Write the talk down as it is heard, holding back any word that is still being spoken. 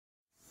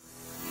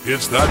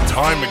It's that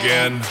time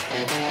again.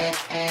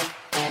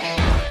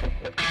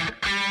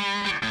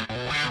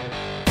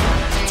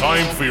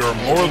 Time for your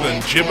More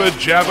Than Jibber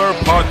Jabber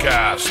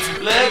podcast.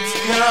 Let's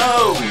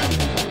go!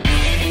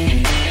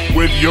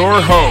 With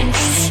your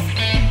hosts,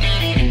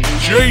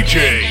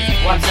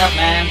 JJ. What's up,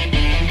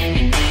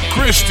 man?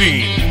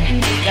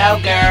 Christine. Go,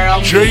 girl.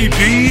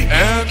 JD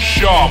and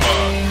Shama.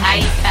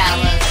 Hey,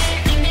 fellas.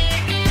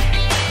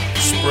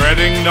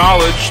 Spreading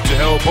knowledge to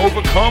help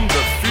overcome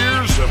the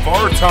fears of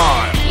our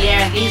time.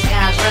 Yeah, these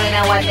guys really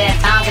know what they're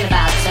talking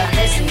about, so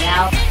listen,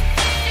 yo.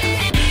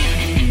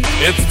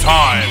 It's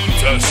time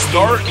to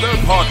start the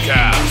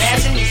podcast.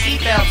 Fasten your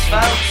seatbelts,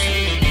 folks.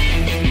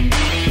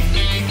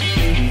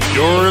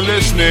 You're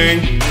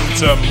listening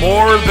to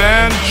More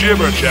Than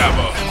Jibber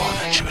Jabber. More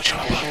Than Jibber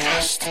Jabber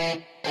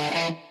podcast.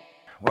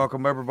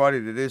 Welcome everybody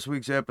to this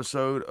week's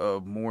episode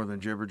of More Than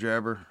Jibber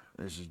Jabber.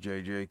 This is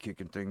JJ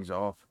kicking things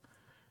off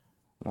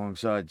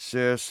alongside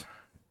Sis.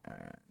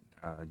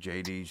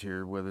 JD's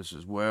here with us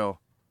as well.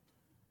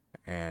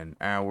 And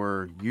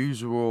our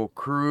usual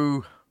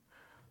crew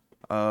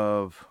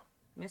of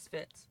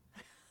misfits.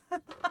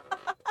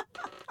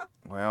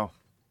 Well,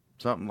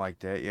 something like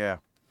that, yeah.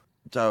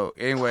 So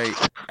anyway,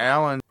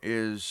 Alan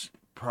is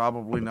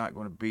probably not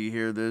going to be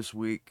here this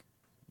week.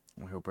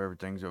 We hope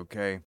everything's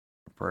okay.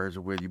 Prayers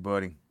are with you,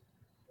 buddy.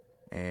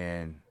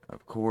 And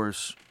of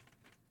course,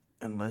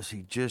 unless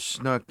he just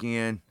snuck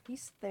in.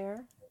 He's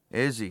there.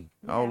 Is he?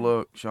 Yeah. Oh,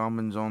 look,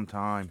 Shaman's on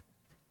time.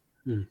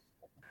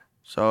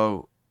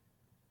 So,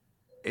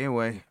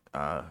 anyway,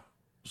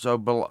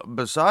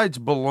 besides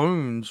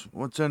balloons,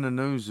 what's in the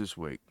news this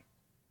week?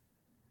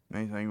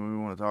 Anything we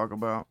want to talk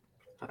about?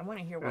 I want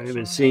to hear what I Sean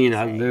haven't has seen. to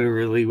I say.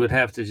 literally would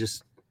have to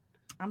just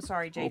I'm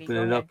sorry, JD. open go it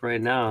ahead. up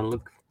right now and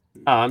look.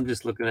 Oh, I'm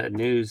just looking at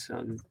news.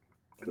 I'm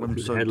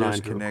So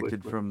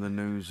disconnected from the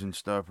news and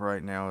stuff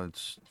right now.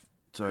 It's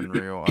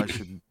unreal. I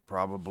should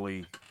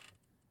probably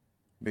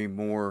be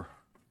more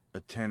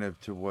attentive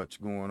to what's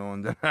going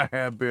on than I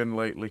have been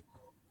lately.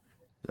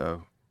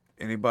 So,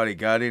 anybody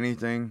got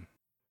anything?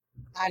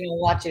 I don't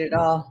watch it at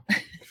all.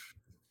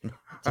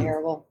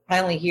 Terrible. I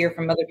only hear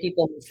from other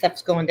people when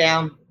stuff's going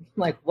down. I'm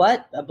like,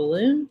 what? A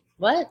balloon?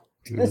 What?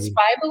 A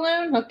spy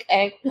balloon?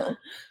 Okay.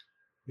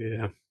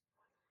 Yeah.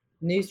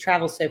 News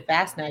travels so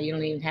fast now, you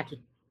don't even have to,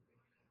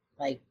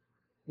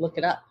 look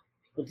it up.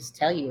 People just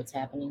tell you what's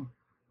happening.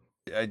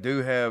 I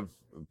do have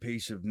a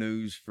piece of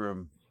news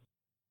from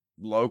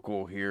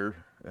local here.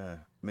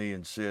 Me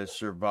and Sis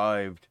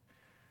survived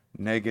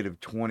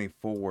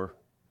 -24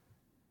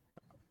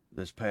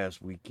 this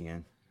past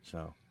weekend.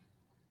 So,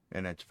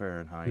 and that's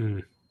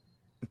Fahrenheit.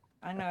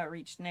 I know it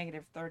reached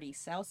 -30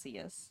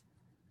 Celsius.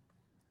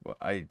 Well,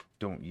 I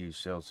don't use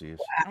Celsius.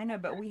 I know,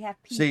 but we have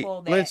See,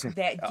 people listen,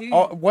 that do.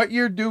 what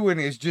you're doing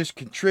is just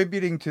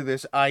contributing to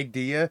this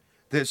idea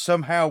that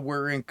somehow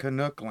we're in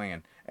Canuck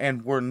land,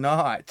 and we're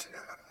not.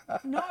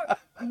 No,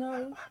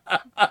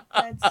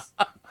 that's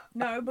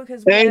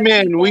because we have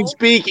Amen. We people-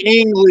 speak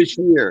English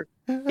here.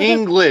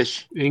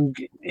 English.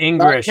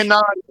 English.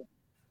 Cannot.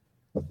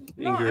 No,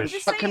 I'm English.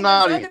 just saying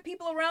Cannot. there's other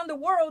people around the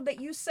world that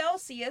use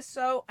Celsius,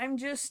 so I'm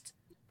just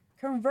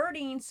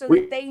converting so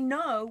We- that they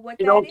know what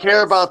We that don't care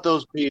is. about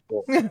those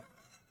people.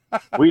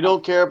 We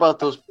don't care about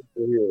those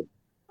people here.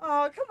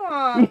 Oh, come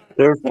on.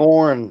 They're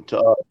foreign to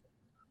us.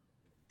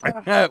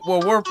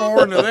 Well, we're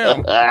foreign to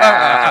them.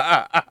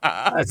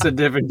 That's a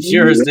different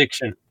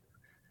jurisdiction.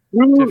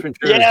 Different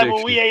Yeah, jurisdiction.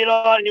 but we ain't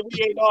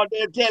on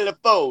their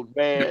telephone,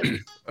 man.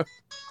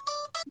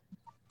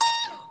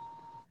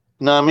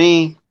 Not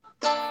me.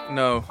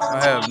 No,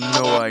 I have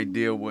no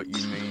idea what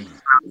you mean.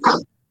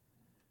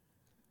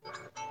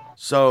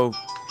 So,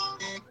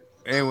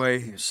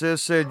 anyway,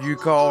 Sis said you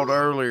called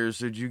earlier.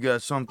 Said you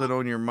got something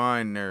on your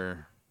mind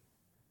there,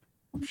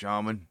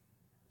 Shaman.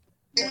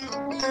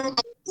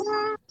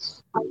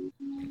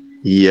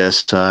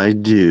 Yes, I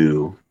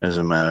do. As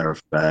a matter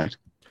of fact,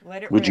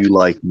 Let it would rip. you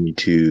like me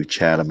to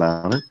chat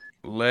about it?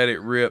 Let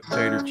it rip,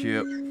 Tater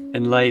Chip.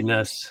 Enlighten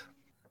us.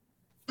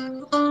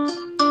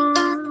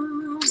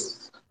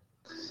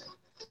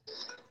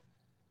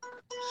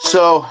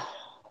 So,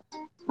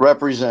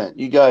 represent.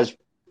 You guys,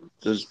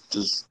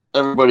 does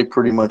everybody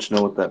pretty much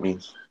know what that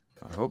means?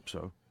 I hope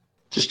so.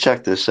 Just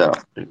check this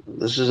out.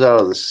 This is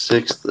out of the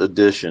 6th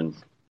edition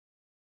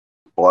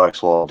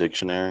Black's Law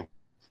Dictionary.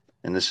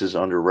 And this is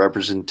under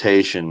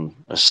representation,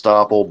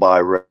 estoppel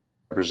by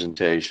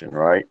representation,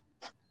 right?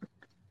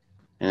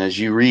 And as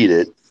you read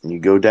it, and you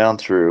go down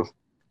through,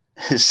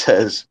 it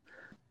says,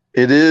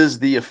 it is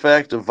the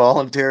effect of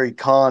voluntary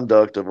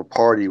conduct of a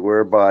party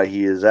whereby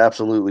he is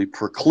absolutely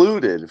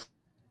precluded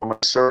from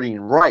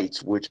asserting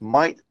rights which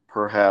might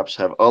perhaps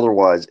have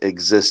otherwise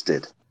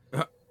existed.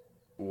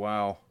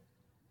 Wow,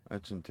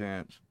 that's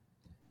intense.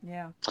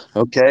 Yeah.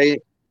 Okay.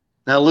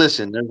 Now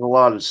listen, there's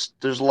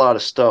a lot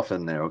of stuff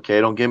in there,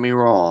 okay? Don't get me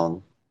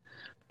wrong.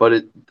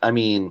 But I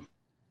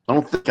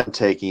don't think I'm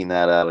taking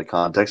that out of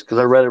context because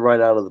I read it right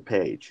out of the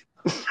page.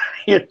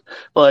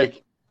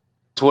 Like,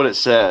 it's what it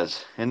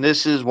says. And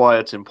this is why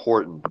it's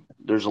important.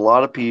 There's a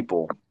lot of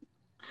people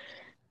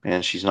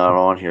Man, she's not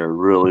on here. I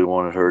really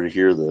wanted her to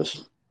hear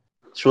this.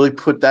 It's really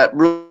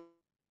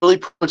really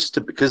puts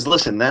to, because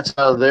listen, that's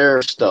out of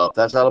their stuff.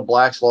 That's out of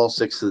Black's Law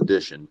 6th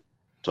edition.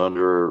 It's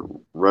under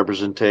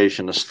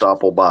representation,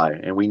 estoppel by.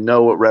 And we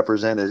know what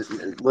represent is.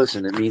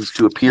 Listen, it means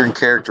to appear in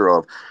character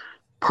of,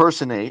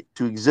 personate,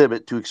 to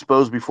exhibit, to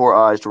expose before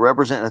eyes, to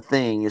represent a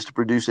thing is to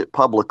produce it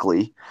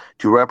publicly,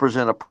 to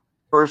represent a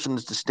person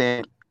is to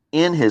stand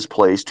in his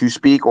place, to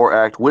speak or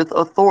act with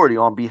authority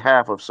on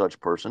behalf of such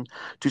person,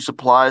 to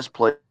supply his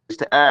place,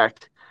 to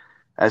act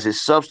as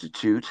his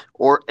substitute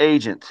or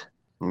agent.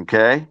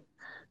 Okay?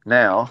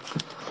 Now,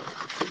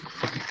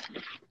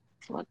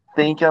 I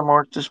think I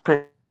marked this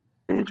page,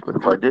 but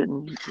if I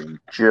didn't, you can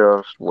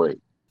just wait.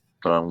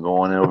 But I'm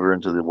going over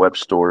into the web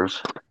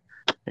stores,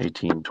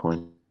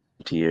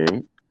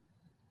 1828.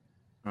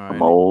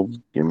 I'm old.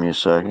 Give me a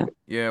second.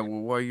 Yeah, well,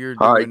 while you're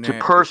All doing right, to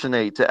that,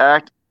 personate, to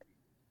act.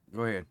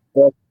 go ahead.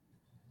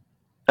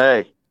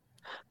 Hey,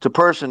 to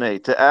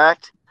personate, to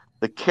act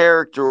the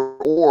character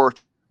or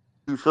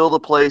to fill the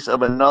place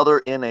of another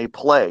in a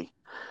play.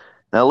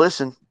 Now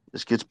listen,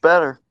 this gets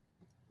better.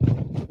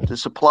 To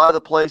supply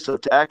the place of,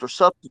 to act or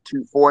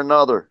substitute for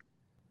another.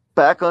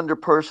 Back under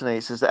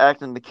personate says to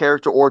act in the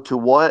character or to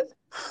what?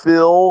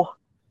 Fill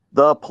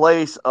the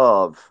place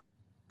of.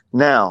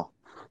 Now,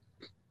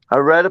 I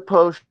read a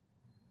post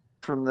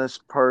from this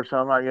person.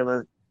 I'm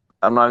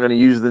not gonna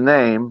use the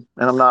name,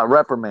 and I'm not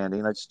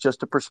reprimanding. It's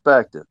just a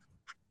perspective.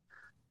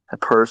 A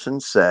person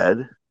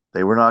said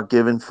they were not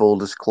given full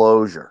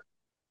disclosure,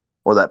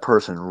 or that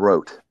person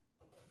wrote.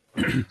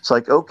 It's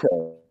like, okay,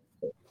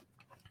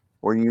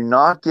 were you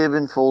not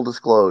given full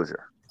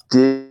disclosure?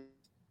 Did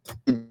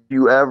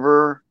you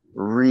ever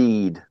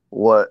read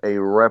what a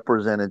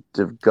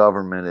representative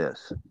government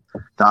is?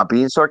 Not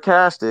being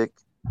sarcastic.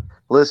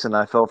 Listen,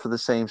 I fell for the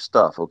same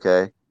stuff,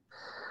 okay?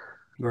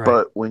 Right.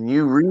 But when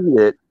you read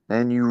it,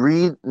 and you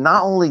read,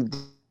 not only do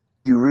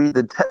you read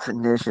the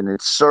definition,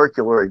 it's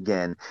circular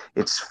again.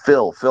 It's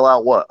fill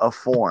out what? A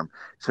form.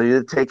 So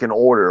you take an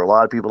order. A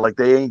lot of people like,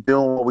 they ain't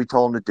doing what we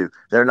told them to do.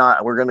 They're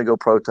not. We're going to go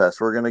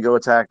protest. We're going to go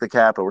attack the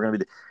Capitol. We're going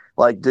to be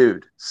like,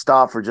 dude,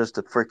 stop for just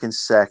a freaking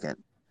second.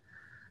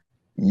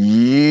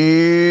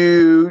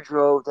 You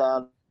drove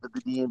down to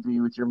the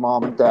DMV with your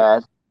mom and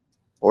dad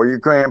or your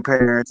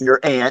grandparents, your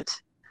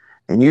aunt,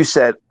 and you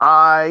said,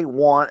 I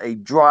want a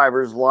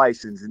driver's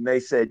license. And they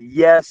said,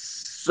 yes,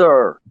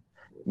 sir.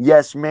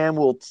 Yes, ma'am,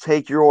 we'll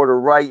take your order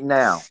right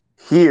now.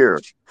 Here,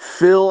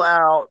 fill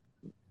out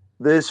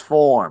this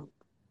form.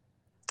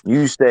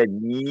 You said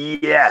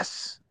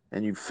yes,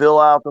 and you fill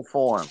out the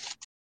form.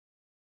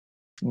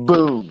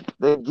 Boom.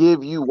 They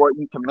give you what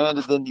you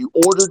commanded them. You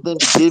ordered them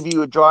to give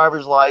you a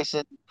driver's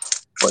license,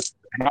 but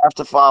you have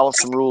to follow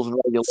some rules and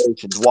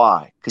regulations.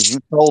 Why? Because you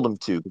told them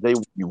to.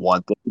 You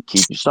want them to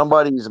keep you.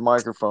 Somebody's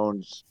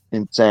microphone's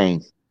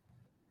insane.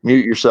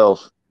 Mute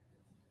yourself.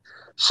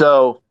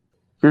 So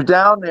you're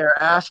down there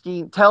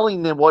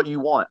telling them what you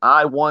want.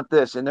 I want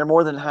this. And they're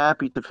more than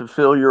happy to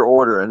fulfill your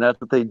order. And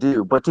that's what they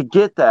do. But to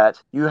get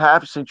that, you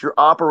have, since you're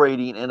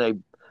operating in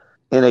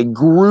a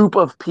group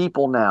of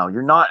people now,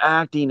 you're not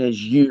acting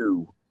as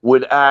you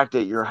would act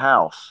at your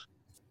house.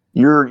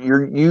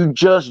 You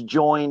just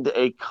joined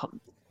a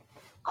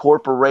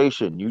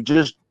corporation. You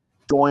just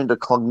joined a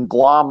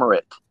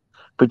conglomerate,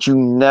 but you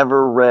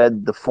never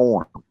read the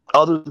form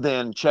other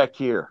than check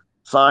here,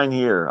 sign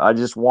here. I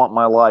just want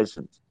my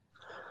license.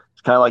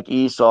 It's kind of like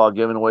Esau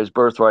giving away his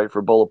birthright for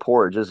a bowl of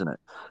porridge, isn't it?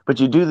 But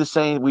we do the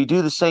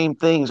same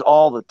things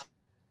all the time.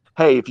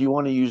 Hey, if you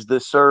want to use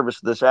this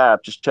service, this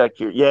app, just check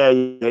here.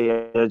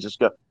 Yeah, just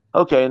go.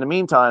 Okay, in the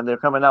meantime, they're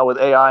coming out with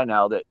AI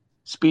now that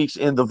speaks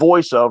in the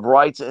voice of,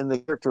 writes in the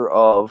character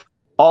of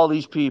all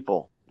these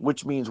people,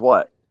 which means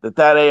what?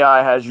 That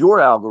AI has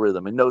your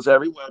algorithm and knows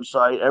every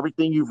website,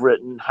 everything you've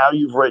written, how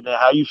you've written it,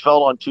 how you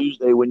felt on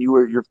Tuesday when you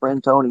were at your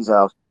friend Tony's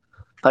house,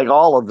 like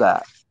all of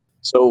that.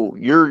 So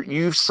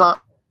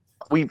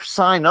we've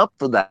signed up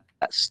for that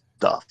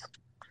stuff.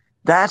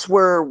 That's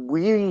where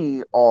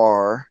we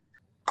are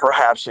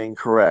perhaps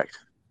incorrect.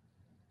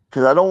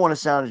 Because I don't want to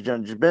sound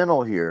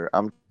judgmental here.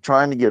 I'm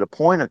trying to get a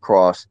point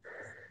across.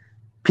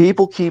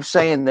 People keep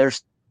saying they're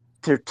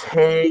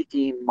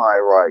taking my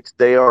rights.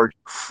 They are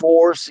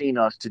forcing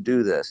us to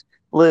do this.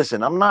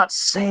 Listen, I'm not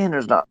saying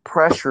there's not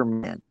pressure,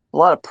 man. A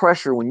lot of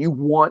pressure when you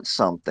want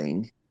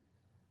something.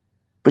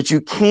 But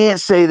you can't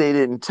say they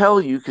didn't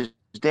tell you because,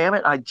 damn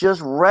it, I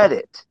just read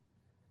it.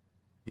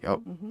 Yep.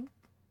 Mm-hmm.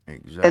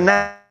 Exactly.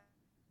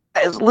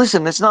 And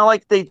listen, it's not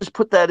like they just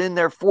put that in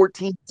there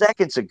 14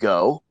 seconds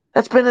ago.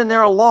 That's been in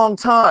there a long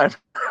time.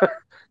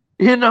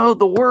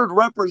 The word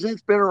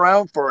represent's been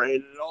around for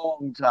a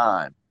long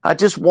time. I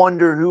just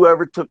wonder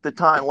whoever took the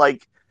time,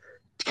 like,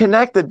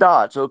 connect the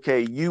dots.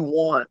 Okay, you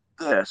want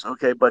this.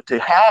 Okay, but to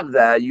have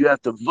that, you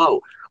have to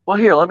vote. Well,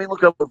 here, let me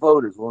look up the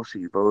voters. Well,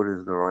 see, vote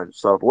is the right of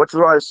suffrage. What's the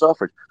right of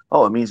suffrage?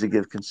 Oh, it means to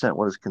give consent.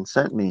 What does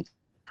consent mean?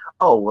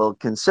 Oh, well,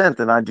 consent,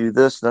 and I do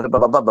this, blah,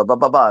 blah, blah, blah, blah,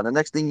 blah, blah. The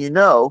next thing you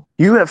know,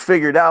 you have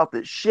figured out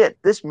that, shit,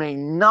 this may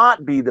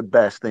not be the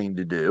best thing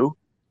to do.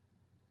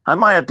 I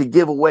might have to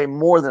give away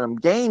more than I'm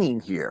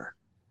gaining here.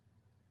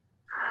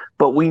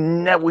 but we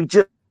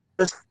just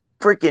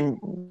freaking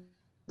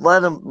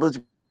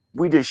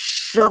we just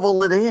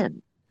shovel it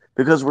in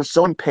because we're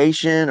so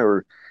impatient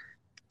or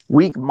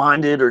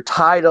weak-minded or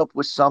tied up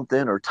with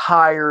something or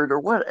tired or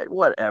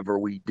whatever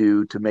we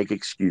do to make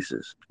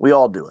excuses. We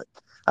all do it.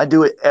 I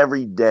do it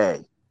every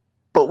day.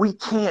 But we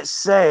can't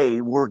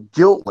say we're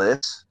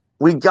guiltless.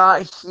 We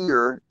got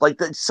here like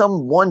that.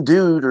 Some one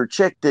dude or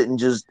chick didn't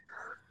just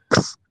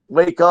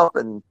wake up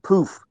and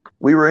poof.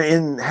 We were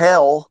in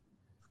hell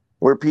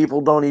where people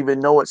don't even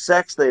know what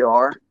sex they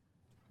are.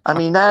 I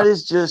mean, that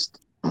is just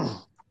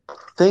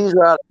things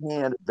are out of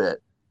hand a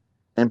bit.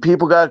 And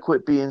people got to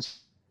quit being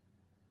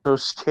so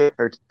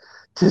scared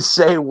to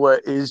say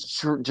what is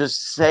true.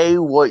 Just say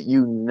what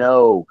you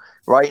know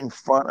right in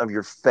front of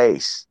your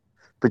face.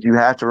 But you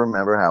have to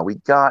remember how we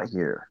got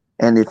here.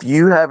 And if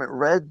you haven't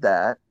read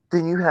that,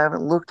 then you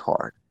haven't looked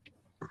hard.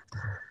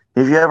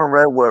 If you haven't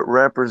read what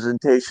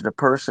representation of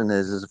person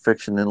is as a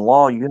fiction in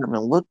law, you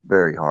haven't looked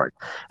very hard.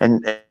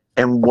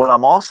 And what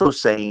I'm also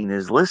saying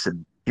is,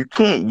 listen, you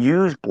can't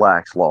use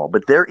Black's Law,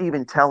 but they're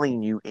even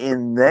telling you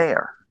in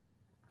there.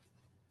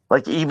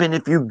 Like, even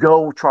if you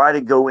try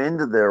to go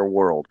into their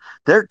world,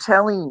 they're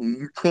telling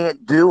you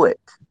can't do it.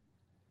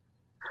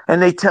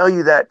 And they tell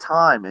you that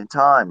time and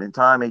time and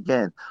time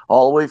again,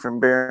 all the way from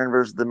Barron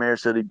versus the Mayor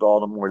City,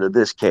 Baltimore to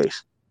this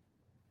case.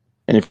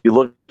 And if you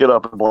look it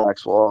up in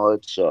Black's Law,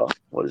 it's,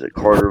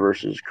 Carter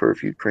versus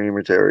Curfew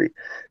Crematory,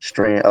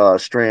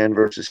 Strand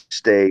versus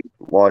State,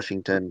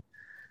 Washington.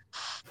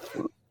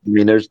 I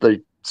mean, there's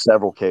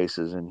several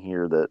cases in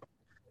here that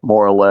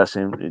more or less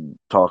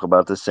talk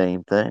about the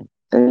same thing.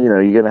 And,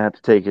 you're going to have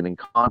to take it in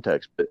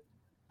context. But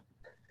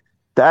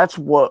that's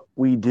what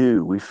we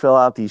do. We fill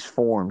out these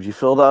forms. You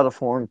filled out a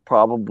form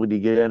probably to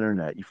get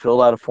internet. You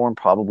filled out a form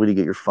probably to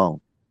get your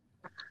phone.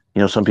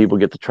 Some people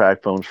get the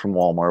track phones from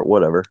Walmart,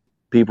 whatever.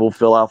 People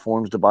fill out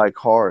forms to buy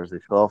cars. They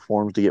fill out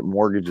forms to get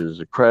mortgages,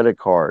 a credit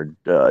card,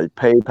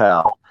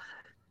 PayPal.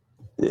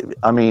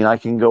 I mean, I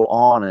can go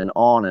on and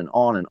on and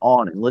on and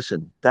on. And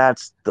listen,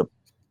 that's the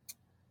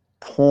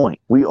point.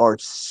 We are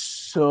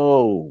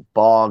so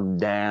bogged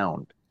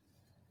down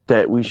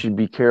that we should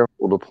be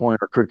careful to point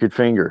our crooked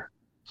finger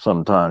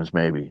sometimes,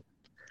 maybe.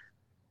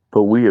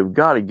 But we have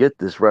got to get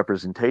this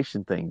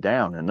representation thing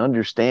down and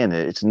understand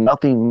it. It's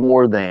nothing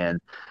more than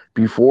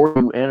before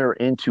you enter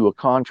into a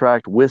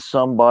contract with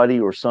somebody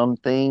or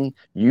something,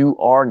 you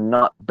are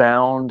not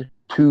bound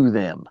to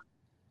them.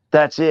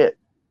 That's it.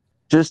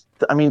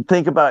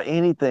 Think about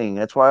anything.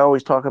 That's why I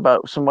always talk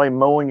about somebody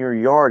mowing your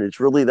yard. It's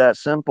really that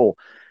simple.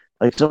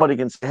 Like, somebody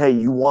can say, hey,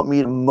 you want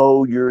me to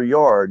mow your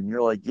yard? And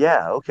you're like,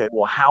 yeah, okay.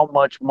 Well, how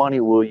much money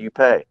will you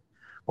pay?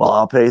 Well,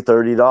 I'll pay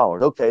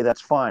 $30. Okay,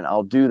 that's fine.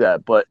 I'll do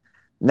that. But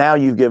now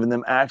you've given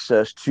them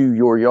access to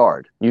your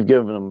yard. You've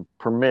given them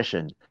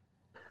permission.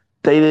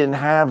 They didn't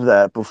have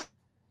that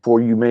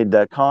before you made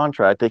that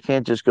contract. They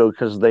can't just go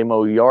because they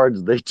mow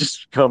yards. They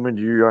just come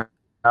into your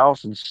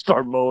house and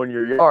start mowing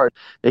your yard.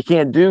 They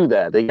can't do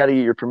that. They got to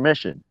get your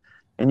permission.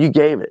 And you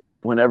gave it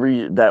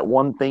whenever that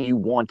one thing you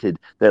wanted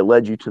that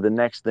led you to the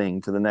next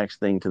thing, to the next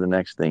thing, to the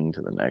next thing,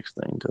 to the next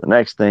thing, to the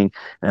next thing.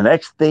 And the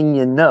next thing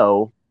you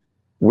know,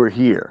 we're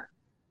here.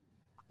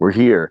 We're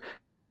here.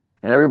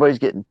 And everybody's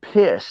getting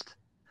pissed.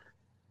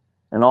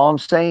 And all I'm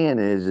saying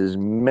is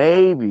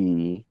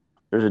maybe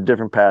there's a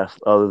different path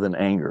other than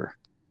anger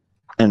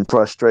and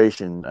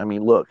frustration. I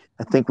mean, look,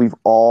 I think we've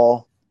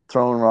all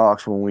thrown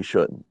rocks when we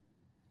shouldn't,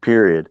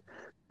 period.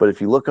 But if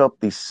you look up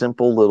these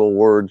simple little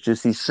words,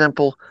 just these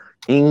simple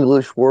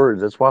English words,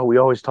 that's why we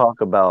always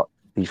talk about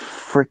these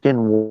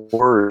freaking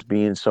words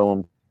being so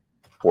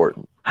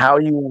important. How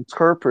you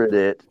interpret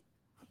it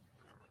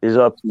is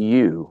up to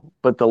you,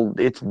 but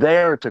it's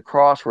there to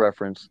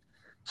cross-reference.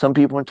 Some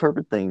people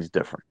interpret things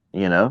different,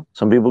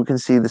 Some people can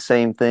see the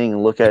same thing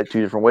and look at it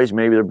two different ways.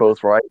 Maybe they're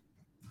both right.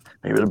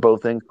 Maybe they're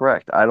both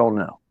incorrect. I don't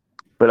know.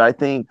 But I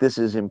think this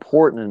is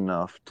important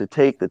enough to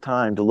take the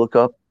time to look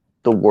up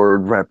the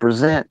word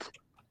represent.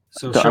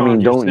 So,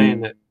 Sean, you're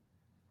saying that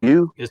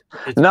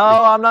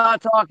I'm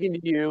not talking to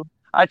you.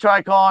 I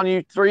tried calling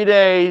you 3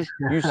 days.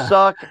 You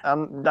suck.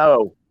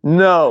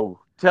 No.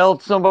 Tell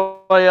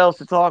somebody else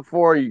to talk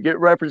for you. Get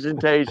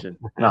representation.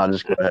 No,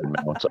 just go ahead,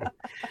 man. What's up?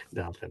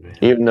 Nothing, man.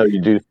 Even though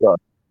you do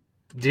suck.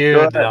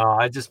 Dude, no,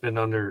 I just been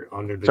under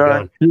the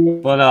gun.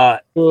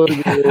 But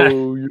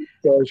you're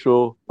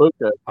special.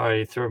 Okay. All right,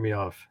 you throw me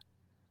off.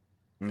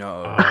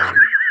 No.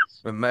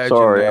 Imagine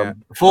Sorry, that.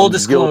 Full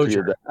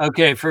disclosure.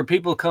 Okay, for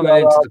people coming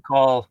into the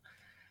call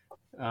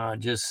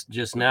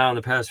just now in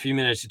the past few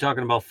minutes, you're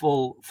talking about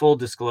full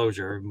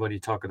disclosure. What are you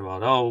talking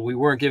about? Oh, we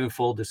weren't given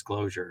full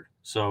disclosure.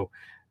 So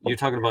you're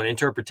talking about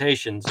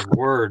interpretations of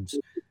words.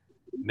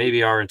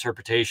 Maybe our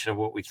interpretation of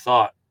what we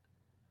thought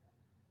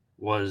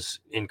was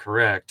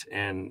incorrect,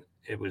 and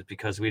it was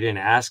because we didn't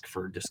ask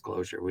for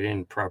disclosure. We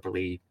didn't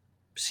properly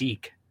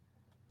seek.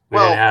 We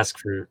didn't ask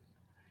for.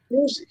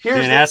 We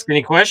didn't ask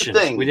any questions.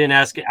 We didn't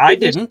ask it. I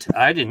didn't.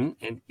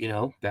 And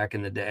back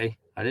in the day,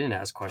 I didn't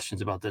ask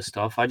questions about this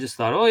stuff. I just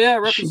thought, oh yeah,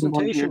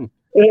 representation.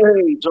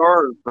 Hey,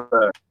 Jar.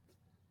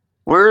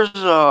 Where's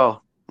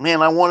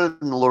Man, I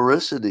wanted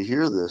Larissa to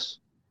hear this.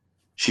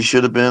 She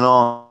should have been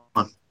on.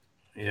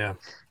 Yeah.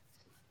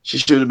 She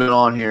should have been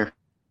on here.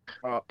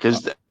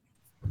 Because,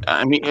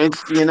 I mean,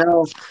 it's,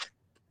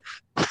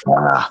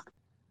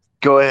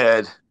 go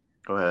ahead.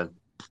 Go ahead.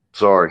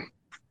 Sorry.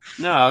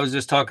 No, I was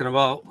just talking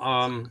about,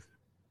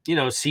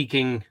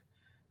 seeking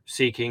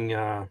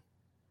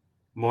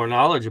more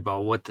knowledge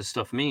about what this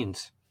stuff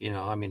means.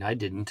 I mean, I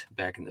didn't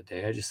back in the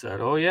day. I just thought,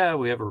 oh yeah,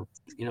 we have a,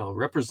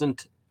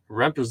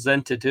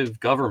 representative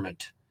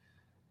government,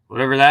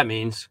 whatever that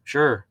means.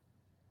 Sure.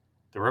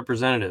 The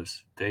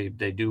representatives, they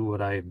do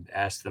what I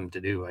asked them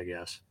to do, I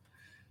guess.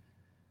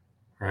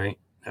 Right.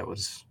 That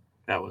was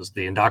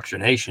the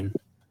indoctrination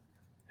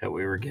that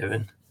we were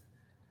given.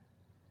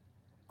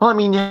 Well, I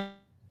mean, you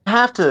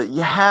have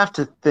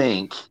to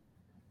think,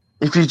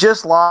 if you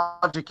just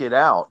logic it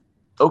out,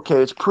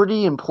 okay, it's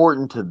pretty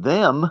important to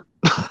them,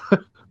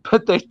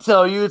 but they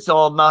tell you it's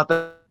all not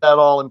that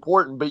all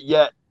important, but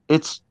yet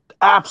it's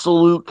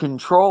absolute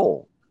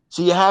control.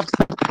 So you have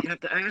to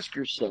ask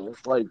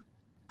yourself, like,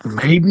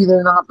 maybe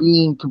they're not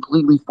being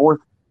completely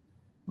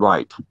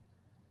forthright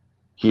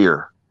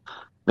here.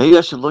 Maybe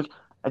I should look.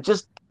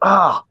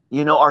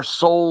 Our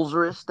souls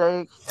are at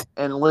stake.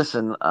 And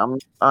listen,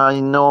 I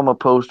know I'm a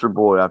poster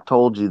boy. I've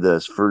told you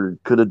this.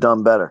 Could have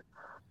done better.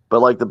 But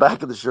like the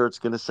back of the shirt's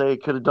going to say,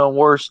 could have done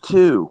worse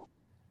too.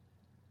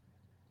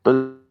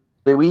 But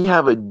we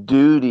have a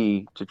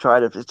duty to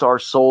it's our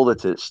soul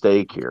that's at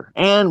stake here.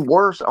 And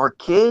worse, our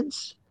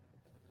kids.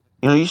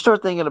 You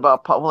start thinking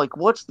about, like,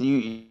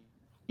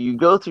 you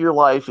go through your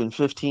life in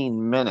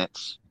 15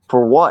 minutes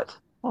for what?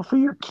 Well, for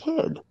your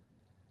kid.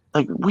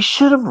 Like, we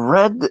should have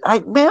read. I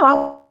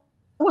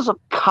was a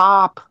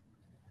cop,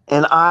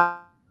 and I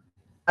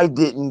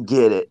didn't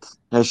get it.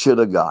 I should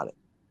have got it.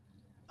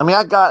 I mean,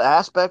 I got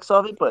aspects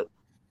of it, but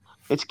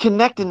it's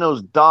connecting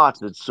those dots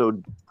that's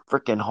so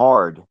freaking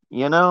hard,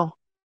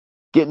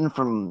 Getting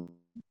from,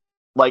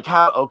 like,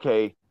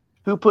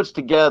 who puts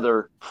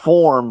together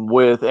form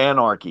with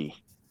anarchy?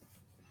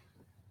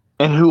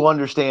 And who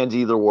understands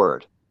either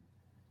word?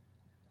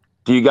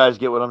 Do you guys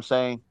get what I'm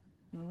saying?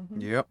 Mm-hmm.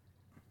 Yep.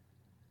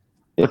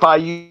 If I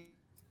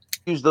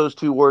use those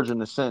two words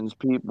in a sentence,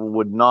 people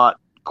would not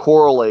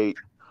correlate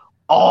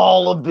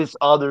all of this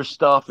other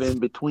stuff in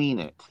between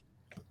it.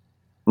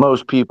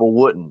 Most people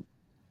wouldn't.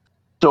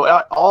 So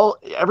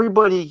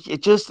everybody,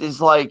 it just is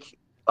like,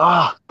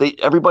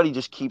 everybody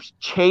just keeps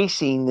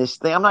chasing this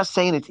thing. I'm not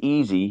saying it's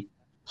easy,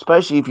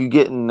 especially if you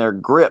get in their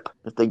grip.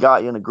 If they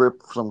got you in a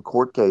grip for some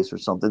court case or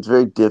something, it's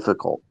very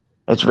difficult.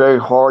 It's very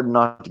hard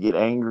not to get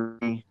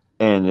angry,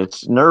 and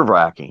it's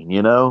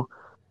nerve-wracking,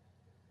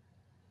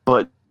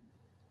 But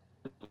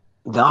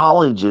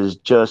knowledge is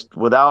just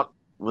without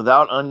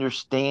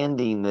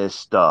understanding this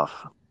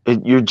stuff,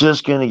 you're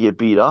just going to get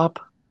beat up.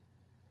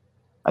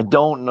 I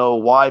don't know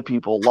why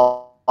people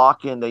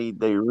lock in.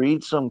 They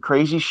read some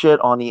crazy shit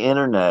on the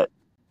internet,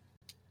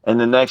 and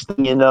the next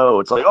thing you know,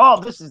 it's like, oh,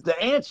 this is the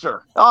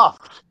answer. Oh,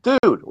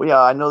 dude,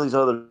 I know these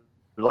other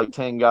like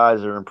 10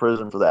 guys are in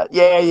prison for that.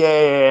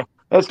 Yeah.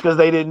 It's because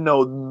they didn't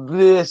know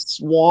this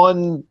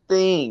one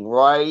thing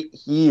right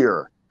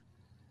here.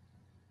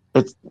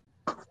 It's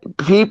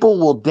people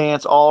will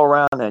dance all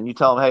around that, and you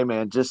tell them, hey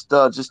man, just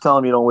tell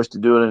them you don't wish to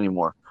do it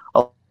anymore.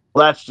 Oh,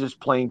 that's just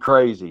plain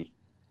crazy.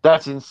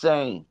 That's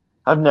insane.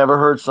 I've never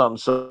heard something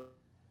so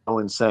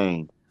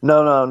insane.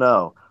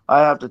 No. I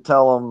have to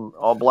tell them,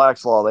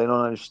 Black's Law, they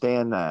don't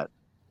understand that.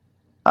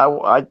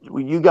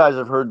 You guys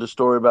have heard the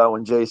story about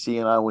when JC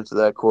and I went to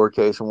that court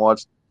case and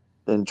watched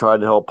and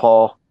tried to help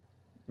Paul.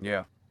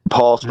 Yeah.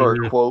 Paul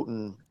started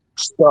quoting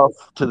stuff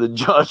to the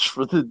judge,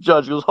 for the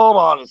judge goes, hold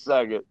on a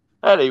second.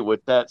 That ain't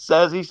what that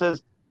says. He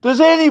says, does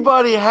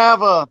anybody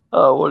have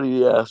what did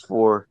he ask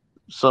for?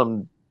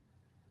 Some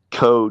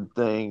code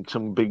thing,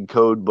 some big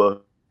code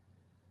book.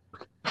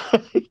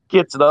 He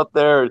gets it up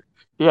there.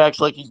 He acts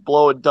like he's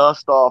blowing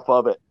dust off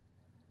of it.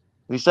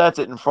 He sets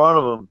it in front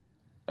of him,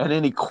 and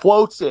then he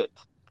quotes it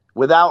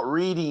without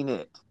reading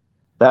it.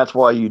 That's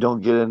why you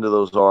don't get into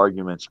those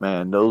arguments,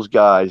 man. Those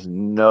guys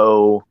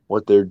know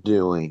what they're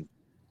doing.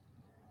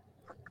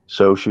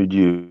 So should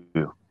you.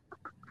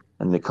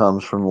 And it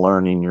comes from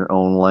learning your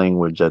own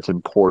language. That's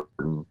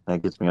important.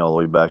 That gets me all the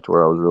way back to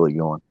where I was really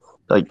going.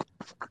 Like,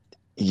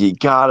 you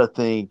gotta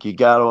think, you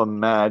gotta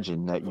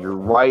imagine that you're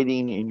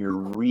writing and you're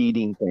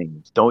reading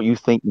things. Don't you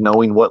think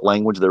knowing what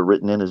language they're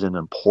written in is an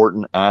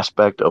important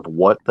aspect of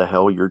what the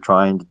hell you're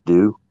trying to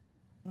do?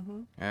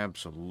 Mm-hmm.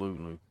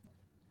 Absolutely.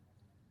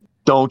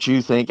 Don't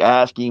you think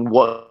asking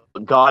what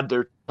God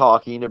they're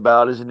talking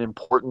about is an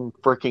important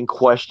freaking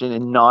question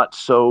and not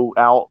so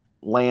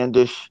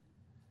outlandish?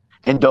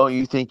 And don't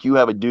you think you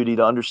have a duty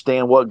to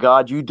understand what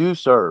God you do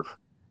serve?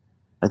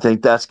 I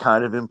think that's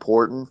kind of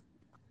important.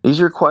 These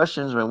are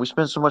questions, man. We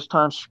spend so much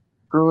time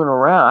screwing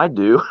around. I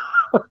do.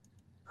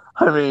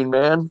 I mean,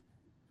 man,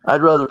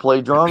 I'd rather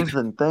play drums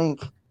than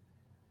think.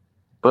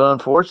 But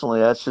unfortunately,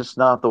 that's just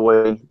not the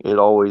way it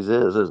always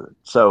is it?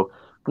 So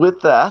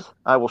with that,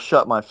 I will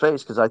shut my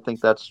face because I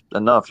think that's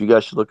enough. You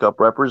guys should look up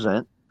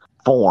represent,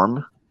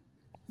 form,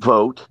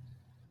 vote,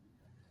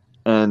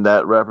 And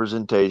that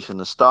representation,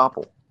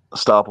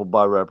 estoppel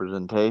by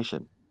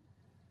representation.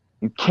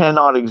 You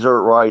cannot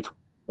exert rights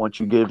once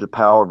you give the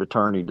power of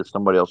attorney to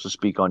somebody else to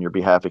speak on your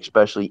behalf,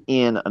 especially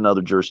in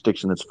another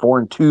jurisdiction that's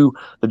foreign to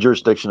the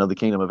jurisdiction of the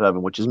kingdom of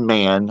heaven, which is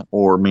man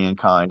or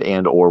mankind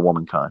and or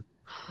womankind.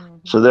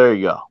 So there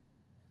you go.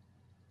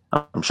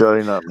 I'm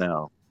shutting up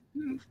now.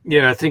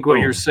 Yeah, I think what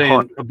you're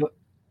saying.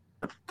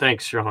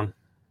 Thanks, Sean.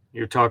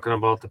 You're talking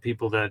about the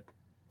people that,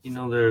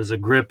 there's a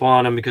grip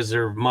on them because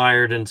they're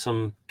mired in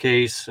some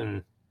case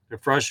and they're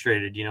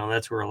frustrated.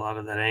 That's where a lot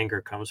of that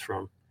anger comes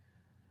from.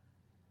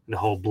 The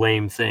whole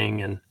blame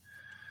thing, and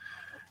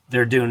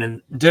they're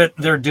doing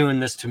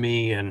this to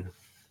me, and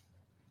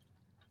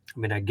I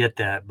mean, I get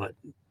that, but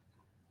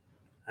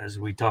as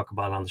we talk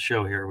about on the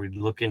show here, we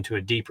look into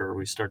it deeper.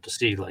 We start to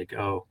see like,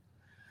 oh,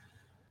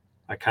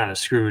 I kind of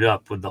screwed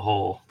up with the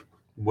whole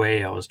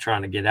way I was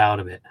trying to get out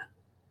of it.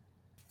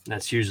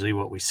 That's usually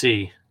what we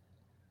see.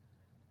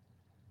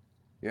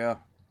 Yeah.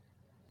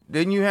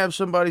 Didn't you have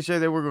somebody say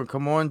they were going to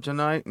come on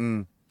tonight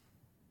and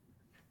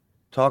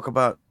talk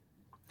about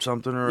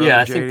something or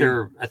yeah,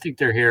 other? I think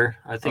they're here.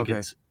 I think Okay.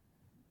 it's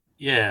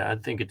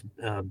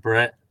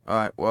Brett. All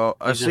right. Well,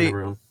 I He's in the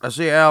room.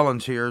 see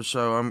Alan's here,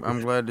 so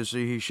I'm glad to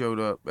see he showed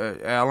up.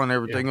 Alan,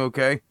 everything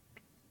okay?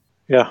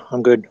 Yeah,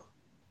 I'm good.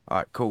 All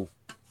right, cool.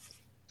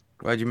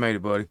 Glad you made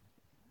it, buddy.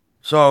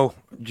 So,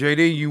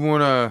 JD, you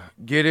want to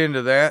get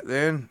into that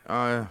then?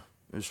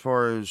 As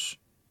far as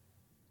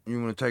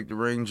you want to take the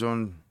reins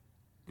on,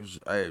 because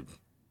I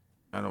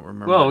don't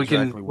remember. Well,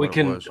 exactly we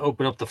can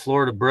open up the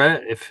floor to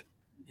Brett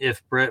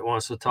if Brett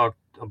wants to talk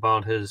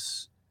about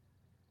his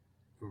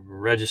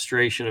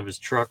registration of his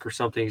truck or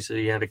something. He said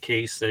he had a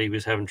case that he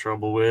was having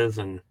trouble with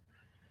and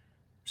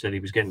said he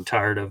was getting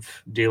tired of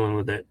dealing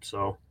with it.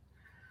 So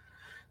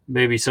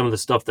maybe some of the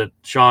stuff that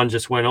Sean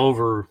just went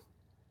over,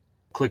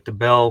 clicked a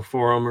bell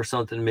for him or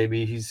something.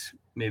 Maybe he's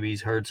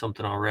heard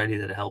something already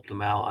that helped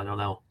him out. I don't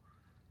know.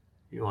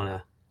 You want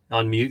to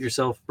unmute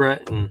yourself,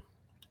 Brett, and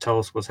tell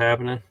us what's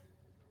happening?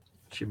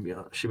 Should be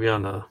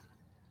on the,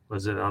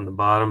 was it on the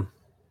bottom?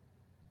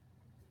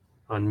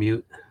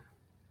 Unmute.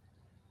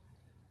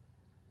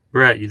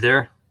 Brett, you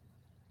there?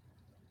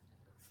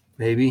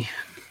 Maybe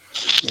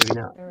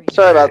not.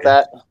 Sorry about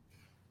that.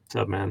 What's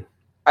up, man?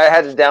 I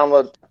had to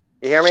download.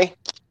 You hear me?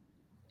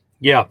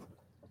 Yeah.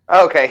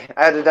 Okay.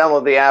 I had to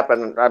download the app,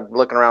 and I'm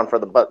looking around for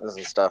the buttons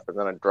and stuff, and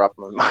then I dropped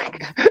my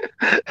mic.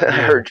 I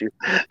heard you.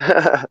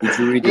 Did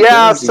you read the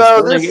Yeah, terms?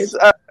 so this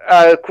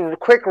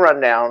quick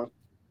rundown.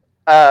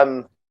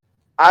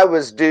 I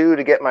was due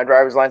to get my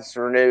driver's license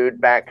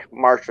renewed back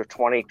March of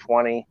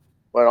 2020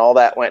 when all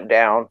that went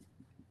down.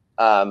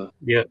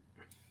 Yeah.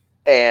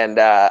 And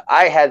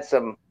I had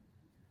some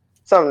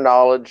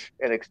knowledge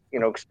and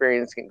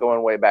experience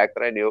going way back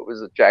that I knew it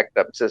was a jacked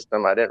up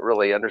system. I didn't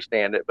really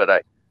understand it,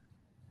 but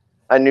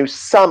I knew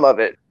some of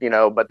it,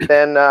 but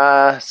then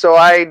so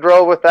I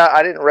drove with that.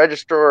 I didn't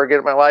register or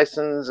get my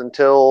license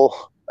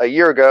until a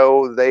year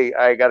ago.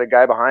 I got a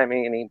guy behind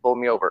me and he pulled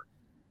me over.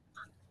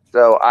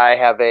 So I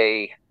have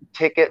a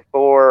ticket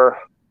for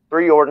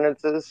 3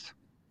 ordinances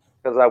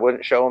because I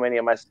wouldn't show them any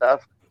of my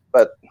stuff,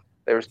 but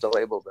they were still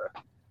able to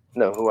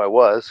know who I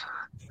was.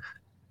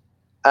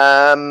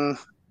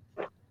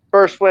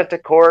 First went to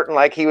court, and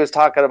like he was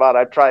talking about,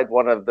 I tried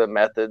one of the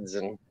methods,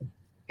 and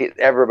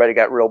everybody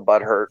got real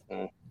butthurt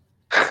and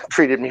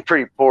treated me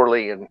pretty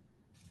poorly. And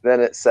then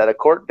it set a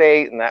court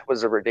date, and that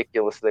was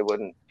ridiculous. They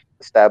wouldn't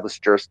establish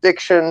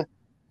jurisdiction.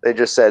 They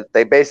just said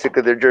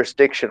basically their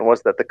jurisdiction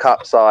was that the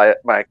cop saw it,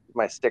 my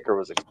sticker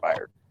was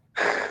expired.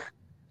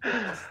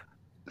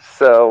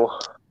 So,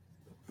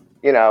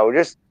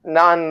 just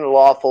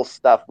non-lawful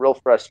stuff, real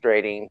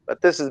frustrating. But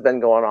this has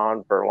been going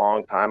on for a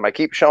long time. I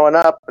keep showing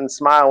up and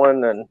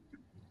smiling and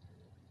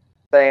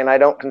saying I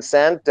don't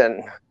consent,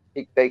 and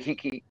he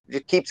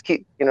keeps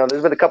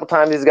there's been a couple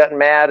times he's gotten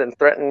mad and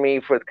threatened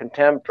me with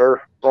contempt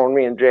or throwing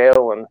me in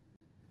jail, and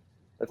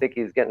I think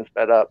he's getting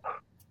fed up.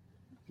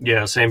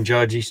 Yeah, same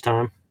judge each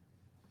time.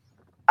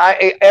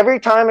 Every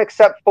time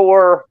except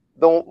for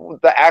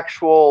the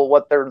actual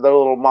the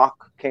little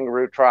mock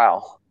kangaroo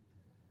trial.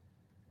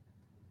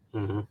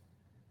 Mm-hmm.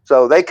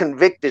 So they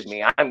convicted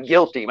me. I'm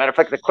guilty. Matter of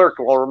fact, the clerk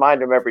will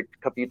remind him every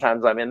few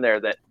times I'm in there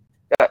that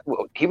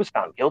he was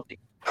found guilty.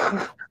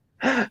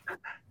 And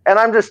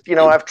I'm just,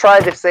 I've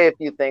tried to say a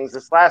few things.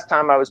 This last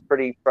time I was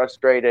pretty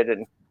frustrated,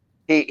 and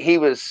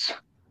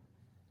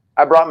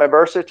I brought my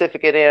birth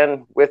certificate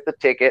in with the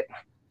ticket.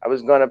 I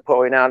was going to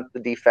point out the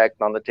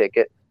defect on the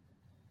ticket,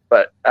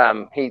 but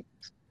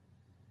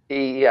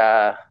he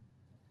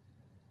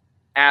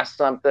asked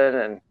something,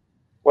 and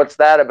what's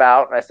that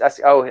about? And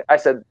I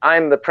said,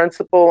 I'm the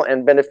principal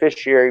and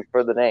beneficiary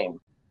for the name,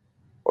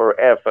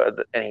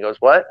 and he goes,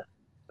 what?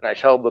 And I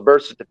held the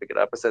birth certificate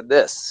up. I said,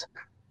 this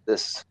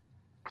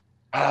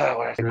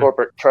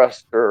corporate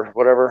trust or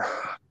whatever.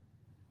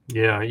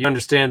 Yeah, you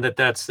understand that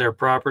that's their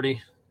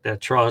property,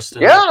 that trust.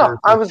 And yeah,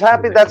 I was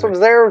happy. That's what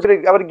was there.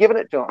 I would have given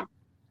it to him.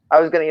 I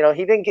was gonna,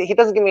 he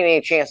doesn't give me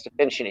any chance to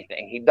finish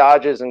anything. He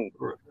dodges and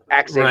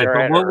acts right.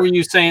 ignorant. But what were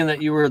you saying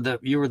that you were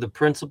the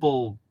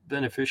principal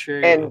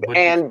beneficiary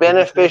and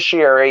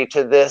beneficiary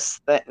to this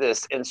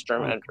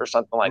instrument or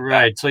something like that.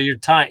 Right. So you're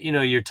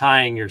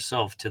tying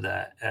yourself to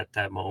that at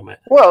that moment.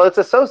 Well, it's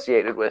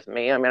associated with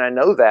me. I mean, I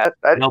know that.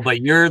 No,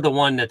 but you're the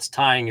one that's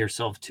tying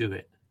yourself to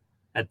it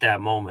at that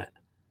moment.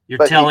 You're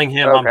But telling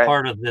him okay. I'm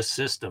part of this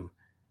system.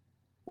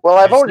 Well,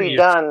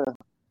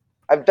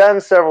 I've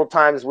done several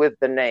times with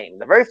the name.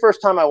 The very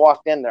first time I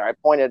walked in there, I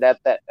pointed at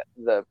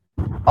the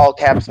all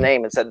caps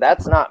name and said,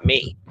 "That's not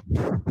me."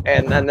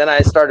 And then I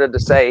started to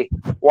say,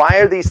 "Why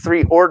are these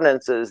 3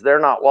 ordinances? They're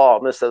not law,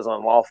 and this says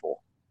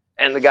unlawful."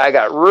 And the guy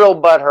got real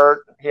butthurt.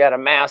 He had a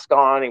mask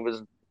on. He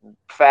was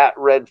fat,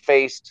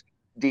 red-faced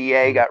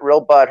DA. Got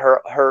real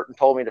butthurt and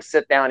told me to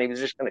sit down. He was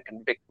just going to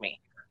convict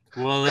me.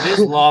 Well, it is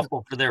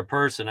lawful for their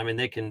person. I mean,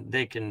 they can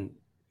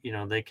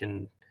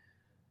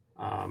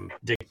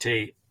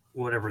dictate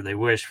whatever they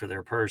wish for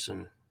their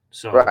person.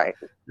 So right.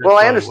 Well,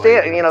 I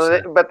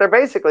understand, but they're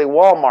basically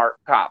Walmart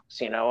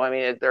cops. I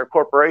mean, they're a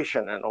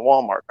corporation and a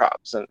Walmart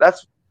cops, and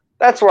that's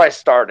where I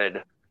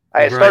started.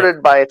 I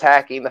started by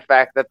attacking the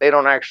fact that they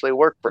don't actually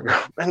work for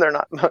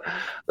government.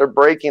 They're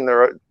breaking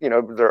their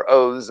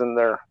oaths,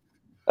 and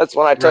that's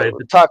when I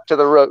talked to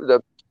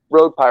the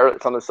road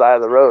pirates on the side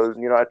of the road.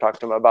 I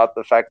talked to them about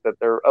the fact that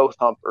they're oath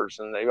humpers,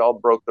 and they all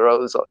broke their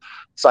oaths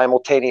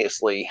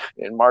simultaneously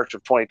in March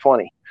of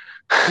 2020.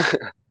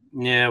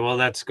 Yeah, well,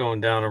 that's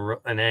going down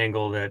an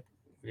angle that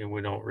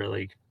we don't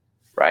really.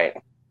 Right.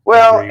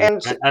 Well, agree.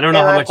 and I don't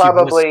know how much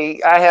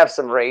I have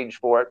some rage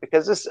for it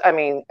because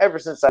ever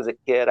since I was a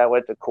kid, I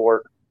went to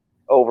court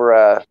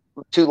over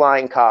 2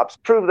 lying cops,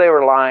 proved they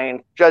were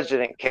lying. Judge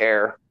didn't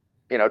care.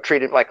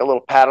 Treated like a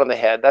little pat on the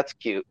head. That's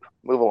cute.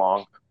 Move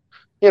along.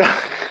 Yeah.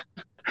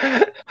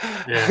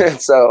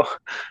 So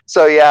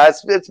yeah,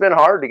 it's been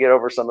hard to get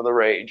over some of the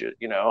rage,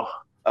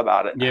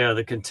 about it. Yeah,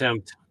 the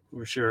contempt.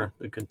 For sure,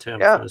 the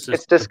contempt. Yeah, for the system.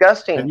 It's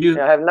disgusting.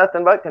 I have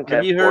nothing but contempt.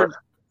 Have you heard? For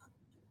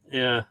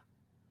it.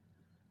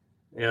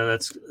 Yeah,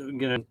 that's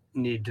gonna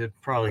need to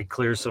probably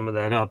clear some of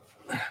that up.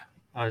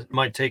 It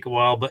might take a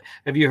while, but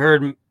have you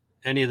heard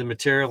any of the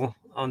material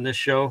on this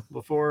show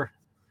before?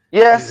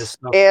 Yes,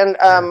 and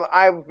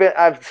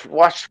I've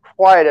watched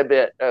quite a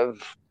bit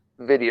of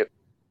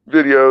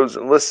videos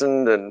and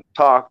listened and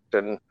talked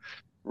and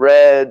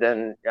read,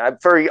 and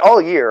for all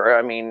year,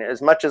 I mean,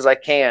 as much as I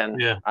can,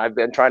 I've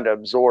been trying to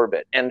absorb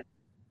it, and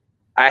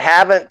I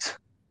haven't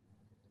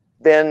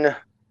been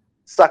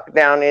sucked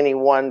down any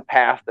one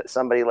path that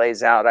somebody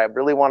lays out. I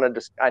really wanted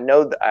to.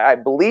 I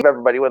believe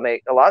everybody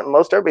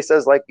most everybody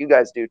says, like you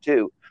guys do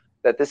too,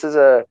 that this is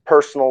a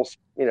personal,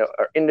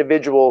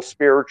 individual,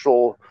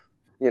 spiritual,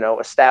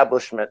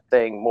 establishment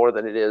thing more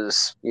than it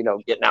is,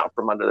 getting out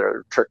from under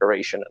their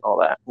trickeration and all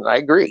that. And I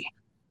agree.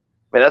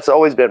 I mean, that's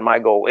always been my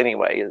goal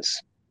anyway. Is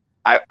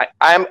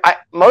I'm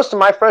most of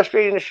my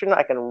frustration,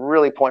 I can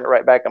really point it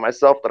right back at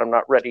myself, that I'm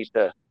not ready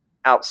to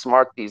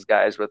outsmart these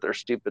guys with their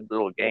stupid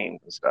little games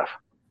and stuff.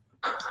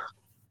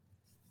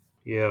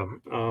 Yeah.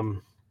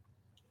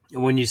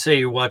 When you say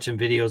you're watching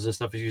videos and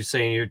stuff, are you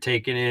saying you're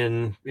taking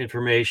in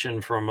information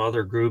from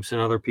other groups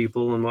and other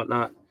people and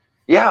whatnot?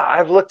 Yeah,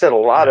 I've looked at a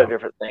lot of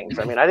different things.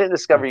 I mean, I didn't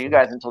discover you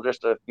guys until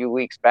just a few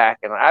weeks back,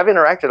 and I've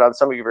interacted on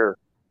some of your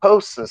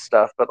posts and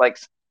stuff, but like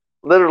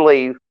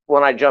literally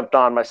when I jumped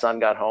on, my son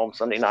got home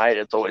Sunday night.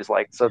 It's always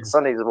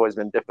Sundays have always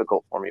been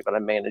difficult for me, but I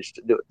managed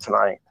to do it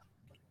tonight.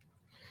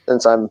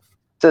 Since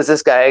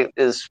this guy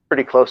is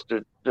pretty close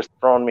to just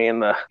throwing me in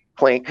the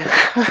clink.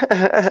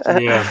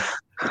 Yeah.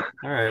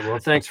 All right. Well,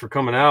 thanks for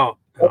coming out.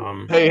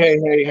 Hey.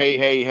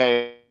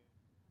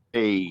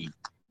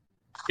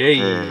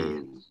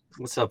 Hey.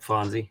 What's up,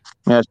 Fonzie?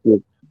 That's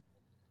good.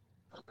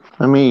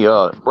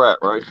 Brett,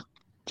 right? Is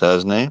that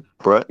his name?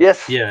 Brett?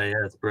 Yes. Yeah,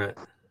 it's Brett.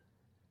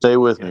 Stay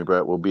with me,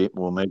 Brett.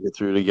 We'll make it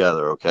through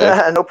together,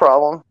 okay? No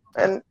problem.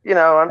 And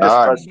I'm just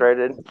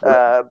frustrated.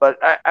 But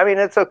I mean,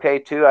 it's okay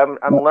too.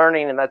 I'm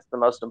learning, and that's the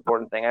most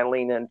important thing. I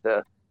lean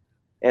into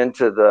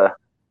the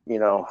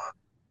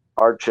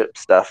hardship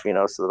stuff,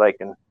 so that I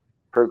can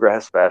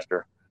progress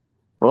faster.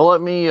 Well,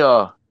 let me,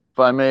 if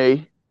I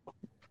may,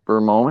 for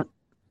a moment.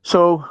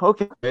 So,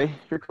 okay,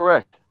 you're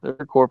correct. They're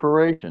a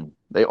corporation.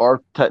 They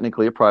are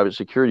technically a private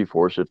security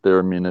force if they're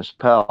a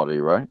municipality,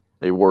 right?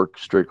 They work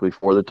strictly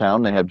for the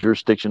town. They have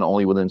jurisdiction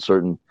only within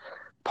certain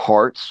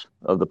parts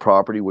of the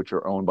property which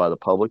are owned by the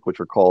public, which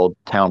are called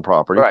town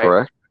property,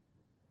 correct?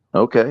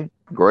 Okay,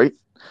 great.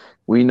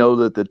 We know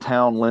that the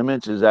town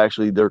limits is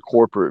actually their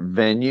corporate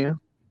venue,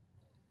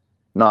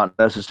 not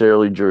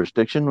necessarily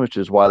jurisdiction, which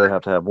is why they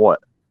have to have what?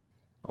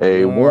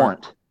 A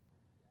warrant.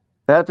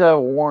 They have to have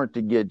a warrant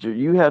to get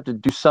you have to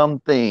do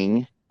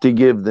something to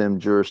give them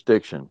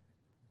jurisdiction.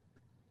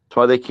 That's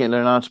why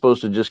they're not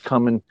supposed to just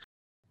come and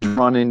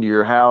run into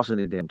your house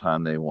any damn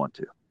time they want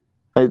to.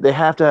 They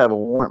have to have a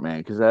warrant, man,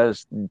 because that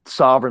is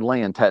sovereign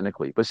land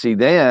technically. But see,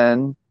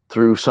 then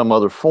through some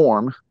other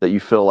form that you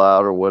fill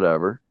out or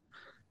whatever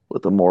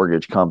with a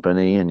mortgage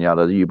company and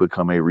yada, you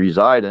become a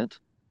resident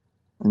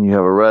and you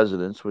have a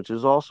residence, which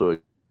is also a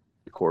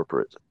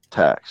corporate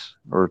tax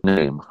or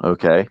name.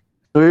 Okay.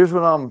 So here's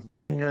what I'm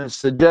going to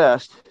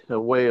suggest a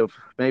way of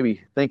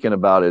maybe thinking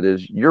about it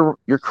is you're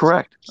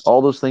correct.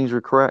 All those things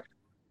are correct.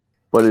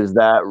 But is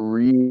that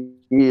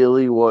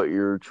really what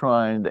you're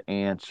trying to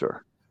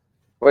answer?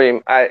 What do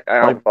you? I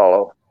don't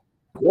follow.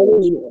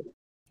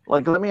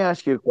 Like, let me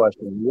ask you a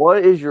question.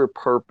 What is your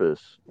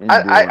purpose in doing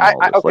all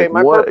this? Okay, like,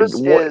 my purpose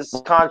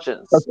is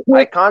conscience.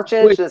 I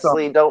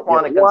conscientiously don't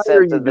want to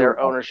consent to their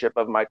ownership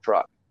of my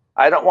truck.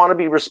 I don't want to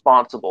be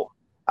responsible.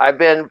 I've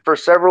been for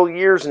several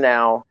years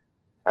now.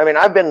 I mean,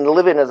 I've been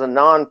living as a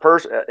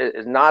non-person,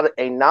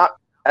 not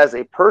as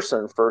a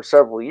person for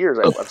several years.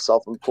 I'm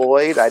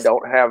self-employed. I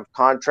don't have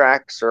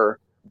contracts or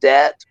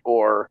debt,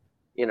 or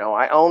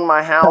I own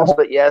my house.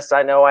 But yes,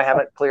 I know I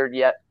haven't cleared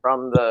yet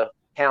from the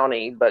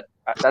county, but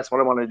that's what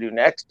I want to do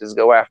next is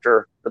go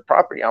after the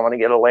property. I want to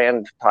get a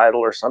land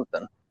title or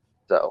something.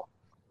 So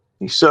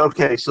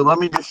okay, so let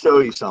me just show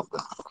you something.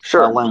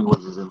 Sure.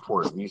 Language is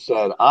important. You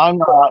said, I'm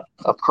not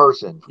a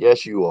person.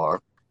 Yes, you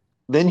are.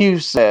 Then you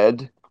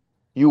said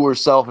you were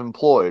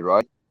self-employed,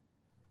 right?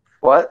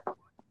 What?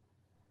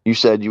 You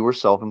said you were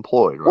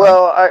self-employed,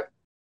 right?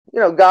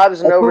 Well, God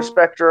is no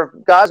respecter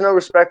of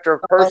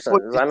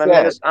persons.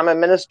 I'm a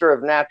minister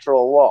of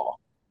natural law.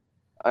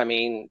 I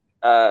mean,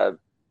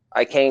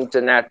 I came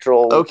to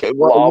natural law, but it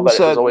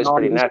was always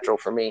pretty natural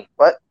for me.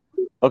 What?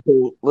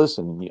 Okay,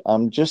 listen,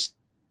 I'm just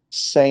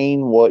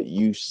saying what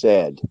you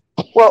said.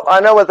 Well, I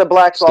know what the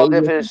Black's Law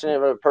definition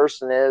of a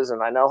person is,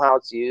 and I know how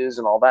it's used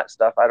and all that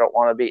stuff. I don't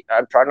want to be.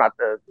 I try not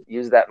to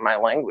use that in my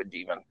language,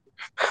 even.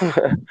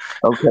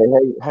 Okay,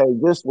 hey,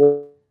 just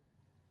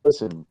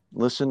listen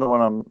to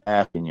what I'm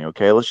asking you.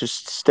 Okay, let's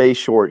just stay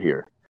short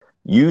here.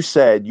 You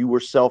said you were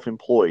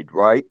self-employed,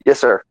 right? Yes,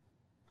 sir.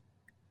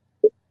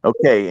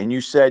 Okay, and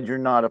you said you're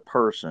not a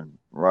person,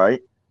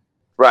 right?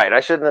 Right. I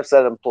shouldn't have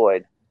said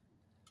employed.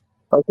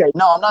 Okay,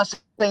 no, I'm not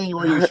saying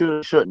you should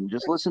or shouldn't.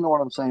 Just listen to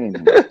what I'm saying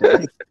here,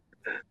 okay?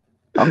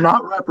 I'm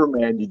not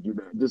reprimanding you,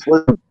 man. Just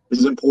listen. This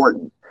is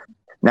important.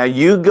 Now,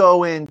 you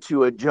go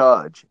into a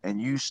judge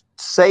and you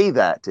say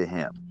that to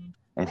him,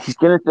 and he's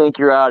going to think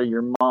you're out of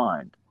your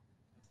mind.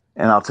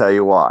 And I'll tell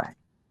you why.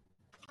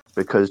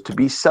 Because to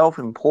be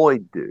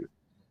self-employed, dude,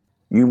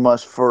 you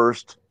must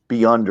first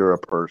be under a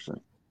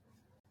person.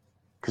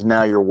 Because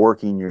now you're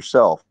working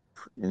yourself.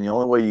 And the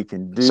only way you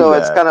can do so that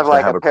it's kind of is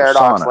like to have a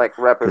paradox, persona. like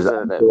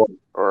representative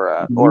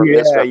or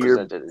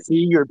misrepresented.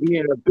 You're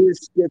being a bit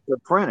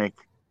schizophrenic.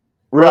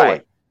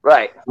 Really.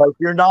 Right. Like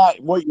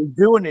what you're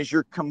doing is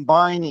you're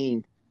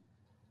combining.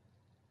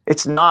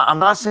 I'm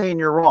not saying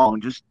you're wrong.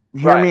 Just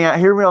hear me out.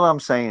 Hear me what I'm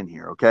saying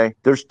here, okay?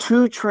 There's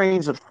two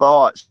trains of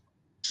thoughts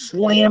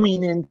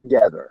slamming in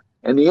together,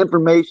 and the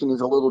information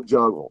is a little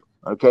juggled.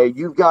 Okay,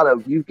 you've got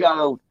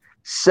to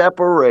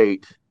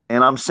separate.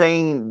 And I'm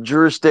saying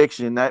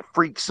jurisdiction, that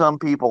freaks some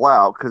people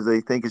out because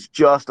they think it's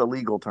just a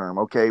legal term.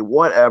 Okay,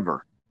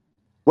 whatever.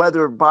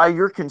 Whether by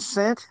your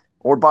consent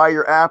or by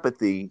your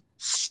apathy,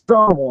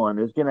 someone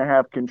is going to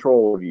have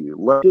control of you.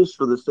 Let's just,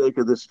 for the sake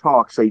of this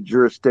talk, say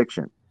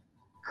jurisdiction.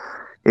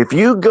 If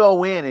you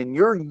go in and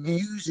you're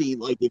using,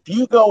 like, if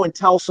you go and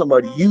tell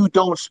somebody you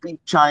don't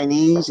speak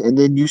Chinese and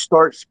then you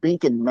start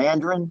speaking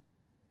Mandarin,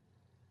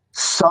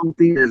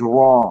 something is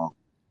wrong.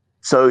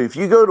 So if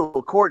you go to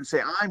a court and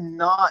say, I'm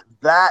not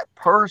that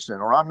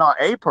person or I'm not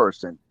a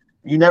person,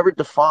 you never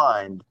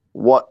defined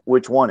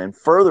which one. And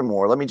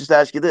furthermore, let me just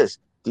ask you this.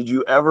 Did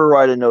you ever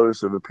write a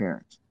notice of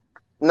appearance?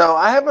 No,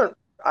 I haven't.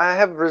 I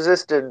have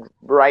resisted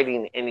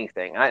writing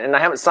anything. I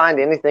haven't signed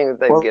anything that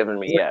they've given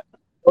me yet.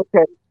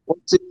 Okay.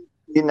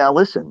 Now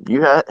listen,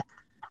 you had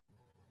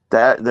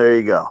that. There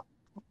you go.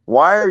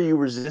 Why are you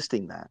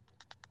resisting that?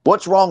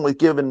 What's wrong with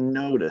giving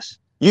notice?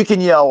 You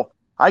can yell,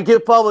 I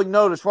give public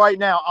notice right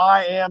now.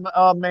 I am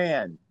a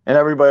man. And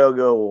everybody will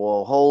go,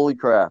 well, holy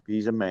crap,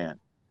 he's a man.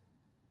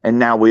 And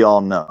now we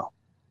all know.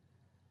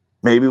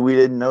 Maybe we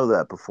didn't know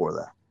that before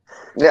that.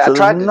 Yeah, so I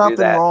tried to do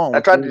that. Wrong. I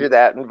tried to do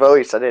that in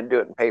voice. I didn't do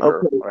it in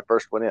paper when I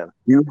first went in.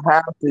 You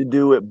have to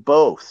do it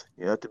both.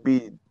 You have to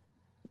be.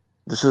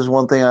 This is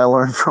one thing I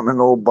learned from an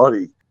old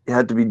buddy. You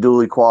have to be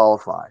duly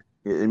qualified.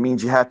 It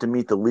means you have to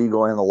meet the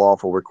legal and the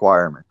lawful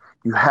requirement.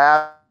 You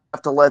have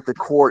to let the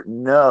court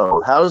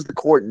know. How does the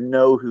court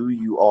know who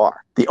you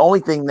are? The only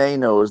thing they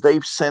know is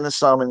they've sent a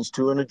summons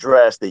to an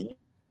address that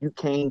you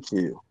came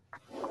to.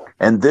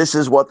 And this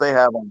is what they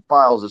have on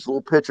files, this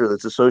little picture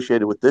that's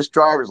associated with this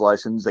driver's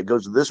license that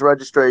goes to this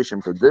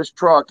registration for this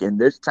truck in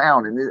this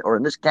town or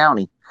in this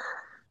county,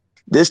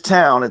 this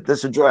town at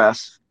this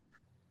address.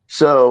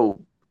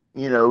 So,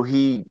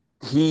 he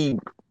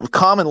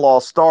common law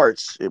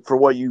starts, for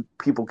what you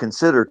people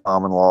consider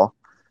common law,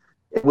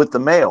 with the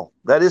mail.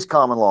 That is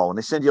common law. When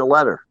they send you a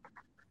letter,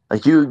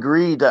 like, you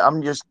agreed to,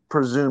 I'm just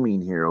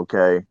presuming here,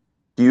 okay?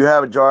 Do you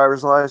have a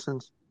driver's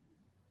license?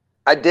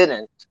 I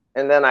didn't,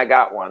 and then I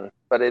got one,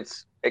 but it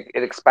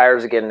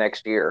expires again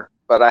next year.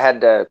 But I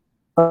had to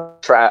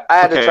try. I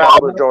had to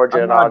travel to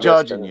Georgia in August. I'm not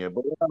judging you,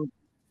 but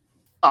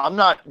I'm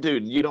not,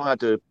 dude. You don't have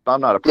to.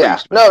 I'm not a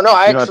priest. Yeah, no.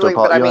 I actually,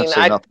 but I mean,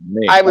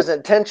 I was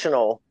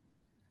intentional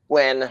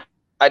when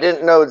I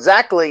didn't know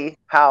exactly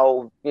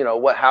how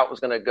how it was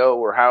going to go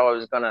or how I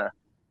was going to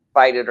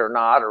fight it or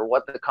not, or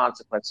what the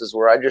consequences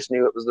were. I just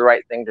knew it was the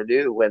right thing to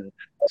do. When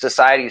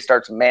society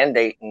starts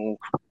mandating,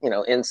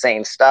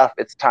 insane stuff,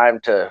 it's time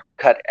to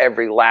cut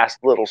every last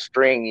little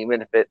string,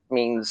 even if it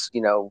means,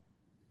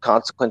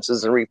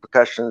 consequences and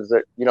repercussions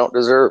that you don't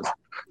deserve.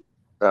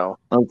 So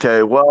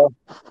okay,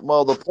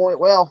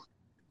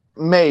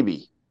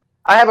 maybe.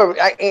 I have and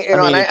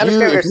I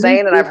understand what you're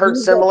saying, and I've heard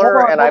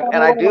similar, and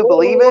I do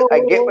believe it.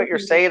 I get what you're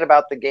saying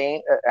about the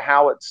game,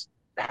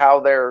 how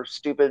their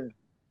stupid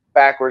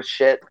backwards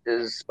shit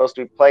is supposed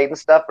to be played and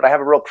stuff, but I have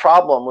a real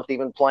problem with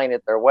even playing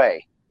it their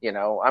way.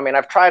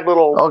 I've tried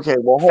little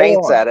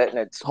feints at it, and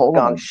it's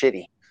gone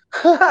shitty.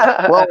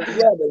 Well,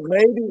 yeah, but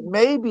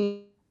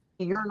maybe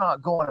you're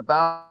not going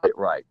about it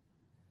right.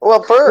 Well,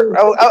 of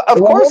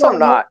course I'm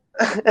not.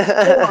 No,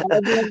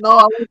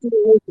 I want you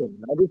to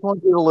listen. I just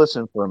want you to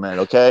listen for a minute,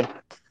 okay?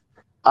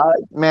 I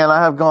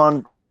have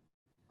gone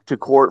to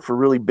court for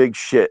really big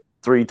shit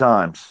 3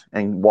 times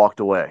and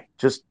walked away.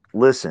 Just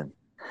listen.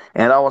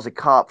 And I was a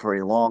cop for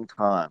a long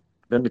time.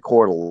 Been to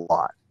court a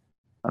lot.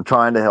 I'm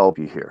trying to help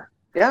you here.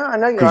 Yeah, I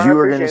know you are. Because you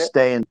are going to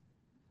stay in.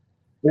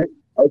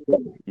 Okay,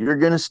 you're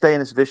going to stay in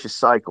this vicious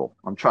cycle.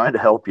 I'm trying to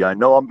help you. I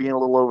know I'm being a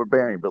little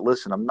overbearing, but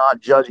listen, I'm not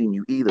judging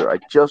you either. I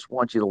just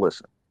want you to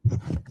listen.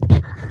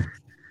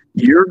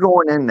 You're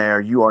going in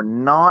there. You are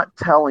not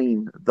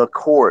telling the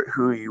court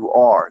who you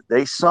are.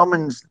 They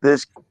summons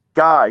this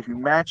guy who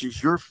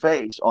matches your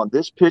face on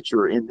this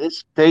picture in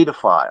this data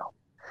file.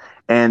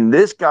 And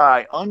this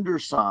guy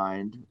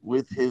undersigned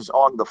with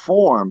on the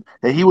form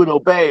that he would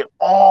obey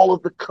all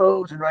of the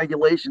codes and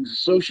regulations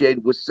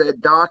associated with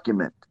said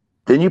document.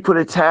 Then you put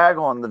a tag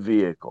on the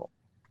vehicle.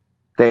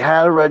 They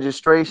had a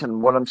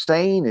registration. What I'm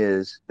saying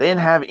is they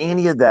didn't have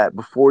any of that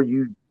before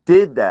you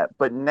did that.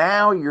 But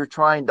now you're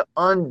trying to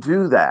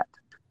undo that.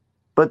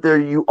 But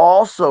you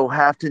also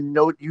have to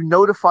you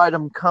notified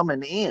them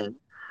coming in.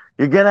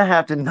 You're going to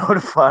have to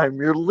notify them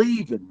you're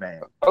leaving,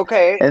 man.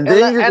 Okay. And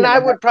I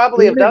would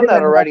probably have done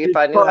that already if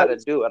I knew how to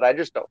do it. I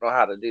just don't know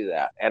how to do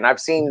that. And I've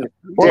seen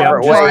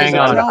different ways.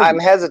 I'm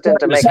hesitant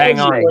to make a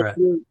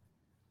mistake.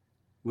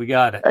 We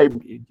got it. Hey,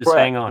 just Brett,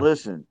 hang on.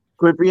 Listen,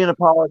 quit being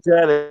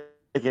apologetic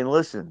and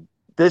listen.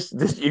 This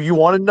if you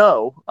want to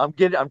know, I'm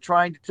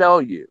trying to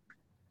tell you,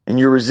 and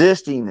you're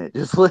resisting it.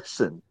 Just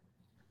listen.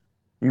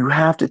 You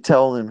have to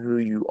tell them who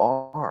you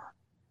are.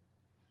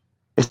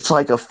 It's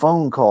like a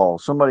phone call.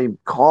 Somebody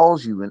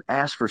calls you and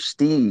asks for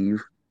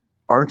Steve.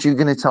 Aren't you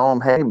going to tell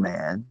them, hey,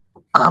 man,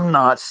 I'm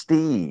not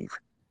Steve?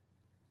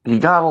 You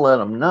got to let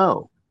them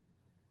know.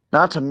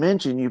 Not to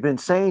mention, you've been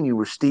saying you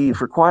were Steve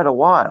for quite a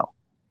while.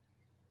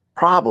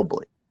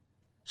 Probably.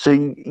 So,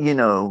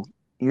 you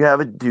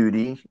have a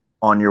duty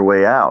on your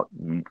way out.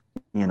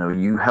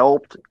 You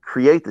helped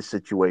create the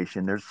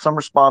situation. There's some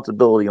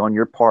responsibility on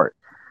your part.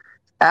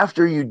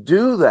 After you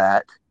do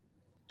that,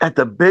 at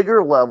the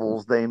bigger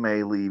levels, they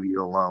may leave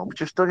you alone,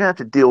 but you're still going to have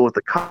to deal with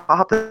the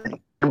cop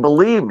thing. And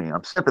believe me,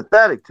 I'm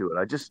sympathetic to it.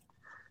 I just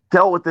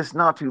dealt with this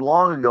not too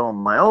long ago in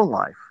my own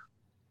life.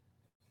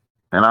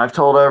 And I've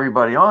told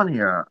everybody on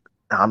here,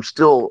 I'm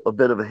still a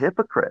bit of a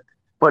hypocrite,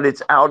 but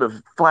it's out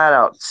of flat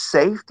out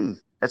safety.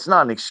 It's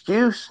not an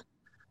excuse.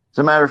 As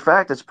a matter of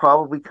fact, it's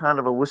probably kind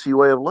of a wussy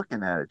way of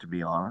looking at it, to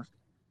be honest.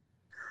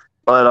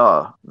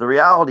 But the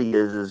reality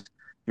is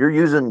you're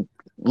using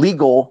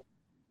legal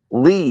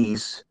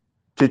lease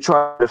to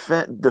try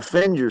to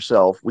defend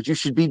yourself, which you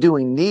should be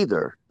doing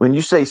neither. When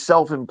you say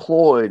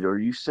self-employed or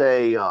you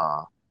say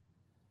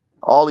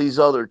all these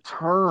other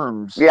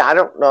terms. Yeah, I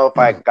don't know if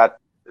I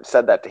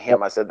said that to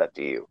him. I said that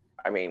to you.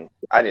 I mean,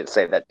 I didn't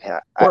say that to him.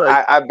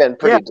 I've been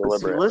pretty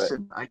deliberate.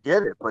 Listen, I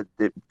get it, but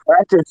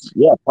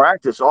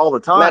practice all the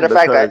time. Matter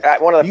of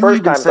fact, one of the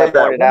first times I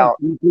pointed out.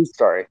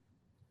 Sorry.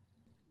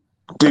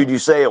 Dude, you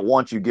say it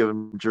once, you give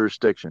him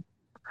jurisdiction.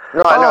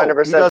 No, I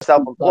never said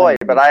self-employed,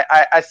 but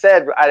I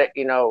said,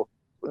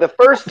 the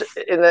first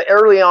in the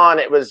early on,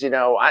 it was,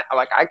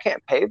 I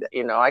can't pay that,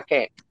 I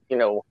can't,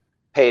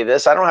 pay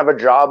this. I don't have a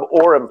job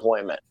or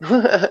employment.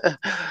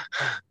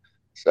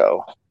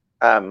 So,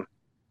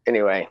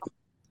 anyway,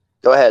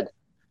 go ahead.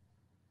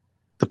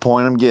 The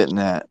point I'm getting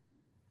at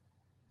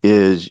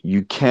is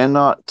you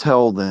cannot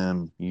tell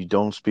them you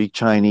don't speak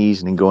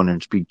Chinese and then go in there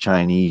and speak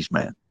Chinese,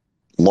 man.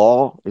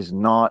 Law is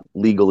not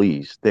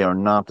legalese. They are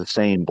not the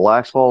same.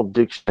 Black's Law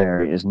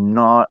Dictionary is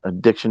not a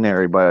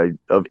dictionary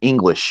of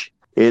English.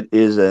 It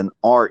is an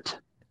art,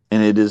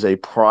 and it is a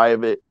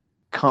private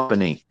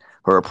company,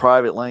 or a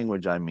private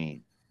language, I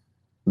mean.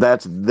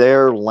 That's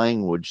their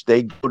language.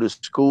 They go to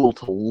school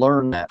to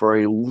learn that for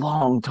a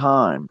long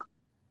time.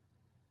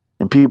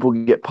 And people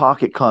get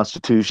pocket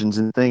constitutions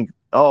and think,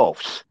 oh,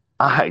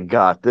 I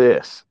got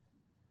this.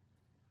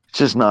 It's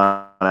just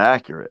not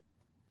accurate.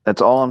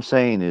 That's all I'm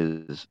saying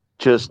is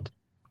just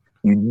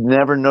you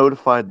never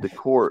notified the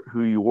court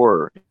who you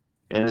were.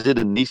 And is it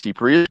a Nisi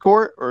Prius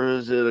court or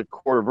is it a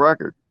court of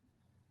record?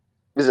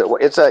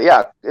 It's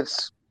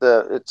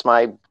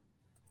my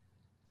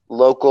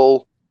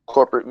local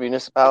corporate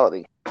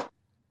municipality.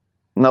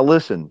 Now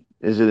listen,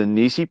 is it a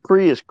Nisi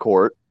Prius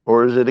court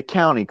or is it a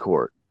county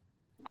court?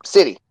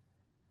 City.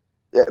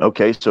 Yeah.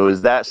 Okay, so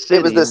is that city?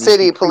 It was the in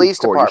city police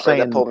court? You're department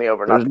that saying pulled me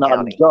over, not there's the not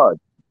county. a judge.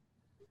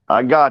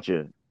 I got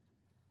you.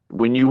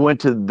 When you went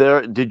to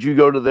their, did you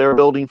go to their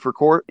building for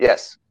court?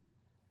 Yes.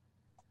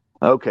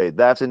 Okay,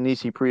 that's in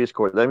Nisi Prius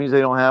court. That means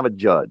they don't have a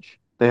judge.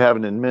 They have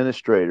an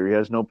administrator. He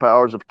has no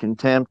powers of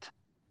contempt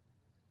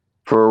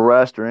for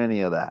arrest or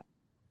any of that.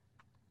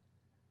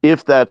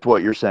 If that's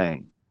what you're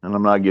saying, and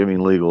I'm not giving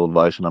legal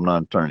advice, and I'm not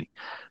an attorney,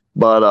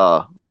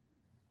 but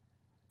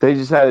they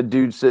just had a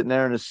dude sitting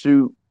there in a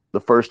suit the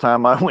first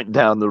time I went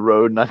down the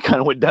road, and I kind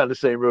of went down the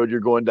same road you're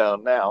going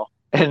down now.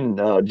 And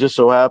just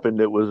so happened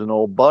it was an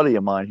old buddy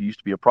of mine who used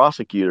to be a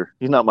prosecutor.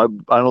 He's not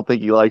I don't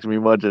think he likes me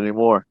much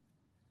anymore.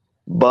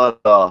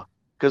 But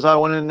because I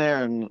went in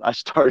there and I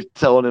started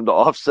telling him to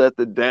offset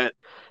the dent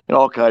and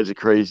all kinds of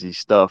crazy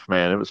stuff,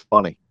 man. It was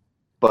funny.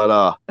 But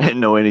I didn't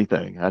know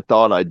anything. I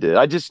thought I did.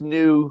 I just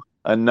knew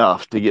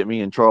enough to get me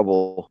in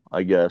trouble,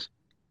 I guess.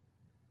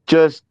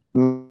 Just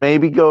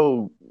maybe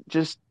go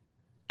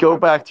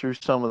back through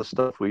some of the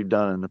stuff we've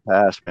done in the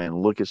past,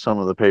 man. Look at some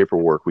of the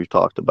paperwork we've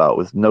talked about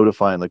with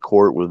notifying the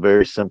court with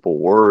very simple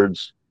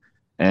words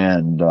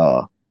and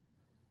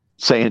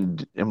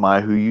saying, am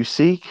I who you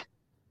seek?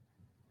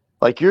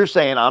 Like you're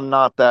saying, I'm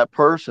not that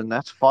person.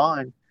 That's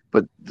fine.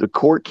 But the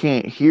court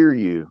can't hear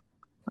you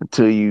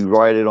until you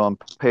write it on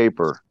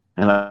paper.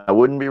 And I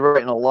wouldn't be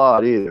writing a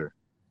lot either.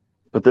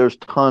 But there's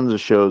tons of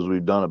shows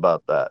we've done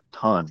about that.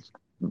 Tons.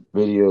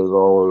 Videos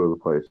all over the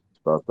place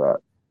about that.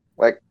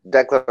 Like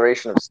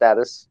declaration of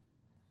status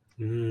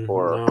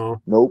or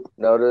No. Nope.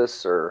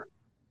 notice or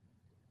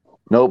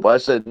Nope. I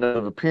said note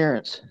of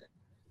appearance.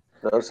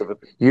 notice of If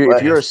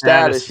you're a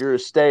Status. status, you're a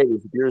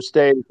status. If you're a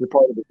status, you're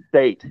part of the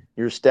state.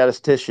 You're a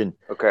statistician.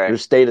 okay. Your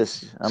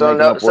status. So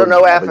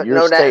no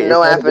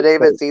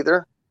affidavits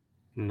either.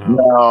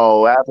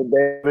 No,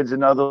 affidavit's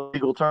another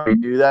legal term. You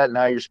do that,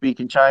 now you're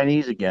speaking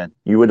Chinese again.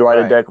 You would write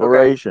a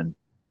declaration.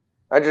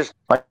 Okay. I just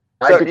I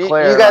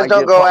declare. You guys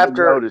don't go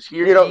after. Notice.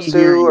 You don't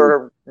sue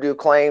or do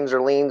claims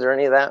or liens or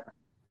any of that.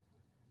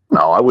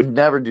 No, I would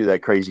never do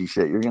that crazy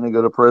shit. You're gonna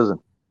go to prison.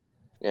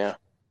 Yeah.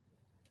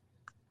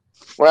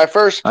 When I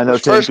first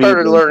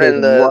started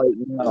learning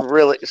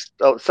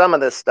some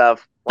of this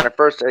stuff,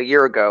 a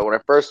year ago, when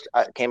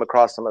I came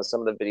across some of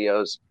the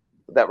videos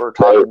that were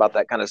talking about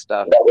that kind of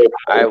stuff,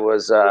 I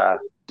was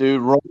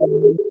dude,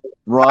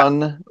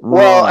 run.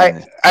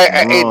 Well,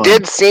 it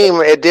did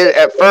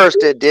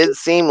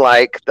seem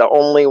like the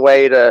only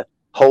way to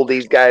hold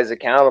these guys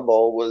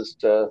accountable was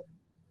to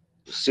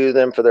sue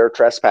them for their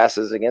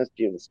trespasses against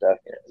you and stuff,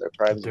 their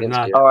crimes against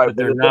you. All right, but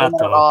they're not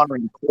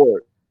honoring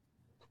court.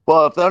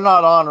 Well, if they're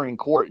not honoring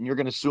court and you're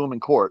going to sue them in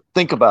court,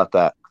 think about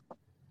that.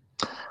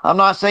 I'm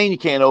not saying you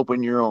can't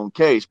open your own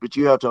case, but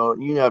you have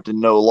to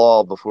know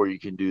law before you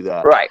can do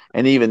that. Right.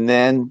 And even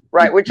then,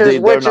 right, which is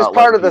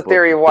part of the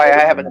theory of why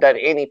I haven't done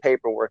any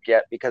paperwork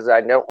yet, because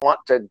I don't want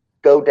to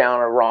go down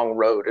a wrong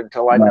road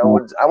until I know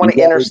I want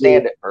to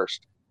understand it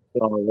first.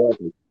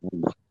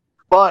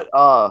 But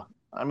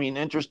I mean,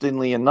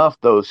 interestingly enough,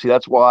 though, see,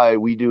 that's why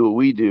we do what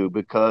we do,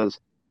 because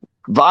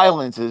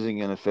violence isn't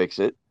going to fix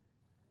it.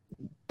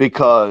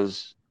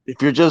 Because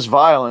if you're just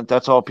violent,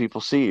 that's all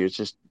people see.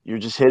 You're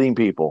just hitting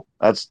people.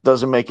 That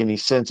doesn't make any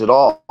sense at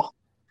all.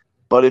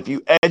 But if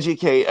you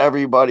educate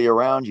everybody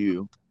around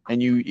you and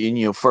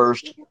you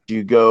first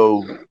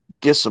go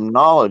get some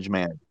knowledge,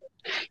 man.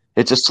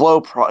 It's it's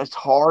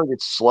hard,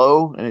 it's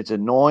slow, and it's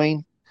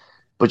annoying,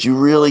 but you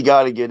really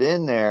got to get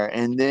in there,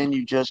 and then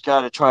you just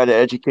got to try to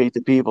educate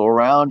the people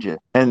around you.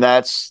 And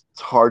that's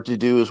hard to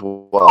do as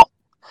well.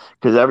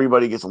 Because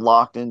everybody gets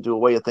locked into a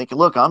way of thinking.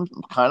 Look, I'm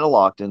kind of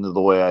locked into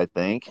the way I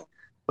think,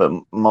 but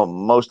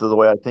most of the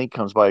way I think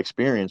comes by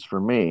experience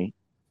for me.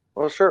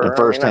 Well, sure. And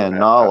firsthand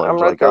knowledge. I'm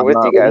right there with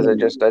you guys. I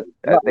think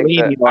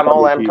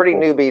that I'm pretty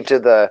newbie to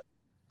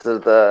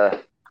the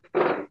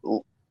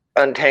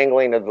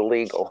untangling of the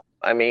legal.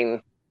 I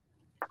mean,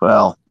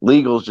 well,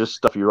 legal is just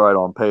stuff you write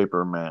on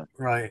paper, man.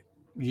 Right.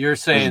 You're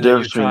saying that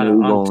you're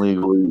trying to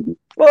legal.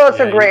 Well,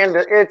 it's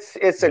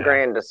a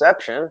grand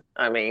deception.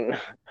 I mean.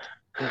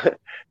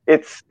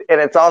 It's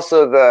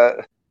also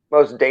the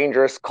most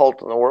dangerous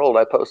cult in the world.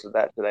 I posted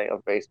that today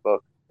on Facebook.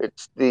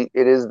 It's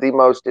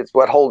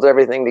what holds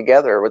everything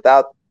together.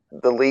 Without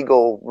the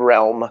legal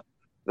realm,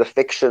 the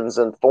fictions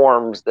and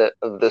forms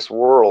of this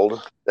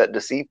world that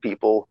deceive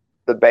people,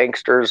 the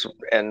banksters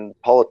and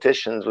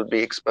politicians would be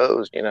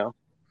exposed,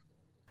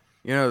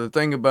 The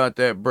thing about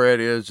that,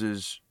 Brett,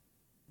 is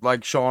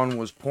like Sean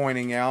was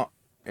pointing out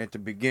at the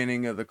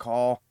beginning of the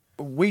call,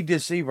 we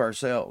deceive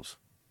ourselves.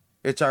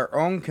 It's our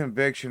own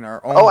conviction,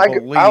 our own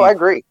belief. I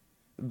agree.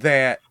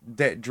 That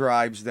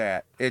drives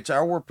that. It's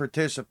our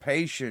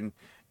participation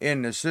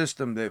in the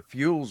system that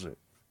fuels it.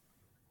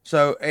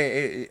 So,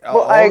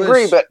 I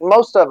agree, but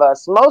most of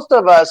us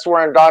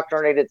were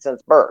indoctrinated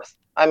since birth.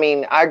 I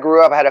mean, I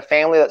grew up, I had a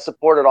family that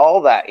supported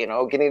all that.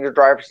 Getting a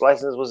driver's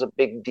license was a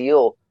big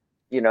deal.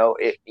 You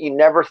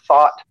never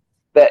thought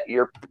that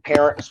your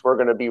parents were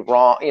going to be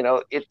wrong.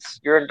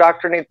 You're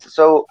indoctrinated.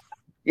 So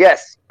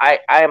yes, I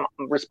am,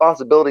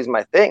 responsibility is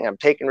my thing. I'm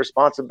taking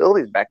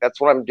responsibilities back. That's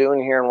what I'm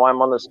doing here, and why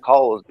I'm on this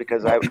call is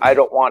because I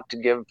don't want to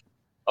give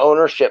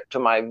ownership to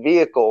my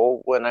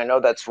vehicle when I know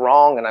that's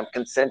wrong, and I'm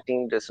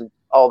consenting to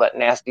all that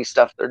nasty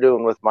stuff they're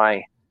doing with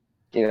my,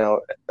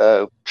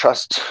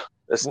 trust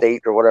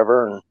estate or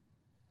whatever.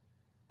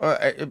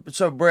 And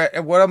so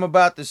Brett, what I'm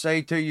about to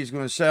say to you is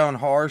going to sound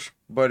harsh,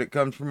 but it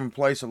comes from a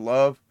place of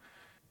love.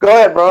 Go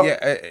ahead, bro.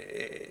 Yeah,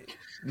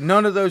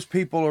 none of those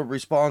people are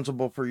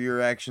responsible for your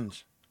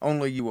actions.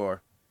 Only you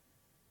are.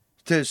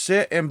 To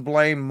sit and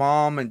blame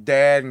mom and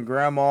dad and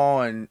grandma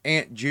and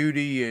Aunt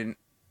Judy and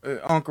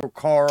Uncle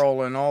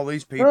Carl and all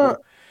these people.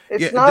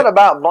 It's not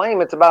about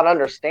blame. It's about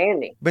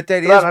understanding. But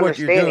that is what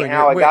you're doing.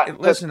 How I got.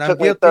 Listen, took I'm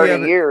guilty me 30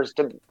 of it. years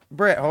to.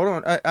 Brett, hold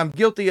on. I'm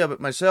guilty of it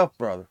myself,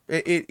 brother.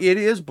 It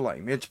is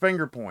blame. It's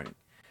finger pointing.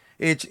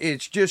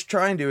 It's just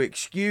trying to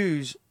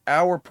excuse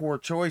our poor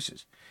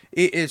choices.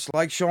 It's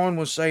like Sean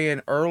was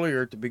saying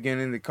earlier at the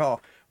beginning of the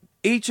call.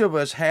 Each of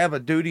us have a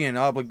duty and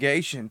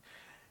obligation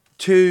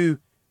to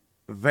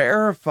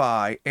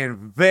verify and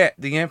vet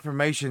the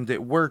information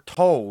that we're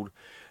told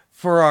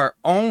for our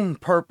own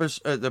purpose,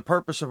 the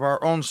purpose of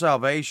our own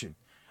salvation.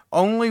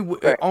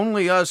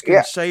 Only us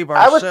can save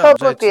ourselves. I was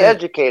publicly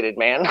educated,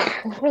 man.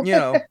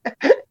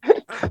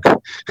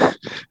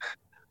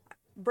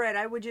 Brett,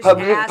 I would just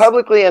ask...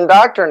 publicly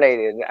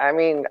indoctrinated. I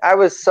mean, I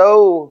was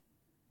so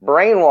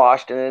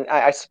brainwashed, and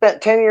I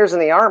spent 10 years in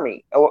the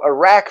Army.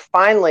 Iraq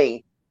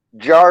finally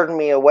jarred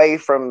me away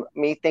from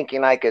me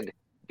thinking I could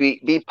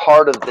be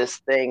part of this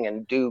thing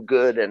and do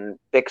good and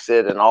fix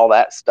it and all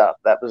that stuff.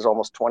 That was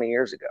almost 20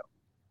 years ago.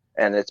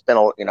 And it's been,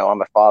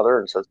 I'm a father,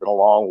 and so it's been a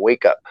long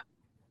wake up.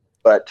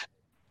 But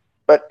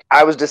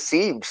I was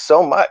deceived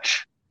so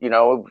much,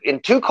 in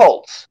two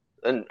cults,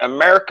 an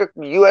America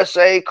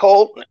USA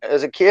cult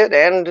as a kid,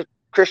 and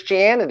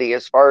Christianity,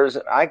 as far as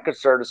I'm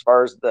concerned, as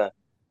far as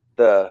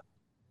the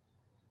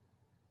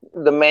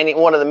many,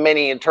 one of the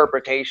many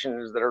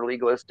interpretations that are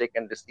legalistic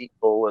and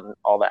deceitful and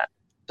all that.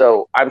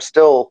 So I'm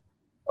still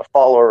a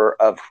follower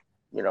of,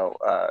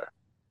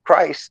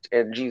 Christ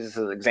and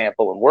Jesus'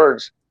 example and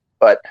words,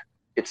 but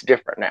it's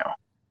different now.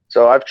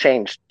 So I've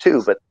changed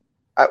too, but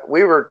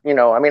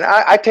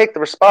I take the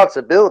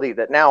responsibility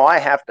that now I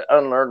have to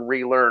unlearn,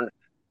 relearn,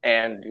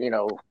 and,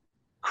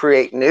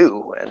 create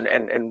new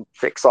and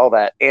fix all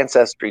that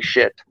ancestry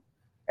shit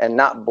and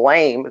not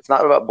blame. It's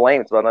not about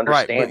blame. It's about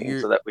understanding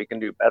so that we can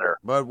do better.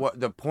 But what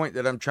the point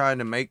that I'm trying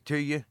to make to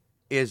you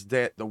is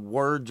that the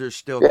words are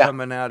still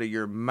coming out of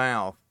your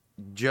mouth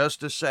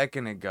just a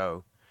second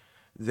ago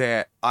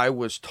that I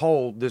was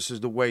told this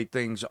is the way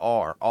things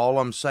are. All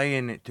I'm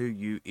saying it to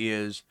you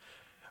is,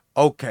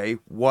 okay,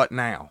 what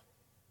now?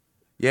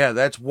 Yeah,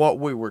 that's what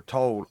we were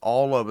told.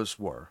 All of us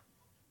were.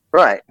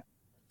 Right.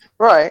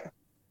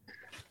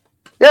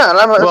 Yeah, and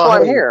that's why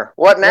I'm here.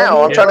 What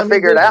now? I'm trying to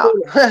figure it out.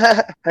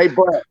 Hey,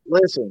 Brett,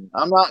 listen.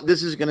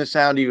 This is going to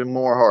sound even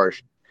more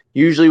harsh.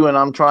 Usually when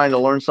I'm trying to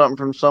learn something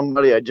from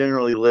somebody, I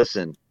generally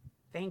listen.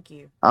 Thank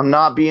you. I'm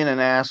not being an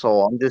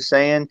asshole. I'm just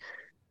saying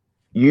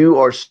you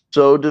are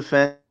so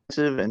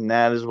defensive, and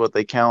that is what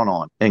they count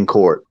on in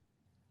court.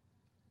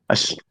 I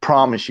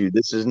promise you,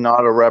 this is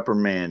not a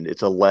reprimand.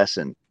 It's a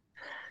lesson.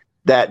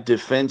 That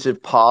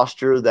defensive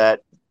posture,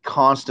 that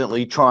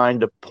constantly trying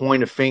to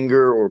point a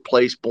finger or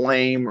place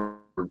blame or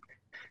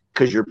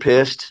because you're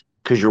pissed,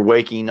 because you're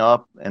waking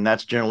up, and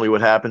that's generally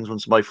what happens when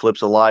somebody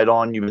flips a light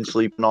on. You've been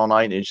sleeping all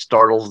night, and it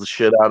startles the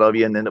shit out of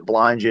you, and then it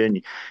blinds you,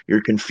 and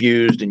you're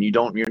confused, and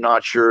you're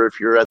not sure if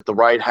you're at the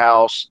right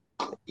house.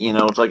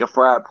 It's like a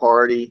frat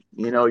party.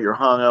 You're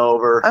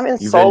hungover. I'm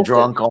insulted. You've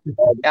been drunk.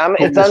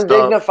 It's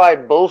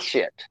undignified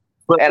bullshit,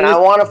 and I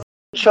want to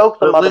choke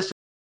the mother.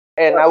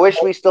 And I wish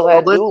we still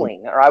had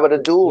dueling, or I would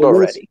have dueled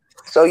already.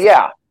 So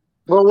yeah.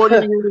 Well, what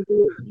are you going to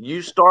do?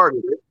 You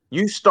started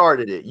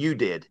it. You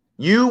did.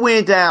 You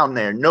went down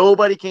there.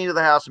 Nobody came to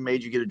the house and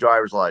made you get a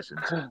driver's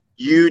license.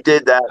 You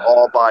did that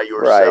all by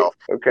yourself.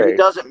 Right. Okay. It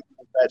doesn't matter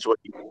if that's what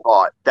you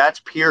thought. That's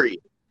period.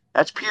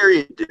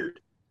 Dude.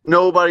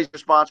 Nobody's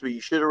responsible.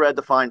 You should have read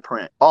the fine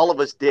print. All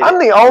of us did. I'm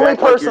the only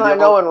person I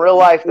know in real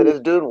life that is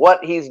doing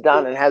what he's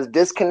done and has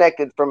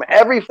disconnected from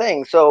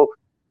everything. So,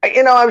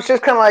 I was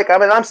just kind of like,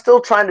 I'm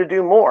still trying to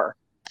do more.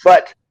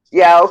 But,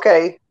 yeah,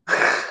 okay.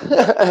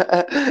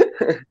 I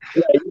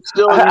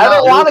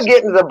don't want to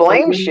get into the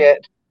blame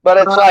shit. But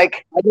it's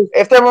like,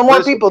 if there were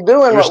more people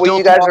doing what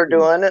you guys are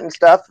doing and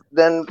stuff,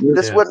 then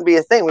this wouldn't be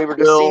a thing. We were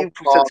deceived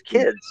since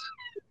kids.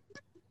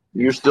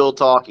 You're still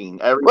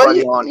talking.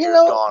 Everybody on here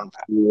is gone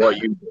for what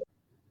you did.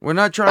 We're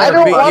not trying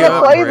to beat you up. I don't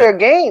want to play their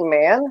game,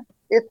 man.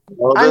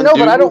 I know,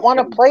 but I don't want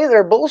to play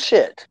their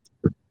bullshit.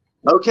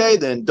 Okay,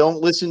 then.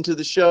 Don't listen to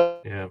the show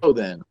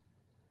then.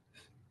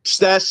 It's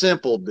that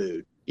simple,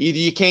 dude. Either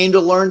you came to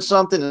learn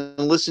something and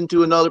listen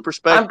to another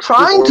perspective. I'm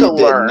trying to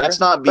learn. That's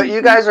not but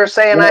you guys are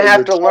saying I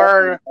have to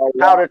learn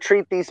how to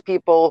treat these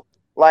people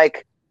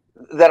like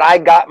that. I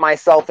got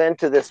myself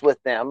into this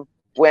with them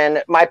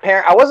when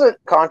I wasn't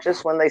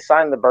conscious when they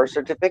signed the birth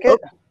certificate.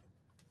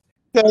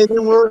 Okay,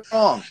 then we're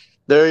wrong.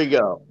 There you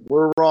go.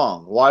 We're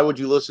wrong. Why would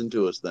you listen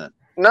to us then?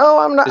 No,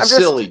 I'm not. I'm just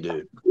silly,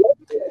 dude.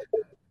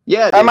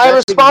 Yeah, dude, am I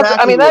that's responsible? I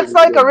exactly mean, what that's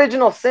you're like doing.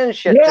 original sin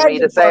shit Yeah, to me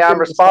you're to say I'm fucking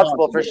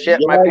responsible for shit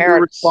yeah, my you're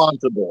parents.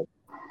 responsible.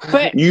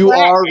 But You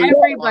are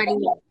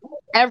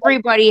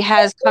everybody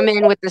has come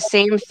in with the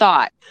same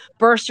thought.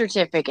 Birth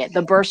certificate.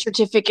 The birth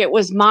certificate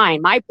was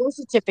mine. My birth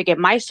certificate,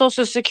 my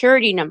social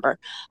security number.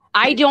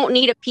 I don't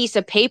need a piece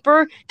of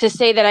paper to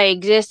say that I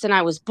exist and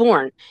I was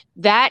born.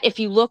 That, if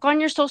you look on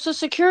your social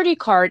security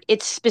card,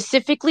 it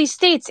specifically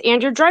states,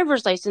 and your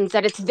driver's license,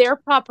 that it's their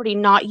property,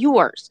 not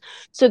yours.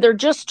 So they're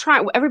just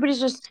trying, everybody's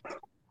just,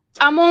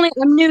 I'm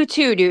new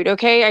too, dude.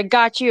 Okay. I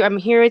got you. I'm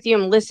here with you.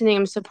 I'm listening.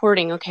 I'm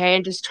supporting. Okay.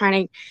 I'm just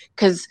trying to,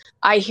 because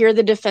I hear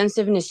the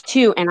defensiveness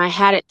too. And I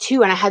had it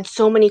too. And I had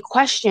so many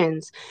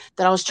questions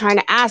that I was trying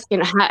to ask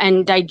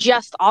and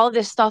digest all of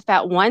this stuff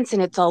at once.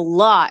 And it's a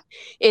lot.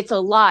 It's a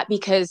lot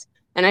because,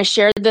 and I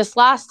shared this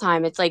last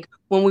time, it's like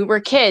when we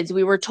were kids,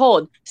 we were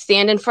told,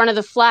 stand in front of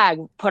the flag,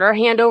 put our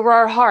hand over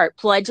our heart,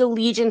 pledge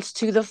allegiance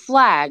to the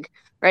flag.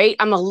 Right?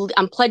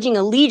 I'm pledging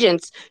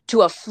allegiance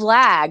to a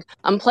flag.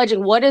 I'm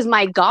pledging, what is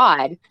my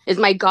God? Is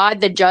my God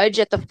the judge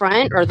at the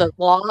front or the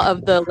law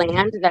of the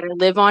land that I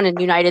live on in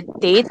the United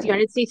States? The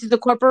United States is a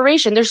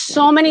corporation. There's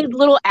so many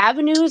little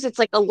avenues. It's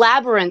like a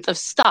labyrinth of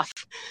stuff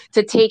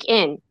to take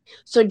in.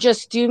 So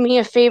just do me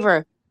a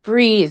favor,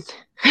 breathe.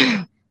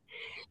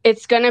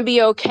 It's going to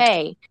be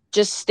okay.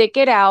 Just stick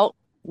it out.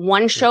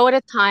 One show at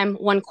a time,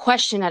 one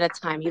question at a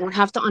time. You don't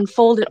have to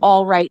unfold it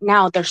all right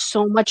now. There's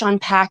so much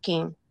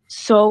unpacking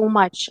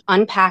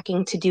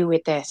to do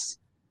with this.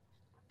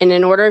 And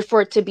in order for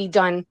it to be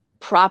done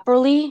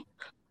properly,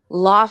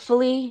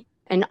 lawfully,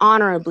 and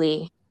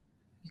honorably,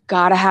 you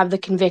got to have the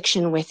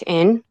conviction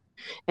within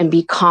and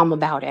be calm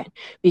about it.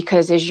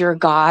 Because is your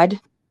God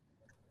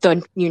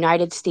the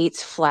United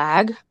States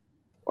flag,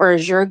 or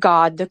is your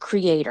God the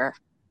creator?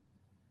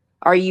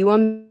 Are you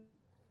a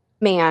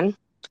man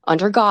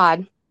under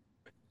God,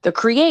 the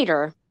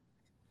creator,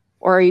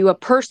 or are you a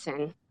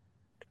person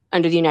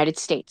under the United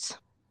States?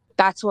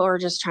 That's what we're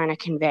just trying to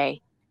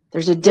convey.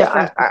 There's a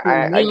difference between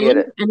a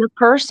man and a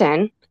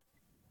person.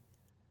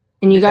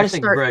 And you got to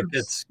start. Brett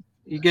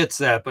gets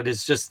that, but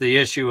it's just the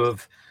issue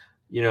of,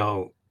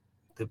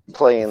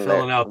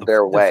 filling out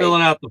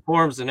the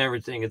forms and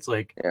everything. It's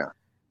like,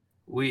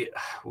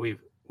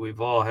 we've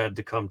all had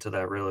to come to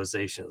that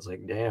realization. It's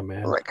like, damn,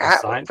 man, like, I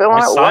signed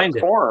what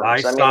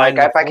forms? I mean, like,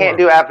 if I can't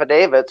do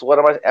affidavits, what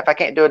am I? If I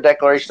can't do a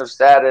declaration of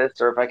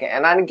status, or if I can't,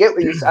 and I get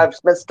what you. I've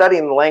been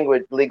studying the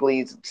language,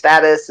 legalese,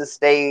 status,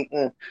 estate,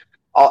 and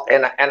all,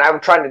 and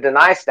I'm trying to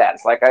deny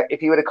status. Like,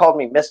 if you would have called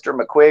me Mr.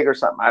 McQuigg or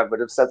something, I would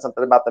have said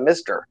something about the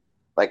Mr.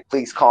 Like,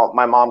 please call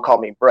my mom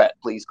called me Brett.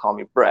 Please call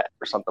me Brett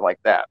or something like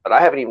that. But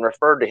I haven't even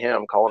referred to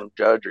him, calling him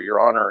Judge or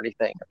Your Honor or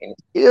anything. I mean,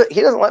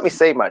 he doesn't let me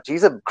say much.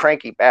 He's a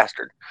cranky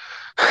bastard.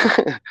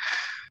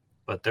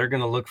 But they're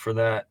going to look for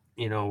that,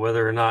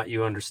 whether or not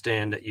you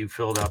understand that you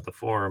filled out the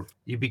form.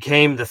 You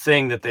became the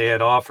thing that they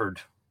had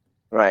offered.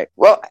 Right.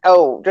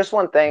 Well, just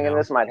one thing, and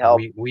this might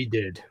help. We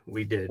did.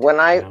 When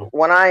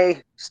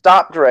I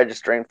stopped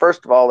registering,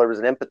 first of all, there was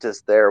an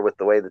impetus there with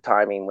the way the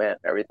timing went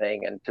and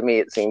everything. And to me,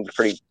 it seemed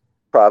pretty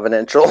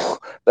providential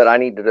that I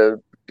needed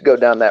to go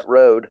down that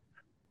road.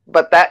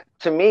 But that,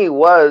 to me,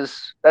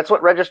 that's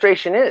what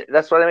registration is.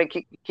 That's why they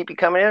keep you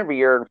coming in every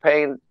year and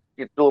paying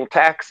your little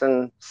tax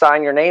and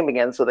sign your name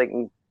again so they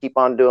can keep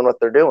on doing what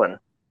they're doing.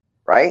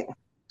 Right.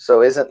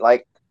 So isn't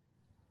like,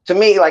 to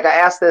me, like, I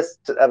asked this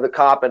of the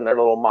cop in their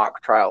little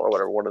mock trial or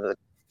whatever, one of the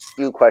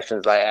few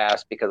questions I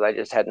asked, because I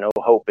just had no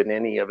hope in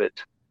any of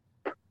it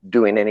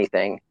doing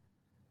anything,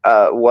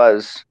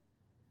 was,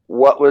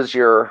 what was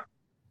your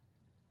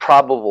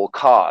probable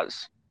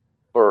cause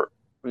for,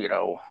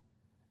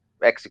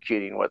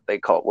 executing what they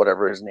call,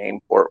 whatever his name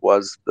for it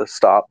was, the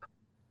stop.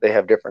 They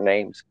have different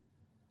names.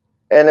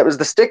 And it was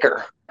the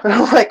sticker. And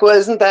I'm like, well,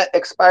 isn't that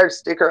expired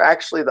sticker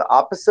actually the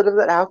opposite of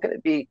that? How can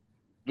it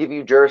give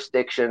you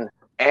jurisdiction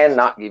and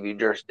not give you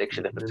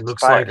jurisdiction if it's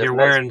expired? It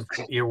looks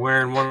like you're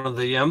wearing one of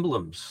the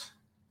emblems.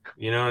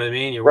 You know what I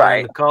mean? You're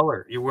wearing the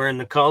color. You're wearing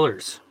the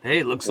colors. Hey,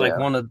 it looks like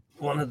one of the.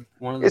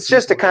 It's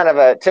just a kind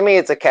of to me,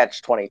 it's a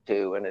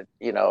catch-22, and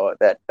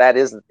it, that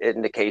is an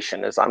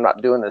indication is I'm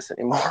not doing this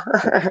anymore.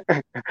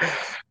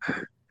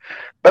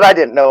 But I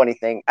didn't know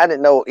anything. I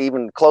didn't know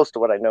even close to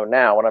what I know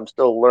now, and I'm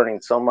still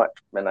learning so much.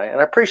 And I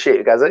appreciate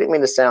you guys. I didn't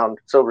mean to sound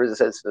so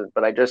resistant,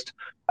 but I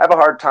have a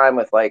hard time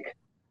with, like,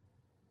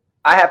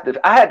 I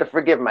had to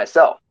forgive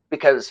myself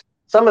because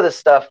some of this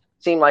stuff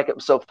seemed like it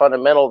was so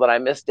fundamental that I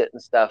missed it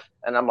and stuff.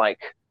 And I'm like,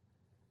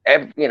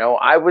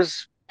 I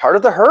was part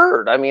of the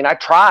herd. I mean, I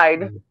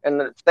tried,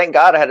 and thank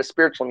God I had a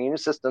spiritual immune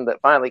system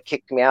that finally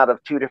kicked me out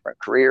of 2 different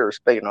careers.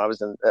 But, I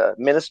was in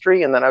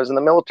ministry, and then I was in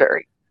the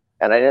military,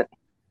 and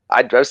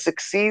I was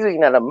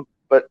succeeding at them,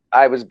 but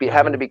I was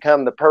having to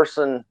become the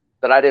person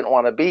that I didn't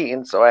want to be,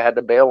 and so I had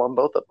to bail on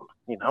both of them.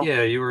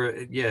 Yeah, you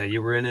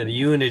were in a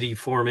unity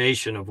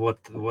formation of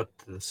what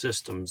the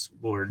systems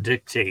were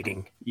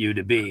dictating you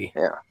to be.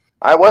 Yeah,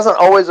 I wasn't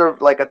always a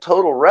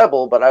total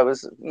rebel, but I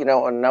was,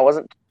 and I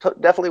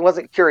definitely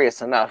wasn't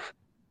curious enough,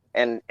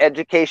 and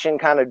education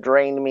kind of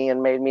drained me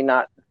and made me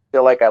not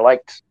feel like I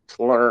liked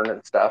to learn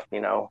and stuff,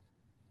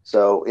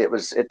 So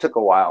it took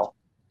a while.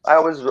 I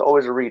was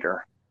always a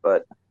reader,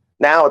 but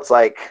now it's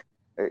like,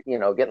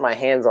 getting my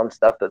hands on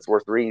stuff that's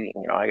worth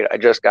reading. I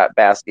just got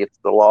Baskets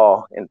of the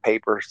Law in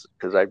papers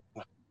because I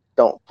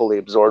don't fully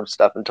absorb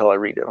stuff until I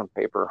read it on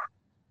paper.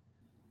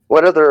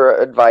 What other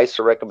advice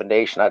or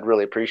recommendation? I'd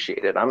really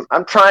appreciate it.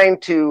 I'm trying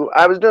to.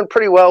 I was doing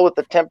pretty well with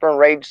the temper and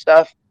rage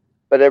stuff,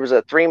 but there was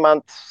a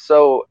 3-month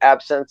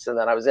absence, and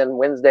then I was in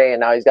Wednesday, and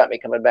now he's got me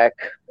coming back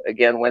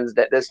again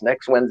this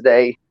next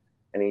Wednesday,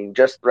 and he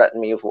just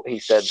threatened me. He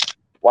said,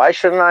 "Why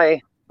shouldn't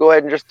I go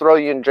ahead and just throw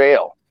you in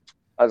jail?"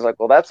 I was like,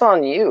 "Well, that's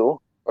on you,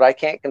 but I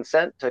can't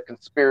consent to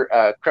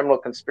criminal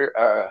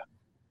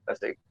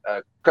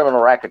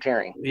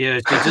racketeering." Yeah,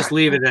 so just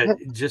leave it at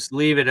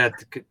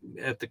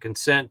the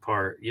consent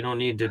part. You don't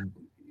need to.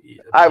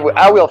 I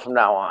will from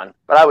now on.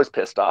 But I was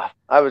pissed off.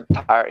 I was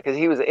tired because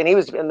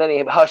and then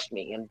he hushed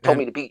me and told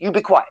me to be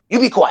quiet. You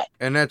be quiet.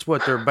 And that's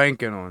what they're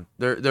banking on.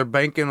 They're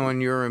banking on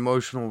your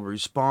emotional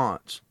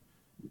response,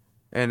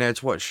 and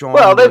that's what Sean.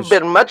 Well, they've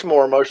been much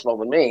more emotional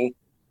than me.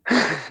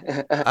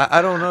 I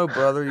don't know,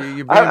 brother.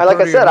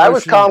 Like I said, I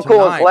was calm,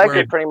 cool, and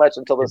collected pretty much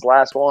until this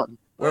last one.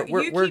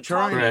 We're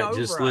trying. Brett,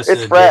 just listen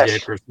it's to fresh.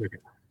 JJ for a second.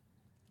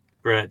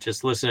 Brett,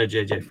 just listen to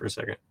JJ for a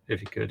second,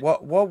 if you could.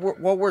 What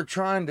we're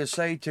trying to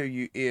say to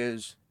you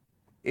is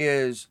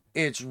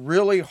it's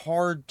really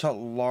hard to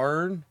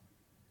learn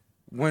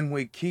when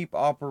we keep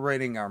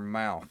operating our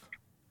mouth,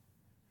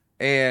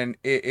 and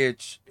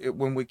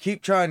when we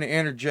keep trying to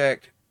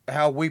interject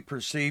how we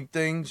perceive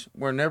things,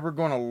 we're never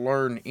going to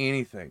learn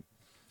anything.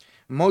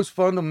 Most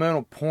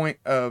fundamental point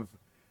of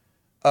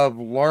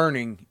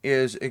learning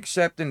is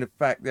accepting the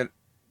fact that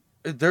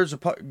there's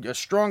a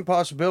strong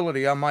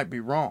possibility I might be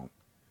wrong.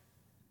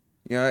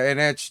 And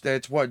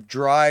that's what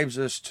drives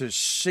us to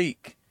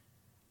seek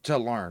to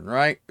learn,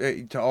 right?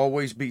 To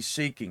always be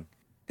seeking,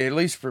 at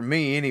least for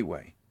me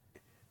anyway.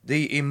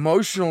 The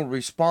emotional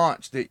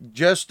response that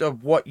just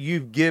of what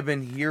you've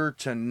given here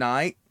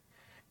tonight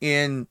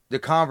in the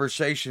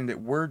conversation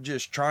that we're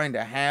just trying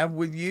to have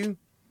with you,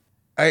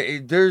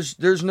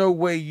 there's no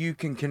way you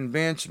can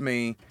convince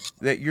me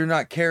that you're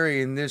not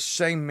carrying this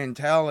same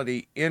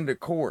mentality into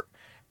court.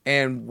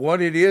 And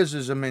what it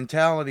is a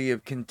mentality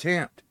of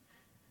contempt.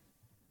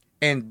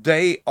 And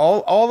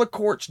all the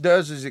courts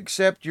does is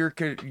accept your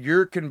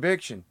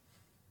conviction.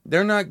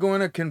 They're not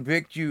going to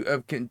convict you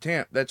of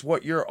contempt. That's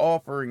what you're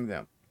offering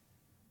them.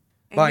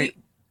 Go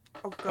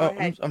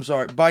ahead. I'm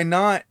sorry. By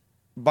not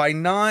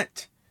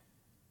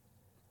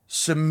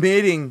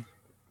submitting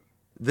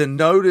the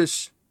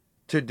notice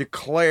to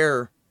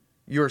declare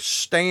your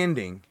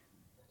standing,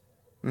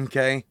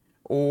 okay,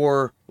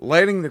 or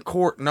letting the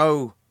court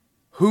know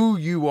who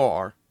you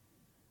are,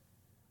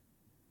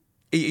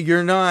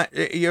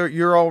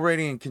 you're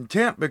already in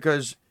contempt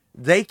because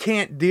they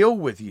can't deal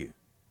with you,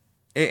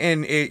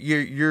 and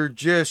you're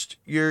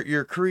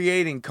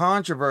creating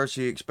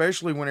controversy,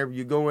 especially whenever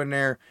you go in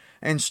there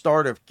and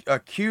start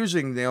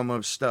accusing them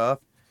of stuff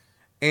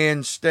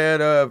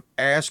instead of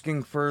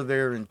asking for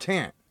their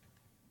intent.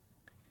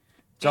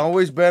 It's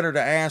always better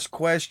to ask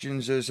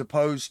questions as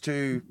opposed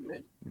to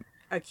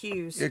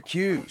accuse.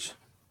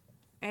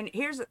 And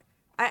here's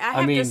I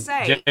have to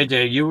say,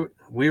 JJ,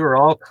 we were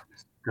all.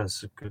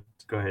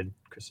 Go ahead,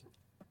 Chris.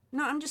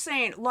 No, I'm just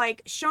saying,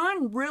 like,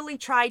 Sean really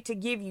tried to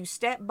give you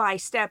step by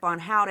step on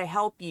how to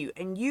help you,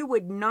 and you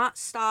would not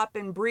stop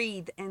and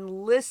breathe and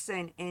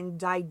listen and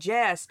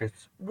digest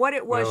what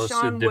it was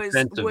Sean was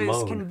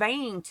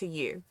conveying to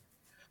you.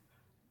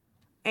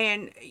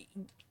 And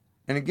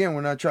again,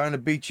 we're not trying to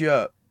beat you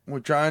up. We're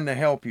trying to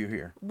help you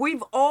here.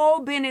 We've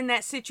all been in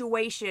that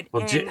situation,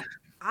 and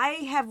I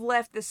have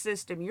left the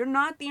system. You're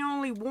not the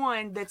only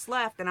one that's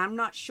left, and I'm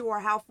not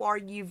sure how far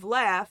you've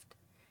left.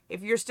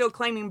 If you're still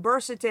claiming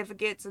birth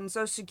certificates and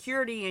Social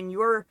Security and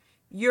you're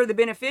the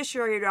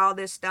beneficiary of all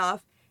this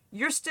stuff,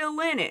 you're still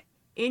in it,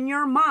 in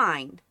your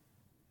mind.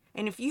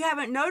 And if you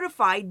haven't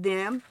notified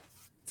them,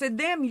 to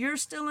them, you're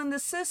still in the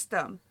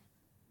system.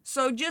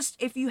 So just,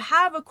 if you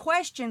have a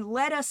question,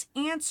 let us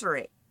answer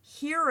it.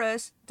 Hear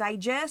us,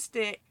 digest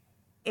it.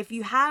 If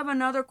you have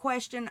another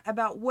question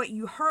about what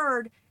you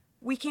heard,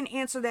 we can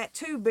answer that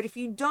too. But if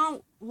you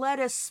don't let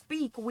us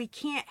speak, we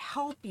can't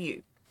help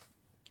you.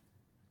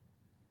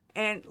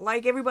 And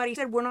like everybody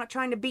said, we're not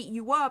trying to beat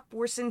you up.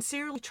 We're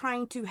sincerely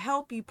trying to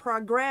help you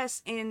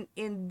progress in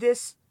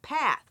this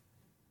path.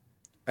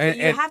 And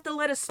you have to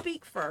let us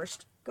speak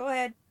first. Go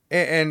ahead.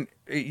 And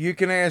you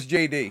can ask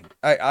JD.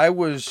 I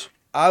was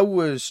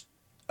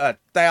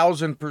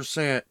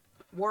 1,000%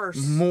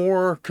 worse,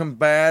 more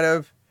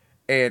combative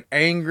and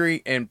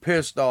angry and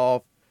pissed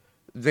off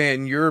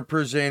than you're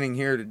presenting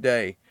here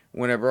today.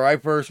 Whenever I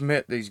first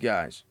met these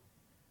guys.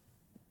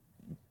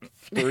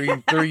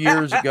 3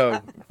 years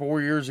ago,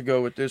 4 years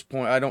ago at this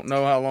point. I don't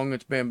know how long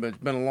it's been, but it's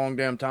been a long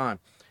damn time.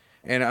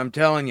 And I'm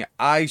telling you,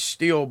 I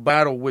still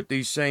battle with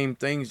these same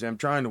things that I'm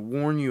trying to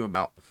warn you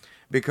about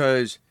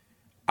because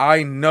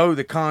I know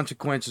the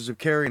consequences of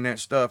carrying that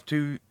stuff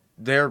to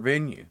their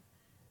venue.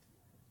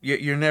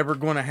 You're never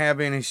going to have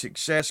any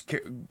success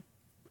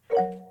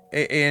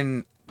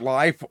in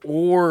life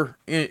or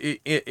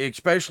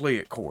especially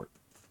at court.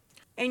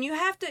 And you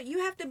have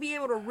to be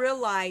able to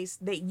realize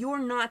that you're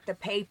not the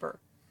paper.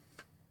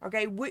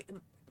 Okay,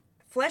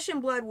 flesh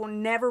and blood will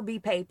never be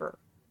paper,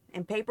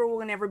 and paper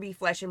will never be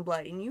flesh and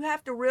blood. And you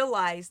have to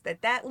realize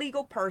that that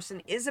legal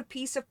person is a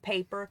piece of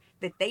paper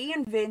that they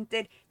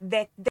invented,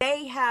 that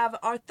they have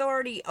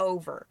authority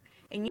over.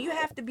 And you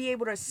have to be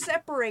able to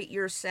separate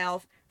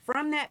yourself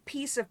from that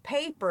piece of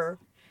paper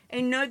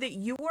and know that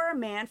you are a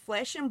man,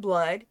 flesh and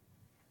blood,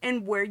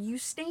 and where you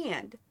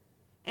stand.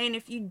 And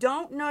if you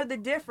don't know the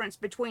difference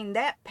between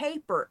that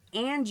paper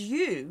and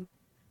you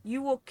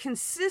will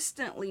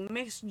consistently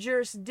mix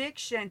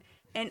jurisdiction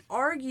and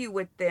argue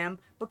with them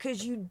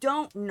because you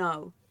don't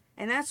know.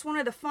 And that's one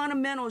of the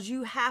fundamentals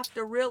you have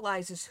to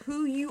realize is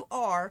who you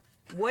are,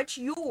 what's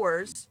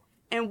yours,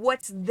 and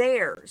what's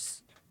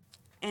theirs.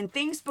 And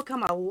things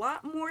become a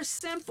lot more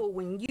simple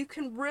when you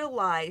can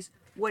realize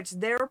what's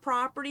their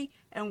property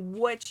and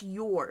what's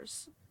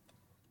yours.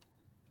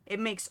 It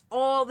makes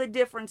all the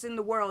difference in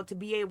the world to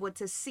be able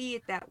to see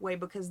it that way,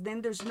 because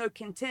then there's no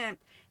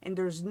contempt and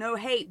there's no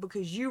hate,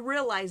 because you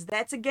realize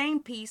that's a game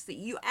piece that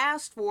you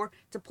asked for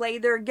to play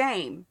their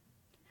game.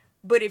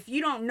 But if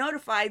you don't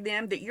notify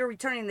them that you're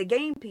returning the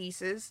game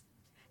pieces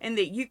and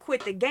that you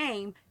quit the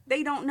game,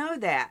 they don't know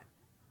that.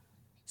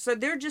 So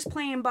they're just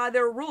playing by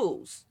their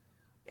rules.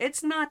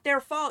 It's not their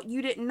fault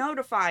you didn't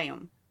notify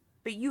them,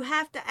 but you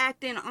have to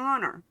act in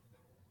honor.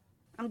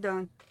 I'm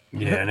done.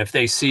 Yeah, and if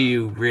they see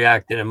you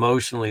reacting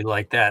emotionally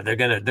like that, they're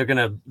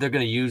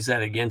gonna use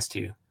that against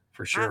you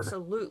for sure.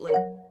 Absolutely.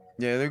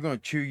 Yeah, they're gonna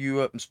chew you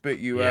up and spit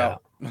you Yeah.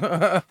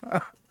 out.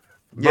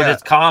 But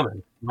it's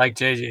common, like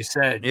JJ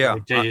said. Yeah.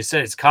 Like JJ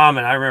said, it's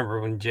common. I remember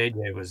when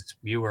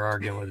you were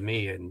arguing with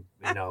me, and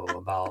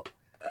about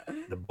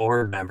the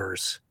board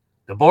members.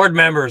 The board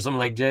members, I'm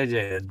like,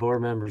 JJ, the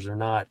board members are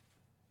not.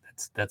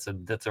 That's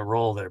a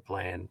role they're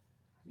playing.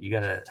 You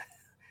gotta.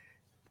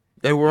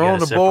 They were on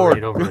the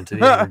board over into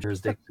the other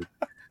jurisdiction.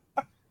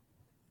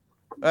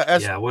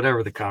 Yeah,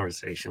 whatever the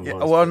conversation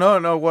was. Well,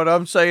 no. What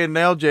I'm saying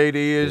now, JD,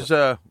 is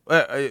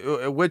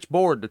which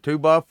board? The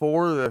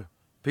 2x4, the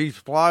piece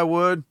of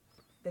plywood,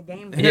 the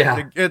game.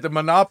 Yeah, the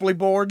Monopoly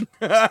board.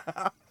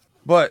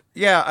 But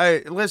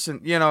yeah,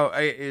 listen.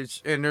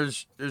 It's and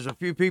there's a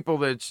few people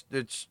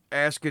that's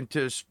asking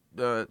to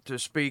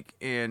speak,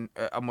 and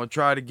I'm gonna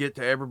try to get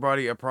to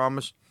everybody. I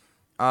promise.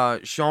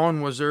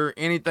 Sean, was there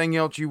anything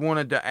else you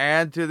wanted to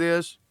add to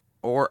this,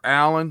 or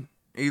Alan?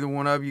 Either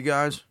one of you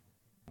guys?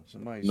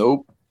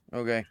 Nope.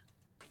 Okay.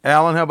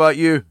 Alan, how about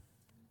you?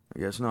 I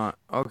guess not.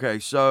 Okay,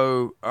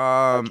 so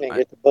I can't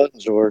get the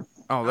buttons to work.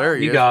 Oh, there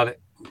you got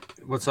it.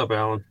 What's up,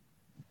 Alan?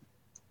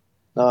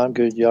 No, I'm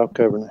good. Y'all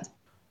covering it.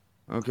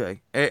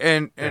 Okay.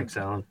 And thanks,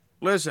 Alan.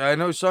 Listen, I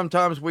know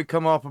sometimes we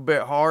come off a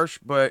bit harsh,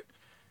 but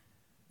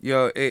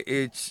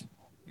it's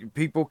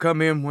people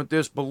come in with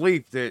this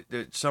belief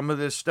that some of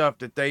this stuff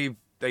that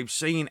they've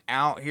seen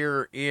out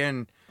here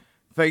in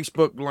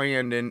Facebook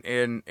land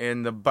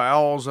and the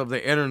bowels of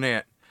the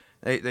internet,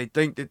 they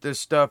think that this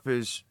stuff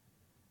is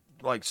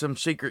like some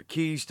secret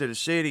keys to the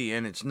city,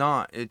 and it's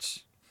not.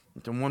 It's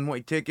a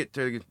one-way ticket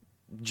to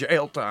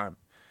jail time.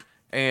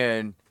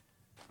 And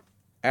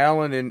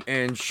Alan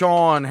and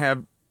Sean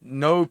have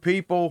no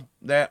people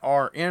that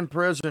are in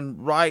prison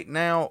right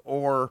now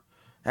or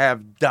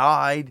have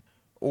died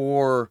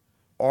or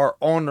are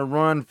on the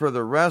run for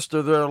the rest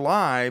of their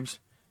lives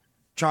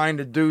trying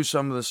to do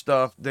some of the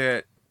stuff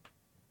that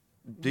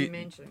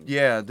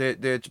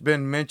that's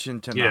been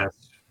mentioned tonight. Yes.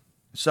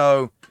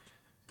 So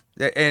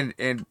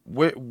and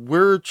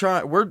we're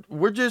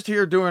just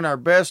here doing our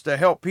best to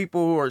help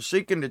people who are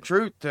seeking the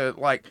truth to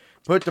like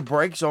put the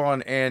brakes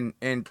on and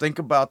think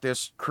about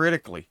this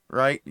critically,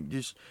 right?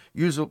 Just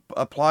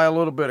apply a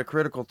little bit of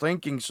critical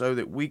thinking so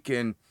that we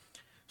can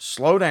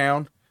slow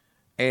down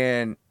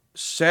and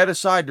set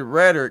aside the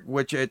rhetoric,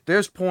 which at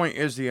this point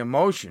is the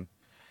emotion,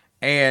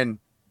 and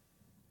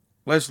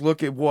let's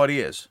look at what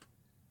is.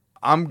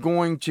 I'm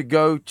going to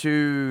go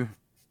to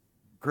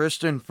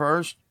Kristen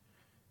first.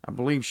 I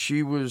believe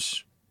she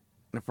was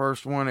the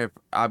first one. If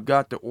I've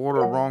got the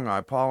order wrong, I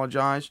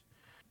apologize.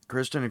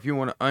 Kristen, if you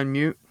want to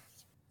unmute.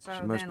 So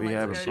she must be let's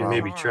having go to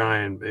problems. Maybe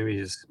trying. Maybe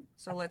just.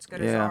 So let's go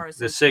to Zara.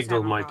 The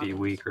signal might be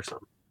weak or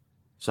something.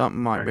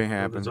 Something might be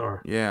happening.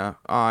 Yeah.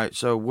 All right.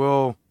 So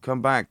we'll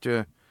come back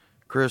to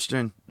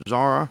Kristen.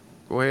 Zara,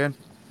 go ahead.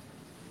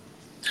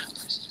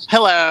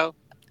 Hello.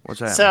 What's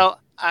happening? So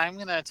I'm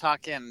gonna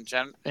talk am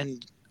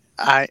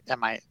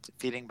I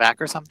feeding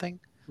back or something?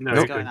 No,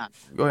 what's going on?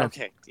 Go ahead.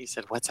 Okay, you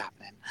said what's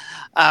happening.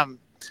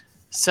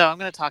 So I'm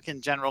gonna talk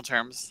in general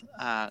terms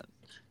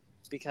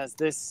because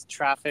this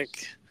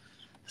traffic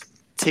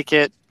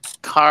ticket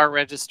car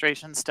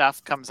registration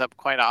stuff comes up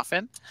quite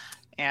often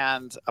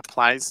and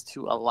applies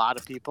to a lot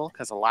of people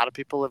because a lot of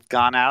people have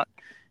gone out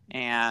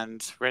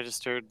and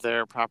registered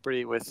their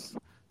property with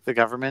the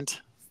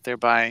government,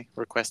 thereby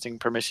requesting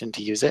permission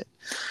to use it.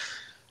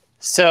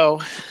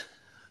 So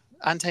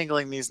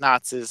untangling these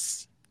knots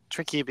is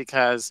tricky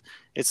because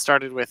it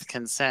started with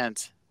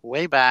consent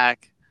way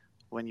back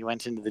when you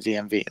went into the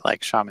DMV,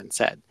 like Shaman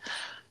said.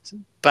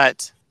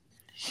 But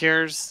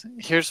here's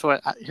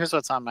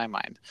what's on my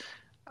mind.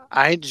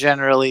 I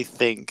generally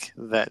think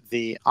that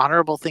the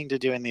honorable thing to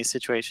do in these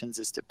situations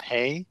is to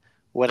pay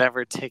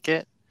whatever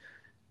ticket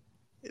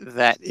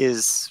that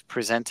is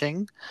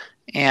presenting,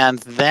 and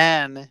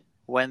then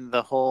when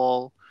the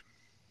whole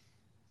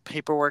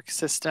paperwork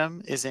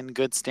system is in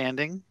good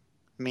standing,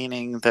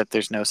 meaning that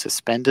there's no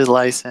suspended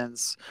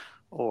license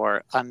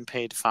or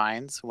unpaid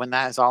fines, when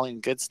that is all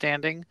in good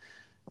standing,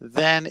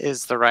 then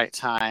is the right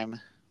time,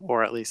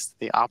 or at least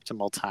the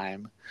optimal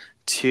time,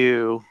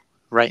 to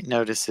write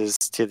notices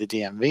to the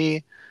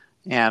DMV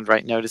and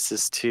write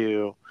notices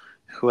to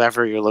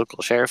whoever your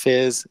local sheriff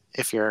is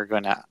if you're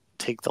going to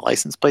take the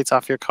license plates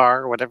off your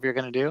car or whatever you're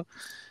going to do.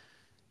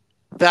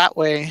 That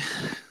way,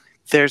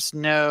 there's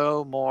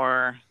no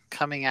more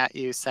coming at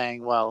you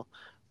saying, well,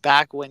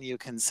 back when you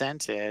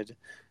consented,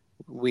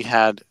 we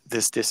had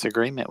this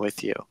disagreement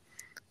with you.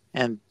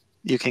 And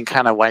you can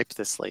kind of wipe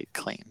the slate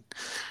clean.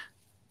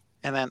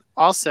 And then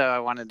also, I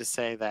wanted to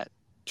say that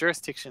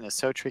jurisdiction is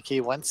so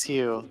tricky once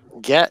you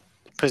get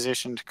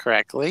positioned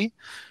correctly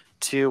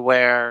to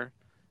where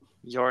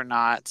you're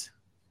not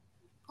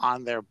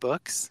on their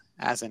books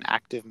as an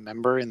active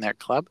member in their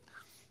club.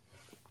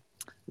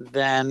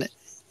 Then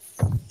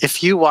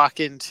if you walk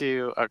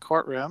into a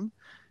courtroom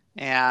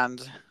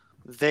and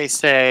they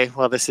say,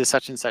 well, this is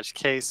such and such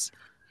case,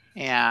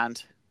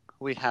 and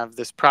we have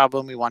this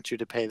problem, we want you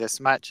to pay this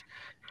much.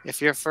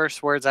 If your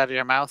first words out of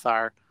your mouth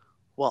are,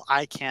 well,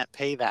 I can't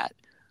pay that,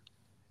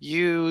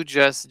 you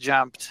just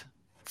jumped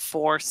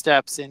 4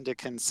 steps into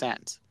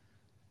consent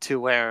to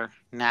where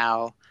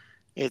now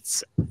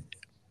it's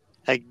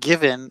a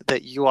given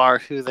that you are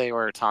who they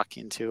were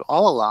talking to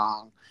all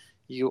along.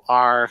 You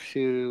are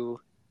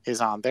who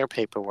is on their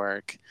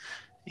paperwork,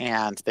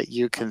 and that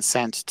you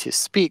consent to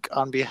speak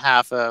on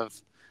behalf of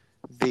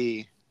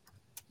the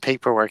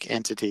paperwork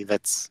entity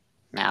that's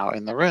now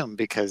in the room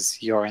because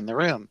you're in the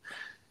room.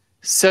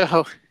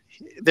 So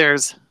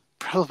there's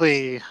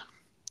probably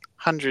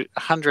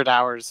 100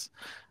 hours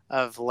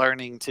of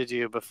learning to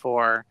do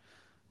before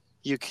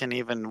you can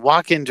even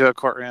walk into a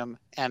courtroom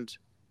and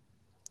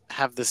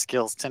have the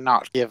skills to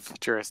not give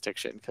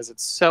jurisdiction, because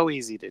it's so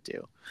easy to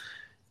do.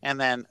 And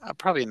then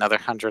probably another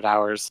 100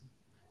 hours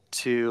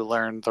to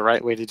learn the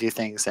right way to do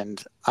things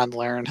and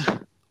unlearn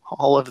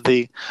all of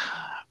the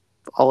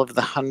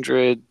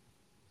 100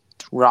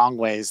 wrong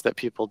ways that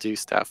people do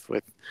stuff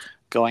with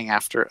going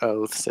after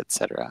oaths,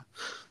 etc.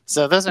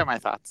 So those are my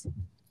thoughts.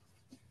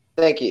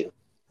 Thank you.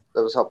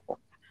 That was helpful.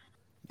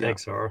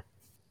 Thanks, Sarah.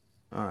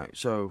 All right.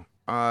 So,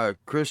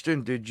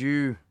 Kristen, did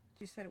you?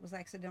 You said it was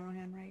accidental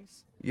hand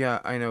raised. Yeah,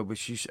 I know, but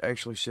she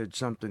actually said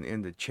something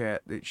in the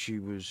chat that she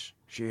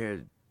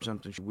had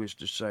something she wished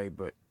to say,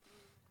 but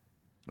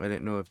I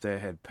didn't know if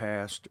that had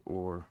passed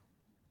or.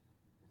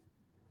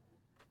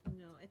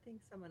 No, I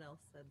think someone else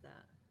said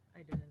that.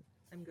 I didn't.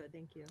 I'm good,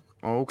 thank you.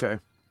 Oh, okay.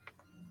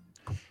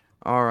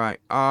 All right.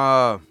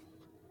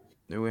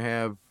 Do we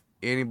have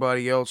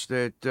anybody else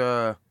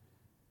that?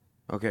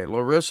 Okay,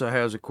 Larissa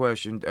has a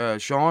question.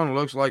 Sean,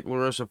 looks like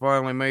Larissa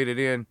finally made it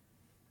in.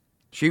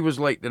 She was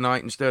late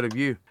tonight instead of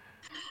you.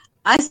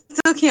 I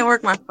still can't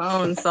work my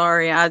phone.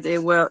 Sorry.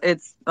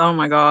 It's, oh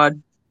my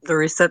God. The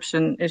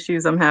reception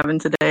issues I'm having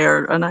today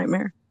are a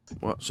nightmare.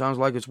 Well, it sounds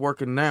like it's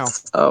working now.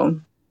 So,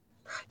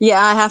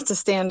 yeah, I have to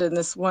stand in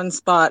this one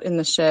spot in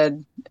the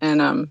shed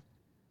and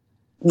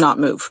not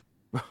move.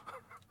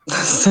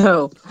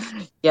 So,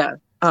 yeah.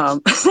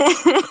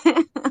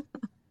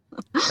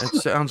 That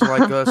sounds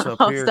like us up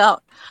here.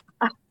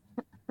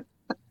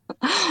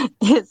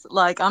 It's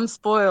like I'm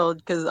spoiled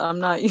because I'm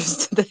not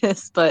used to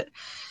this, but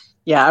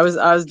yeah, I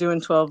was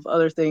doing 12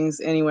 other things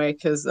anyway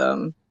because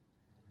the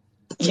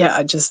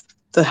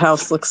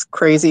house looks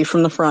crazy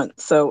from the front,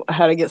 so I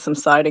had to get some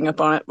siding up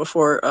on it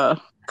before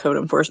code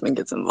enforcement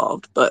gets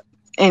involved. But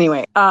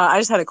anyway, I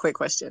just had a quick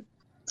question.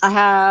 I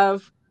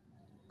have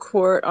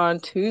court on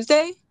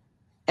Tuesday,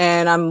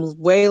 and I'm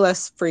way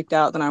less freaked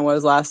out than I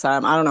was last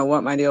time. I don't know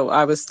what my deal.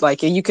 I was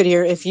like, you could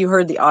hear if you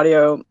heard the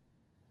audio,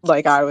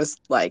 like I was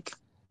like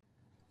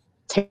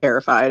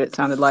terrified. It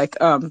sounded like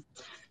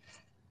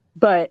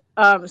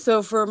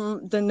so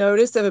for the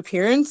notice of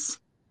appearance,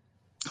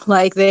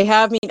 like they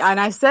have me, and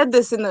I've said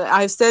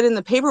in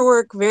the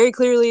paperwork very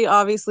clearly,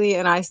 obviously,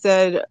 and I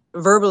said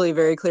verbally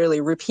very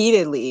clearly,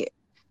 repeatedly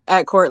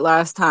at court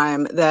last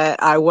time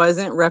that I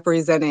wasn't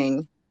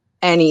representing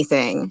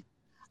anything.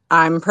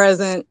 I'm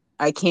present.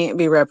 I can't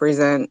be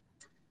represent.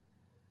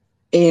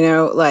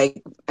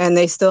 And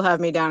they still have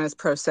me down as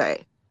pro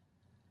se.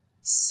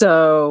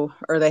 So,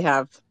 or they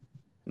have.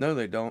 No,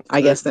 they don't.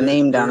 I guess the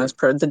name down as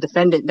the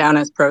defendant down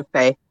as pro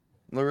se.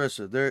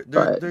 Larissa,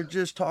 they're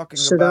just talking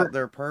about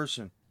their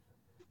person.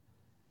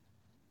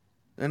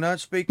 They're not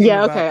speaking.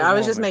 Yeah, about okay. the I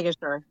was woman. just making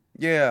sure.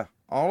 Yeah,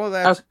 all of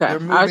that. Okay. They're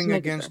moving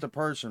against the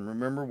person.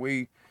 Remember,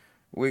 we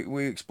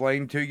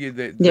explained to you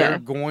that they're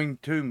going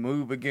to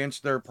move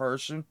against their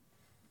person.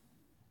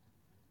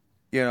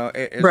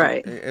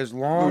 As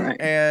long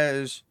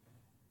as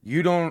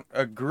you don't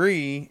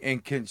agree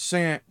and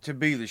consent to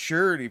be the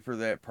surety for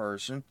that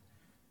person,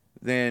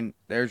 then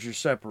there's your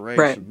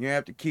separation. Right. You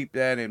have to keep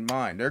that in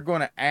mind. They're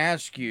going to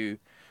ask you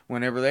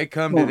whenever they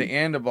come to the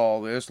end of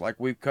all this, like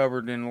we've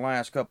covered in the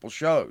last couple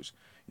shows,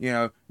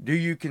 do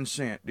you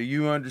consent? Do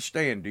you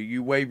understand? Do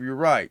you waive your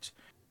rights?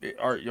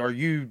 Are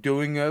you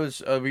doing this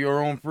of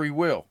your own free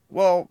will?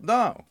 Well,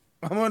 no,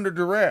 I'm under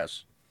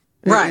duress.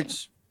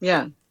 Right.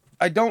 Yeah.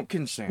 I don't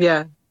consent.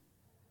 Yeah.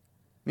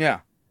 Yeah.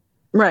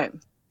 Right.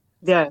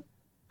 Yeah.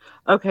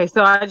 Okay.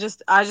 So I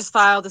just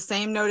filed the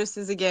same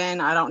notices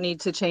again. I don't need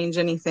to change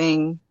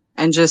anything.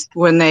 And just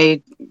when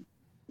they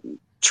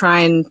try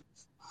and,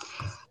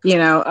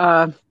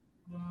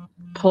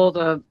 pull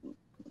the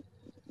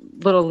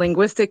little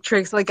linguistic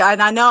tricks, like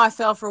I know I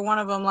fell for one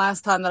of them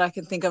last time that I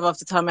can think of off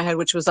the top of my head,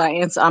 which was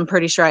I'm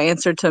pretty sure I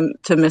answered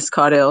to Miss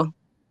Caudill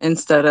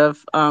instead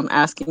of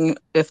asking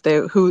if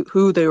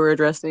who they were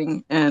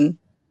addressing and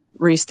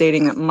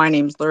restating that my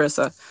name's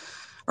Larissa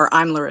or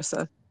I'm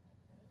Larissa.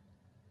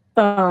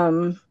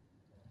 So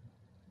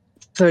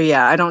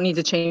yeah, I don't need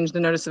to change the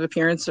notice of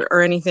appearance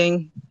or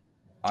anything.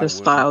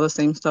 Just file the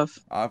same stuff.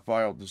 I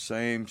filed the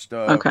same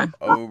stuff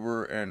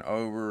over and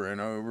over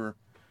and over.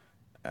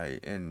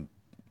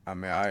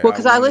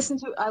 Because I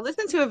listened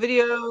to a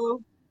video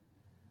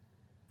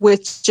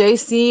with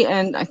JC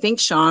and I think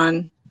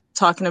Sean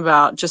talking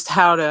about just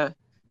how to,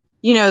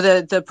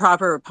 the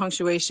proper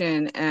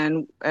punctuation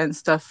and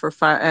stuff for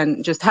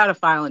and just how to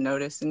file a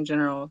notice in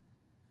general.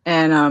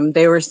 And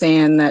they were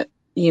saying that,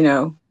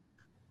 JC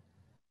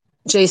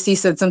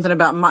said something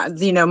about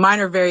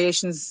minor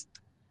variations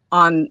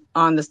on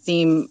the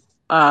theme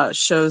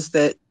shows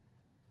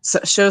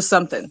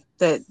something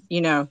that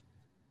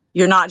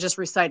you're not just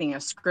reciting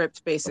a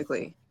script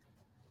basically.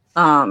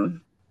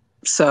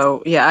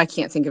 So yeah, I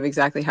can't think of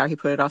exactly how he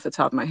put it off the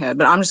top of my head,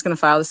 but I'm just going to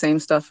file the same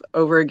stuff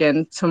over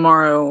again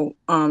tomorrow.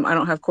 I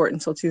don't have court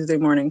until Tuesday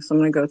morning, so I'm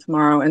going to go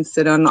tomorrow and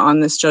sit on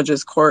this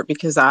judge's court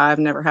because I've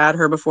never had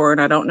her before and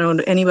I don't know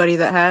anybody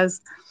that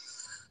has.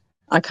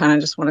 I kind of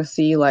just want to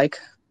see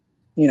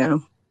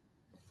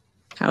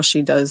how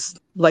she does,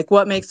 like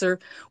what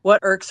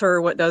irks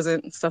her, what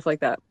doesn't, stuff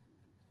like that.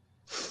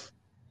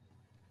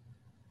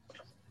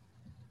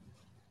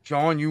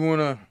 Sean, you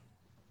want to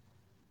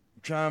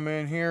chime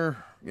in here?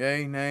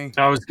 Yay, nay?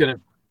 I was going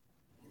to.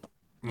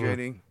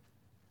 JD?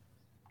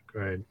 Go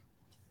ahead.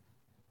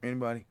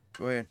 Anybody?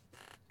 Go ahead.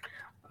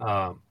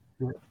 Well,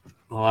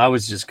 I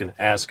was just going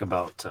to ask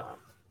about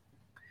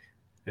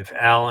if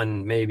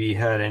Alan maybe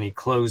had any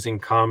closing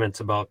comments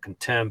about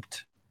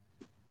contempt.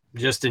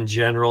 Just in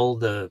general,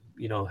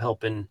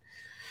 helping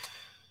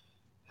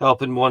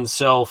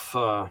oneself,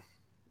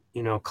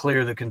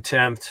 clear the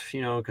contempt,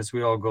 because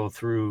we all go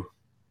through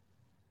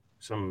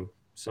some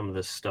of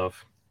this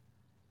stuff.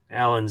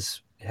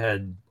 Alan's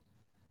had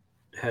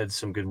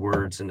some good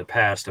words in the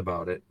past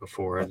about it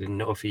before. I didn't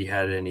know if he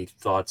had any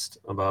thoughts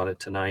about it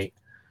tonight.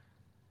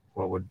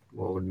 What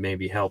would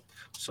maybe help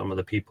some of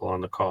the people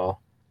on the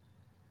call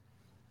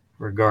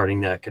regarding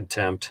that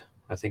contempt?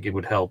 I think it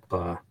would help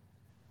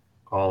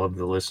all of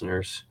the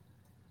listeners,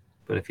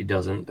 but if he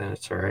doesn't, then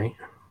it's all right.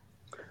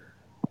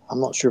 I'm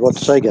not sure what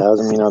to say,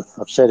 guys. I mean,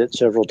 I've said it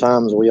several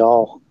times. We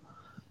all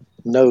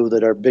know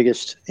that our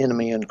biggest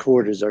enemy in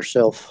court is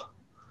ourself,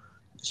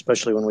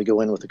 especially when we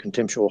go in with a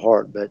contemptuous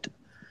heart. But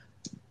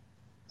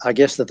I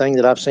guess the thing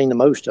that I've seen the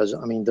most is,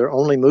 they're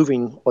only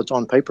moving what's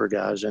on paper,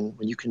 guys. And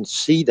when you can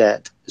see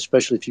that,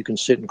 especially if you can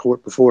sit in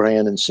court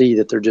beforehand and see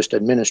that they're just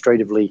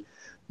administratively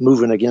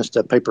moving against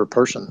a paper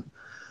person,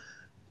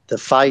 the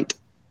fight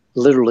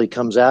literally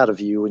comes out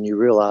of you when you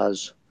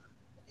realize,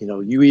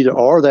 you either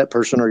are that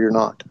person or you're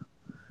not.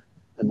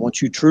 And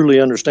once you truly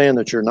understand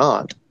that you're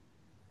not,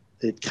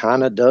 it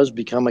kind of does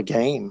become a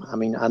game.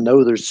 I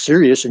know there's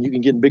serious and you can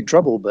get in big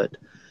trouble, but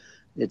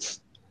it's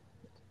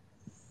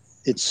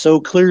so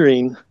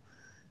clearing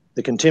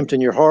the contempt in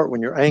your heart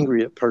when you're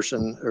angry at a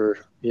person or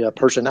a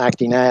person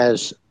acting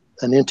as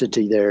an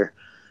entity there,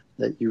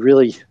 that you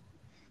really,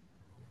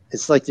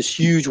 it's like this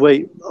huge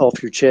weight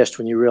off your chest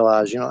when you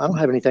realize, I don't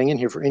have anything in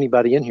here for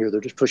anybody in here.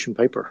 They're just pushing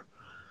paper.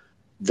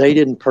 They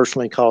didn't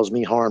personally cause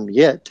me harm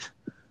yet.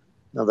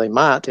 Now they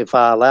might if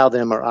I allow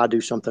them or I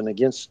do something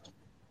against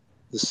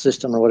the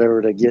system or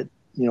whatever to get,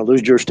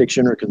 lose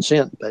jurisdiction or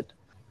consent. But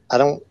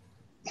I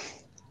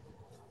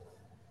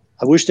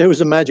wish there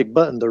was a magic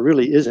button. There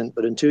really isn't.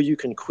 But until you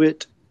can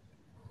quit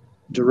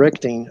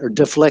directing or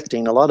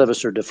deflecting, a lot of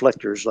us are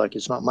deflectors. Like,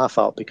 it's not my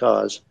fault,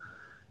 because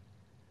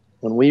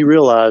when we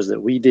realize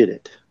that we did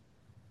it,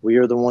 we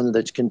are the one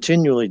that's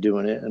continually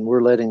doing it, and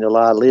we're letting the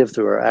lie live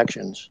through our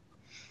actions.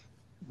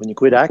 When you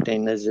quit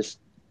acting,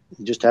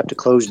 you just have to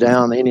close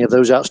down any of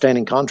those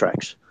outstanding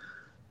contracts,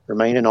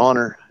 remain in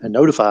honor, and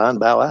notify and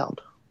bow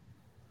out.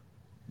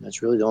 And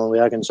that's really the only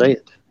way I can say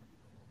it.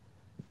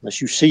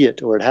 Unless you see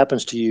it or it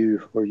happens to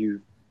you or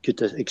you get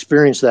to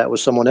experience that with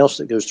someone else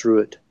that goes through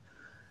it.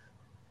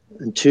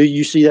 Until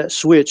you see that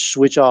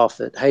switch off,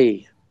 that,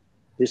 hey,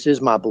 this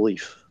is my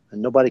belief.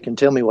 And nobody can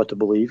tell me what to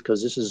believe,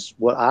 because this is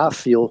what I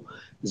feel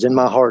is in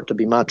my heart to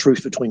be my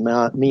truth between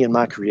me and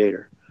my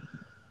Creator.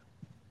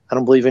 I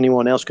don't believe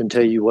anyone else can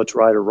tell you what's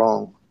right or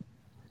wrong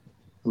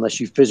unless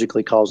you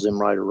physically cause them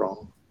right or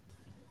wrong.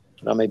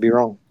 But I may be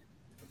wrong.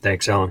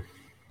 Thanks, Alan.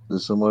 Did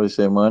somebody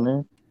say my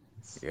name?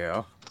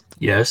 Yeah.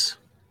 Yes.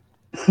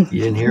 You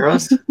didn't hear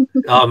us?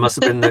 Oh, it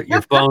must have been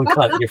your phone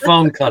cut. Your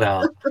phone cut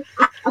out.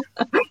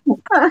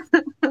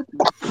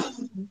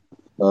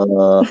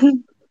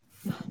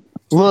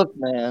 Look,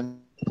 man,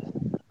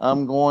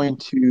 I'm going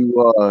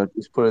to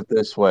just put it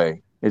this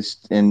way. It's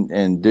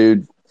and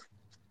dude,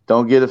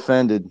 don't get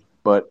offended,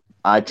 but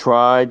I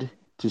tried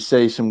to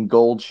say some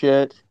gold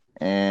shit,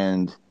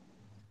 and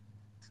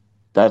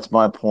that's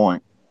my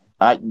point.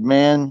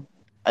 Man,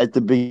 at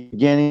the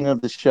beginning of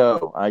the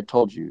show, I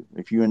told you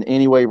if you in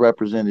any way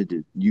represented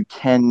it, you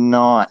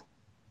cannot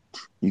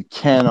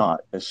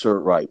assert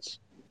rights.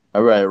 I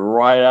read it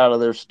right out of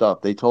their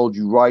stuff. They told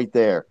you right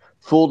there,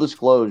 full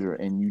disclosure,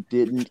 and you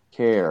didn't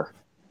care.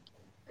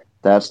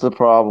 That's the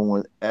problem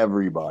with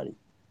everybody.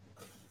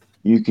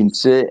 You can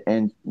sit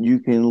and you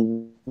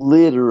can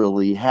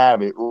literally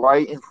have it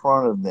right in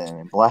front of them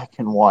in black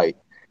and white.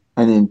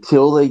 And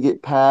until they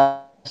get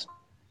past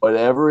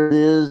whatever it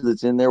is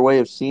that's in their way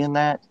of seeing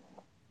that,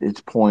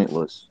 it's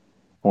pointless.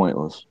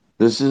 Pointless.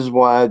 This is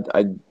why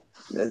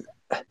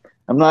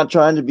I'm not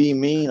trying to be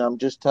mean. I'm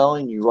just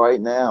telling you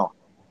right now.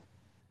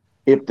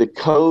 If the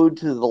code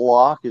to the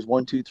lock is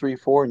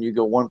 1234 and you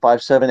go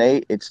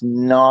 1578, it's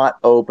not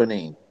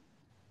opening.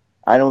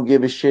 I don't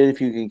give a shit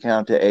if you can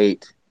count to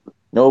 8.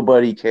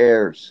 Nobody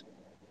cares.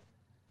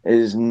 It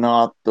is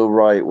not the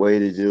right way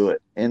to do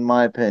it, in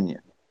my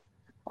opinion.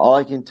 All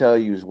I can tell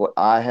you is what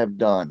I have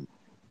done.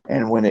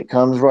 And when it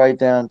comes right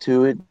down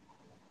to it,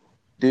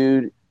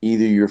 dude,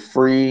 either you're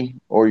free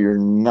or you're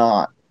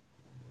not.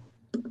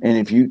 And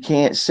if you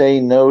can't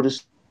say no to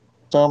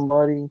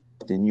somebody,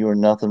 then you are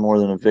nothing more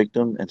than a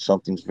victim, and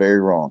something's very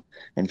wrong.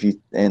 And if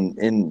you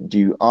and do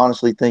you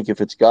honestly think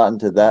if it's gotten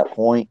to that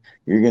point,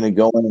 you're going to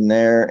go in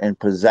there and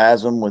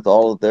pizzazz them with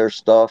all of their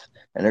stuff,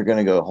 and they're going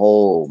to go,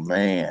 "Oh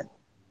man,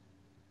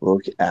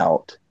 look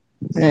out!"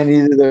 And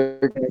either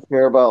they're going to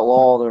care about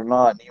law or they're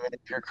not. And even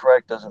if you're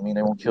correct, doesn't mean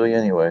they won't kill you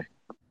anyway.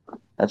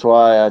 That's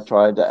why I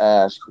tried to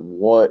ask,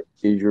 what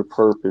is your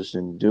purpose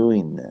in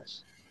doing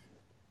this?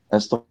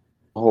 That's the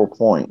whole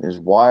point, is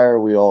why are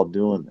we all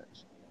doing this?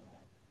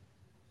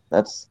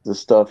 That's the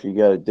stuff you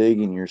got to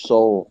dig in your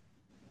soul.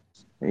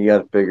 And you got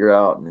to figure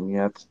out, and then you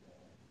have to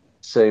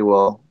say,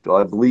 well, do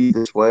I believe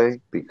this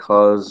way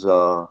because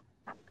I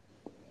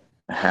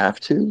have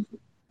to?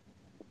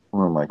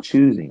 Or am I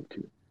choosing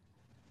to?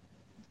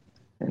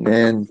 And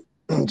then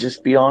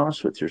just be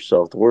honest with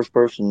yourself. The worst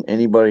person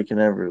anybody can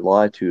ever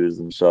lie to is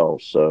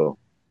themselves. So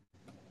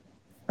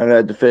I've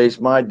had to face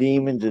my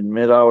demons,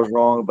 admit I was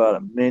wrong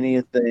about many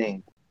a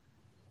thing.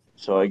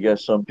 So I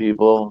guess some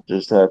people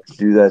just have to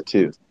do that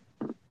too.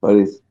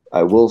 But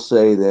I will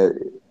say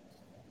that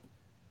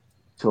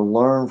to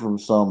learn from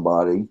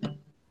somebody,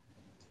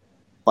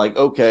 like,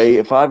 okay,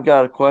 if I've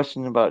got a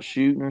question about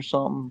shooting or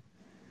something,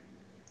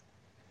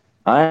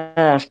 I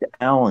ask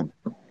Alan.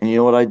 And you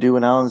know what I do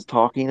when Alan's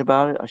talking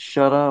about it? I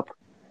shut up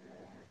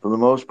for the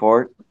most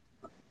part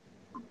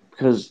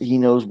because he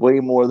knows way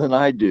more than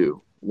I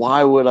do.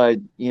 Why would I,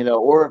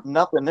 or if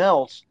nothing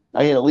else,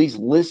 I can at least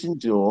listen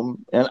to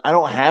him, and I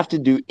don't have to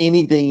do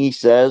anything he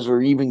says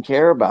or even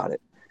care about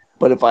it.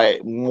 But if I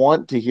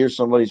want to hear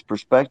somebody's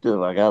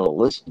perspective, I got to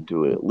listen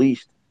to it at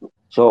least.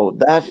 So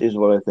that is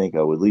what I think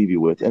I would leave you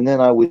with. And then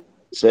I would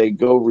say,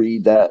 go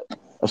read that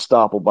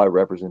estoppel by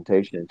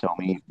representation and tell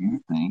me if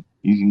you think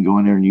you can go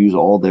in there and use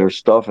all their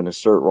stuff and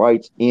assert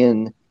rights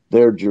in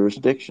their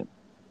jurisdiction.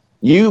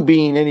 You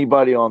being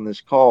anybody on this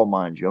call,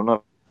 mind you, I'm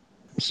not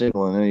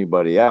singling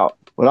anybody out.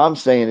 What I'm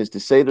saying is to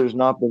say there's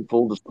not been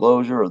full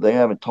disclosure or they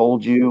haven't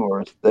told you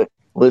or that,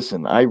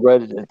 listen, I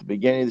read it at the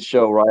beginning of the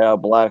show right out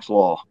of Black's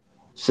Law,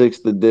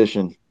 6th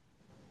edition.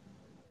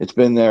 It's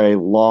been there a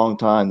long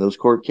time. Those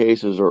court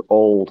cases are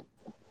old,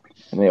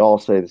 and they all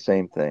say the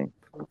same thing.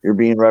 You're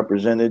being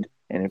represented,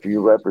 and if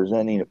you're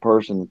representing a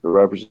person, the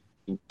represent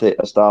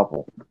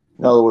estoppel.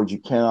 In other words, you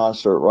cannot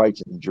assert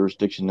rights in the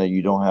jurisdiction that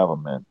you don't have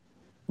them in. At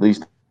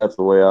least that's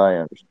the way I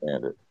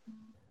understand it.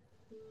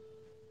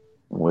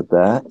 And with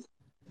that,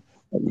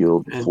 I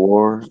yield the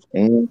floor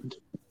and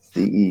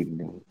the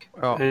evening.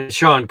 And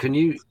Sean, can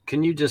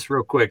you just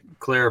real quick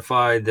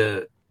clarify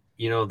the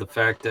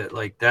fact that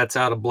like that's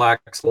out of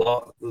Black's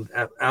law,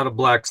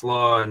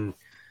 and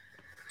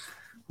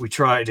we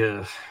try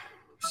to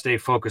stay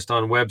focused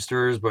on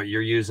Webster's, but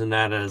you're using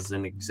that as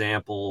an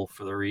example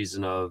for the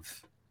reason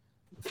of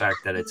the fact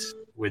that it's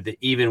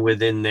even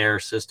within their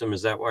system.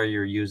 Is that why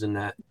you're using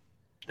that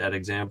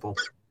example?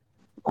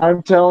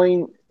 I'm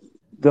telling,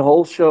 the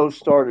whole show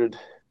started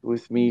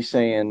with me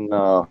saying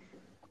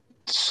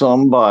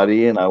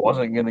somebody, and I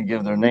wasn't going to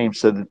give their name,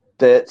 said that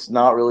that's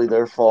not really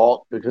their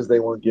fault because they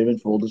weren't given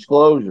full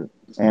disclosure.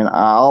 And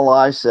all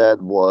I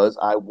said was,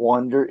 I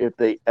wonder if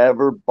they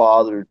ever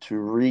bothered to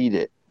read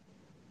it.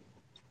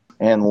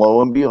 And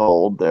lo and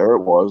behold, there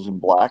it was in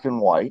black and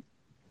white.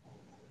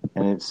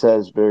 And it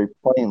says very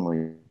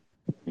plainly,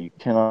 you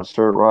cannot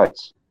assert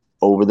rights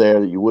over there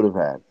that you would have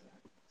had.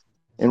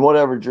 in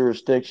whatever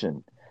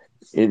jurisdiction.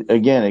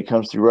 It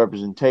comes through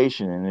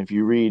representation. And if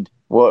you read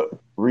what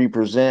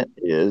represent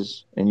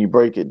is, and you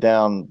break it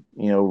down,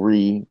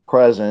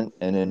 present,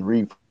 and then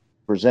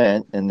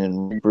represent, and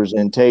then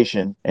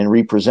representation and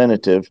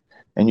representative,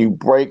 and you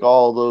break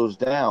all those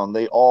down,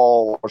 they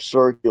all are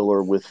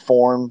circular with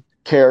form,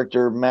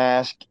 character,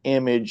 mask,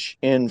 image,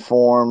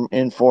 inform,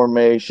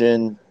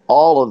 information,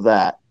 all of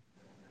that.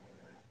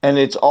 And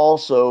it's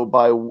also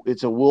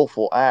it's a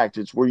willful act.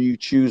 It's where you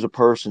choose a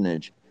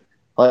personage.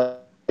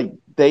 Like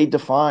they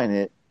define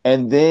it.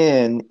 And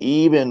then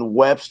even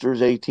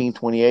Webster's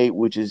 1828,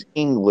 which is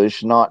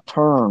English, not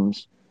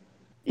terms,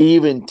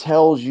 even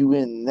tells you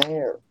in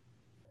there.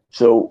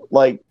 So,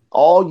 like,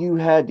 all you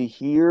had to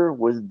hear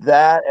was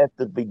that at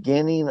the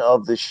beginning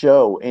of the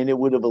show, and it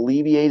would have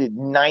alleviated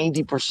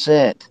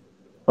 90%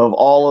 of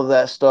all of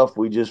that stuff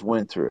we just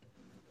went through,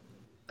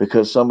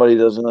 because somebody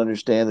doesn't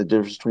understand the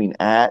difference between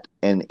at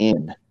and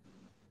in.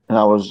 And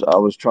I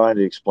was trying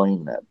to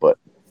explain that, but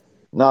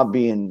not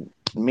being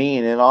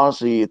mean. And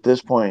honestly, at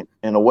this point,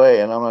 in a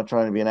way, and I'm not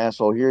trying to be an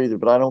asshole here either,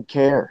 but I don't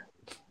care.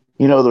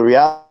 The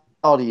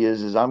reality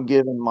is I'm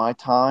giving my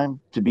time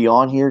to be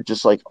on here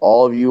just like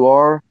all of you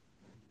are.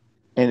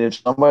 And if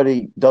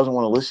somebody doesn't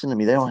want to listen to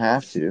me, they don't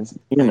have to.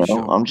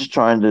 I'm just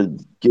trying to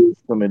give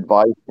some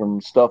advice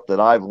from stuff that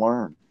I've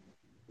learned.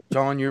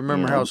 John, you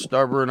remember how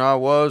stubborn I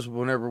was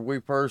whenever we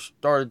first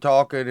started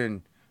talking,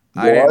 and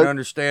I didn't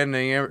understand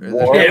the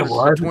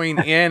difference between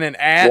in and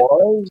at?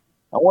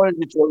 I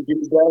wanted to show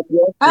you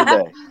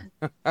that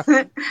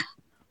yesterday.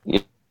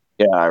 Yeah,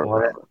 I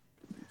remember.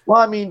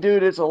 Well, I mean,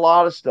 dude, it's a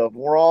lot of stuff.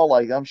 We're all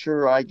like, I'm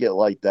sure I get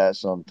like that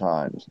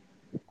sometimes.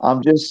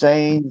 I'm just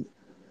saying,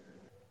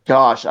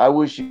 gosh, I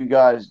wish you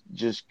guys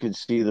just could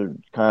see the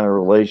kind of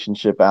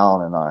relationship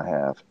Alan and I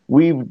have.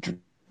 We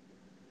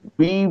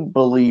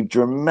believe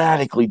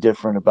dramatically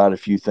different about a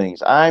few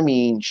things. I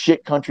mean,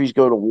 shit countries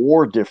go to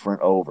war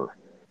different over.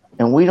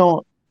 And we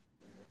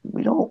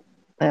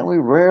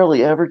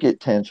rarely ever get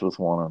tense with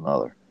one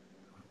another.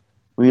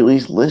 We at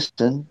least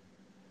listen.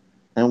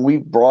 And we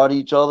brought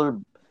each other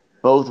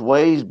both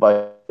ways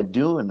by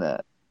doing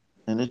that.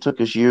 And it took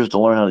us years to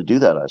learn how to do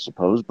that, I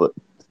suppose. But,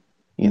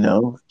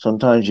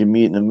 sometimes you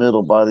meet in the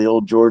middle by the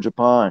old Georgia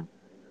Pine.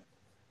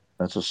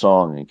 That's a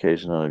song, in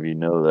case none of you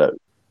know that.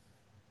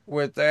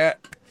 With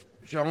that,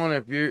 Sean,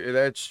 if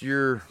that's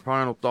your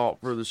final thought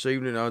for this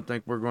evening, I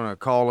think we're going to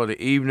call it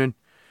an evening.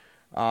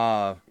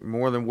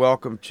 More than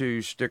welcome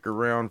to stick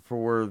around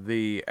for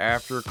the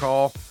after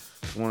call.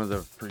 One of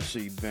the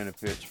perceived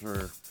benefits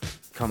for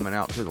coming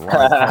out to the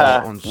live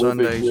call on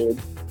Sundays.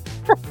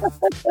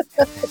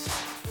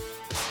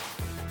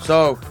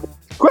 So,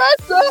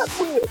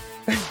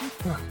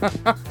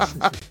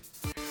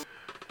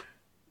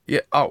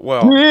 yeah. Oh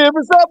well.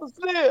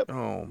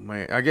 Oh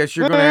man, I guess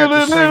you're gonna have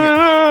to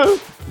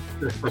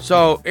sing it.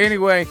 So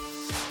anyway,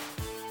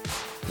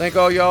 thank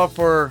all y'all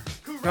for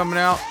coming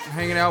out,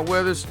 hanging out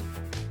with us.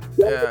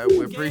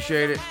 We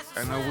appreciate it.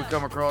 I know we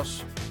come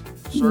across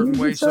a certain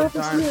way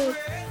sometimes.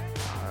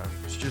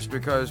 It's just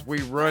because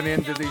we run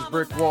into these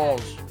brick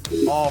walls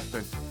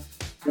often.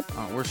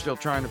 We're still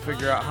trying to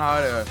figure out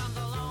how to.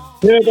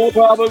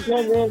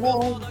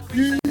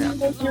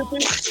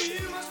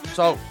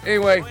 So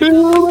anyway,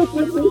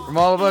 from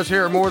all of us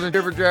here at More Than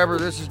Jibber Jabber,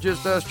 this is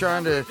just us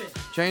trying to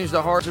change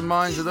the hearts and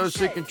minds of those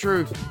seeking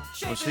truth.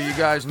 We'll see you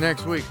guys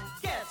next week.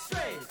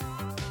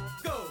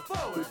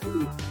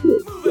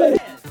 Move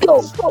ahead.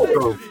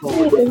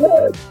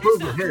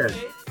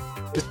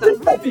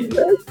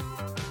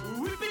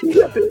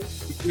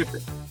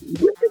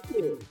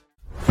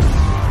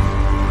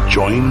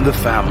 Join the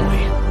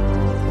family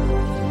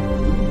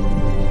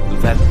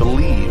that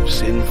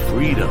believes in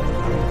freedom.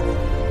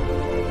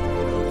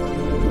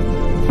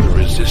 The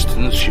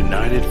Resistance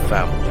United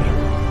family.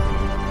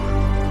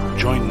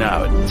 Join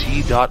now at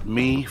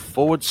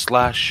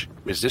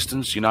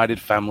t.me/Resistance United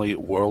Family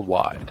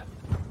Worldwide.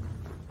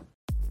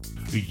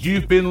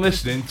 You've been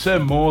listening to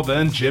More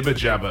Than Jibber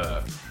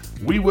Jabber.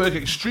 We work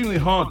extremely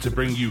hard to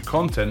bring you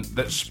content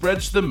that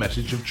spreads the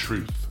message of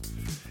truth.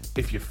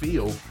 If you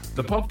feel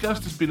the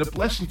podcast has been a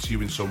blessing to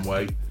you in some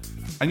way,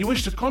 and you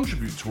wish to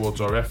contribute towards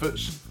our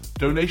efforts,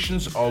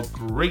 donations are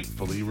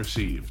gratefully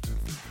received.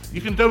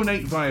 You can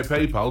donate via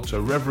PayPal to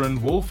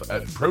Reverend Wolf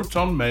at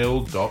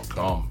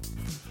protonmail.com.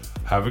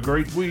 Have a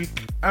great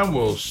week, and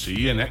we'll see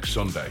you next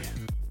Sunday.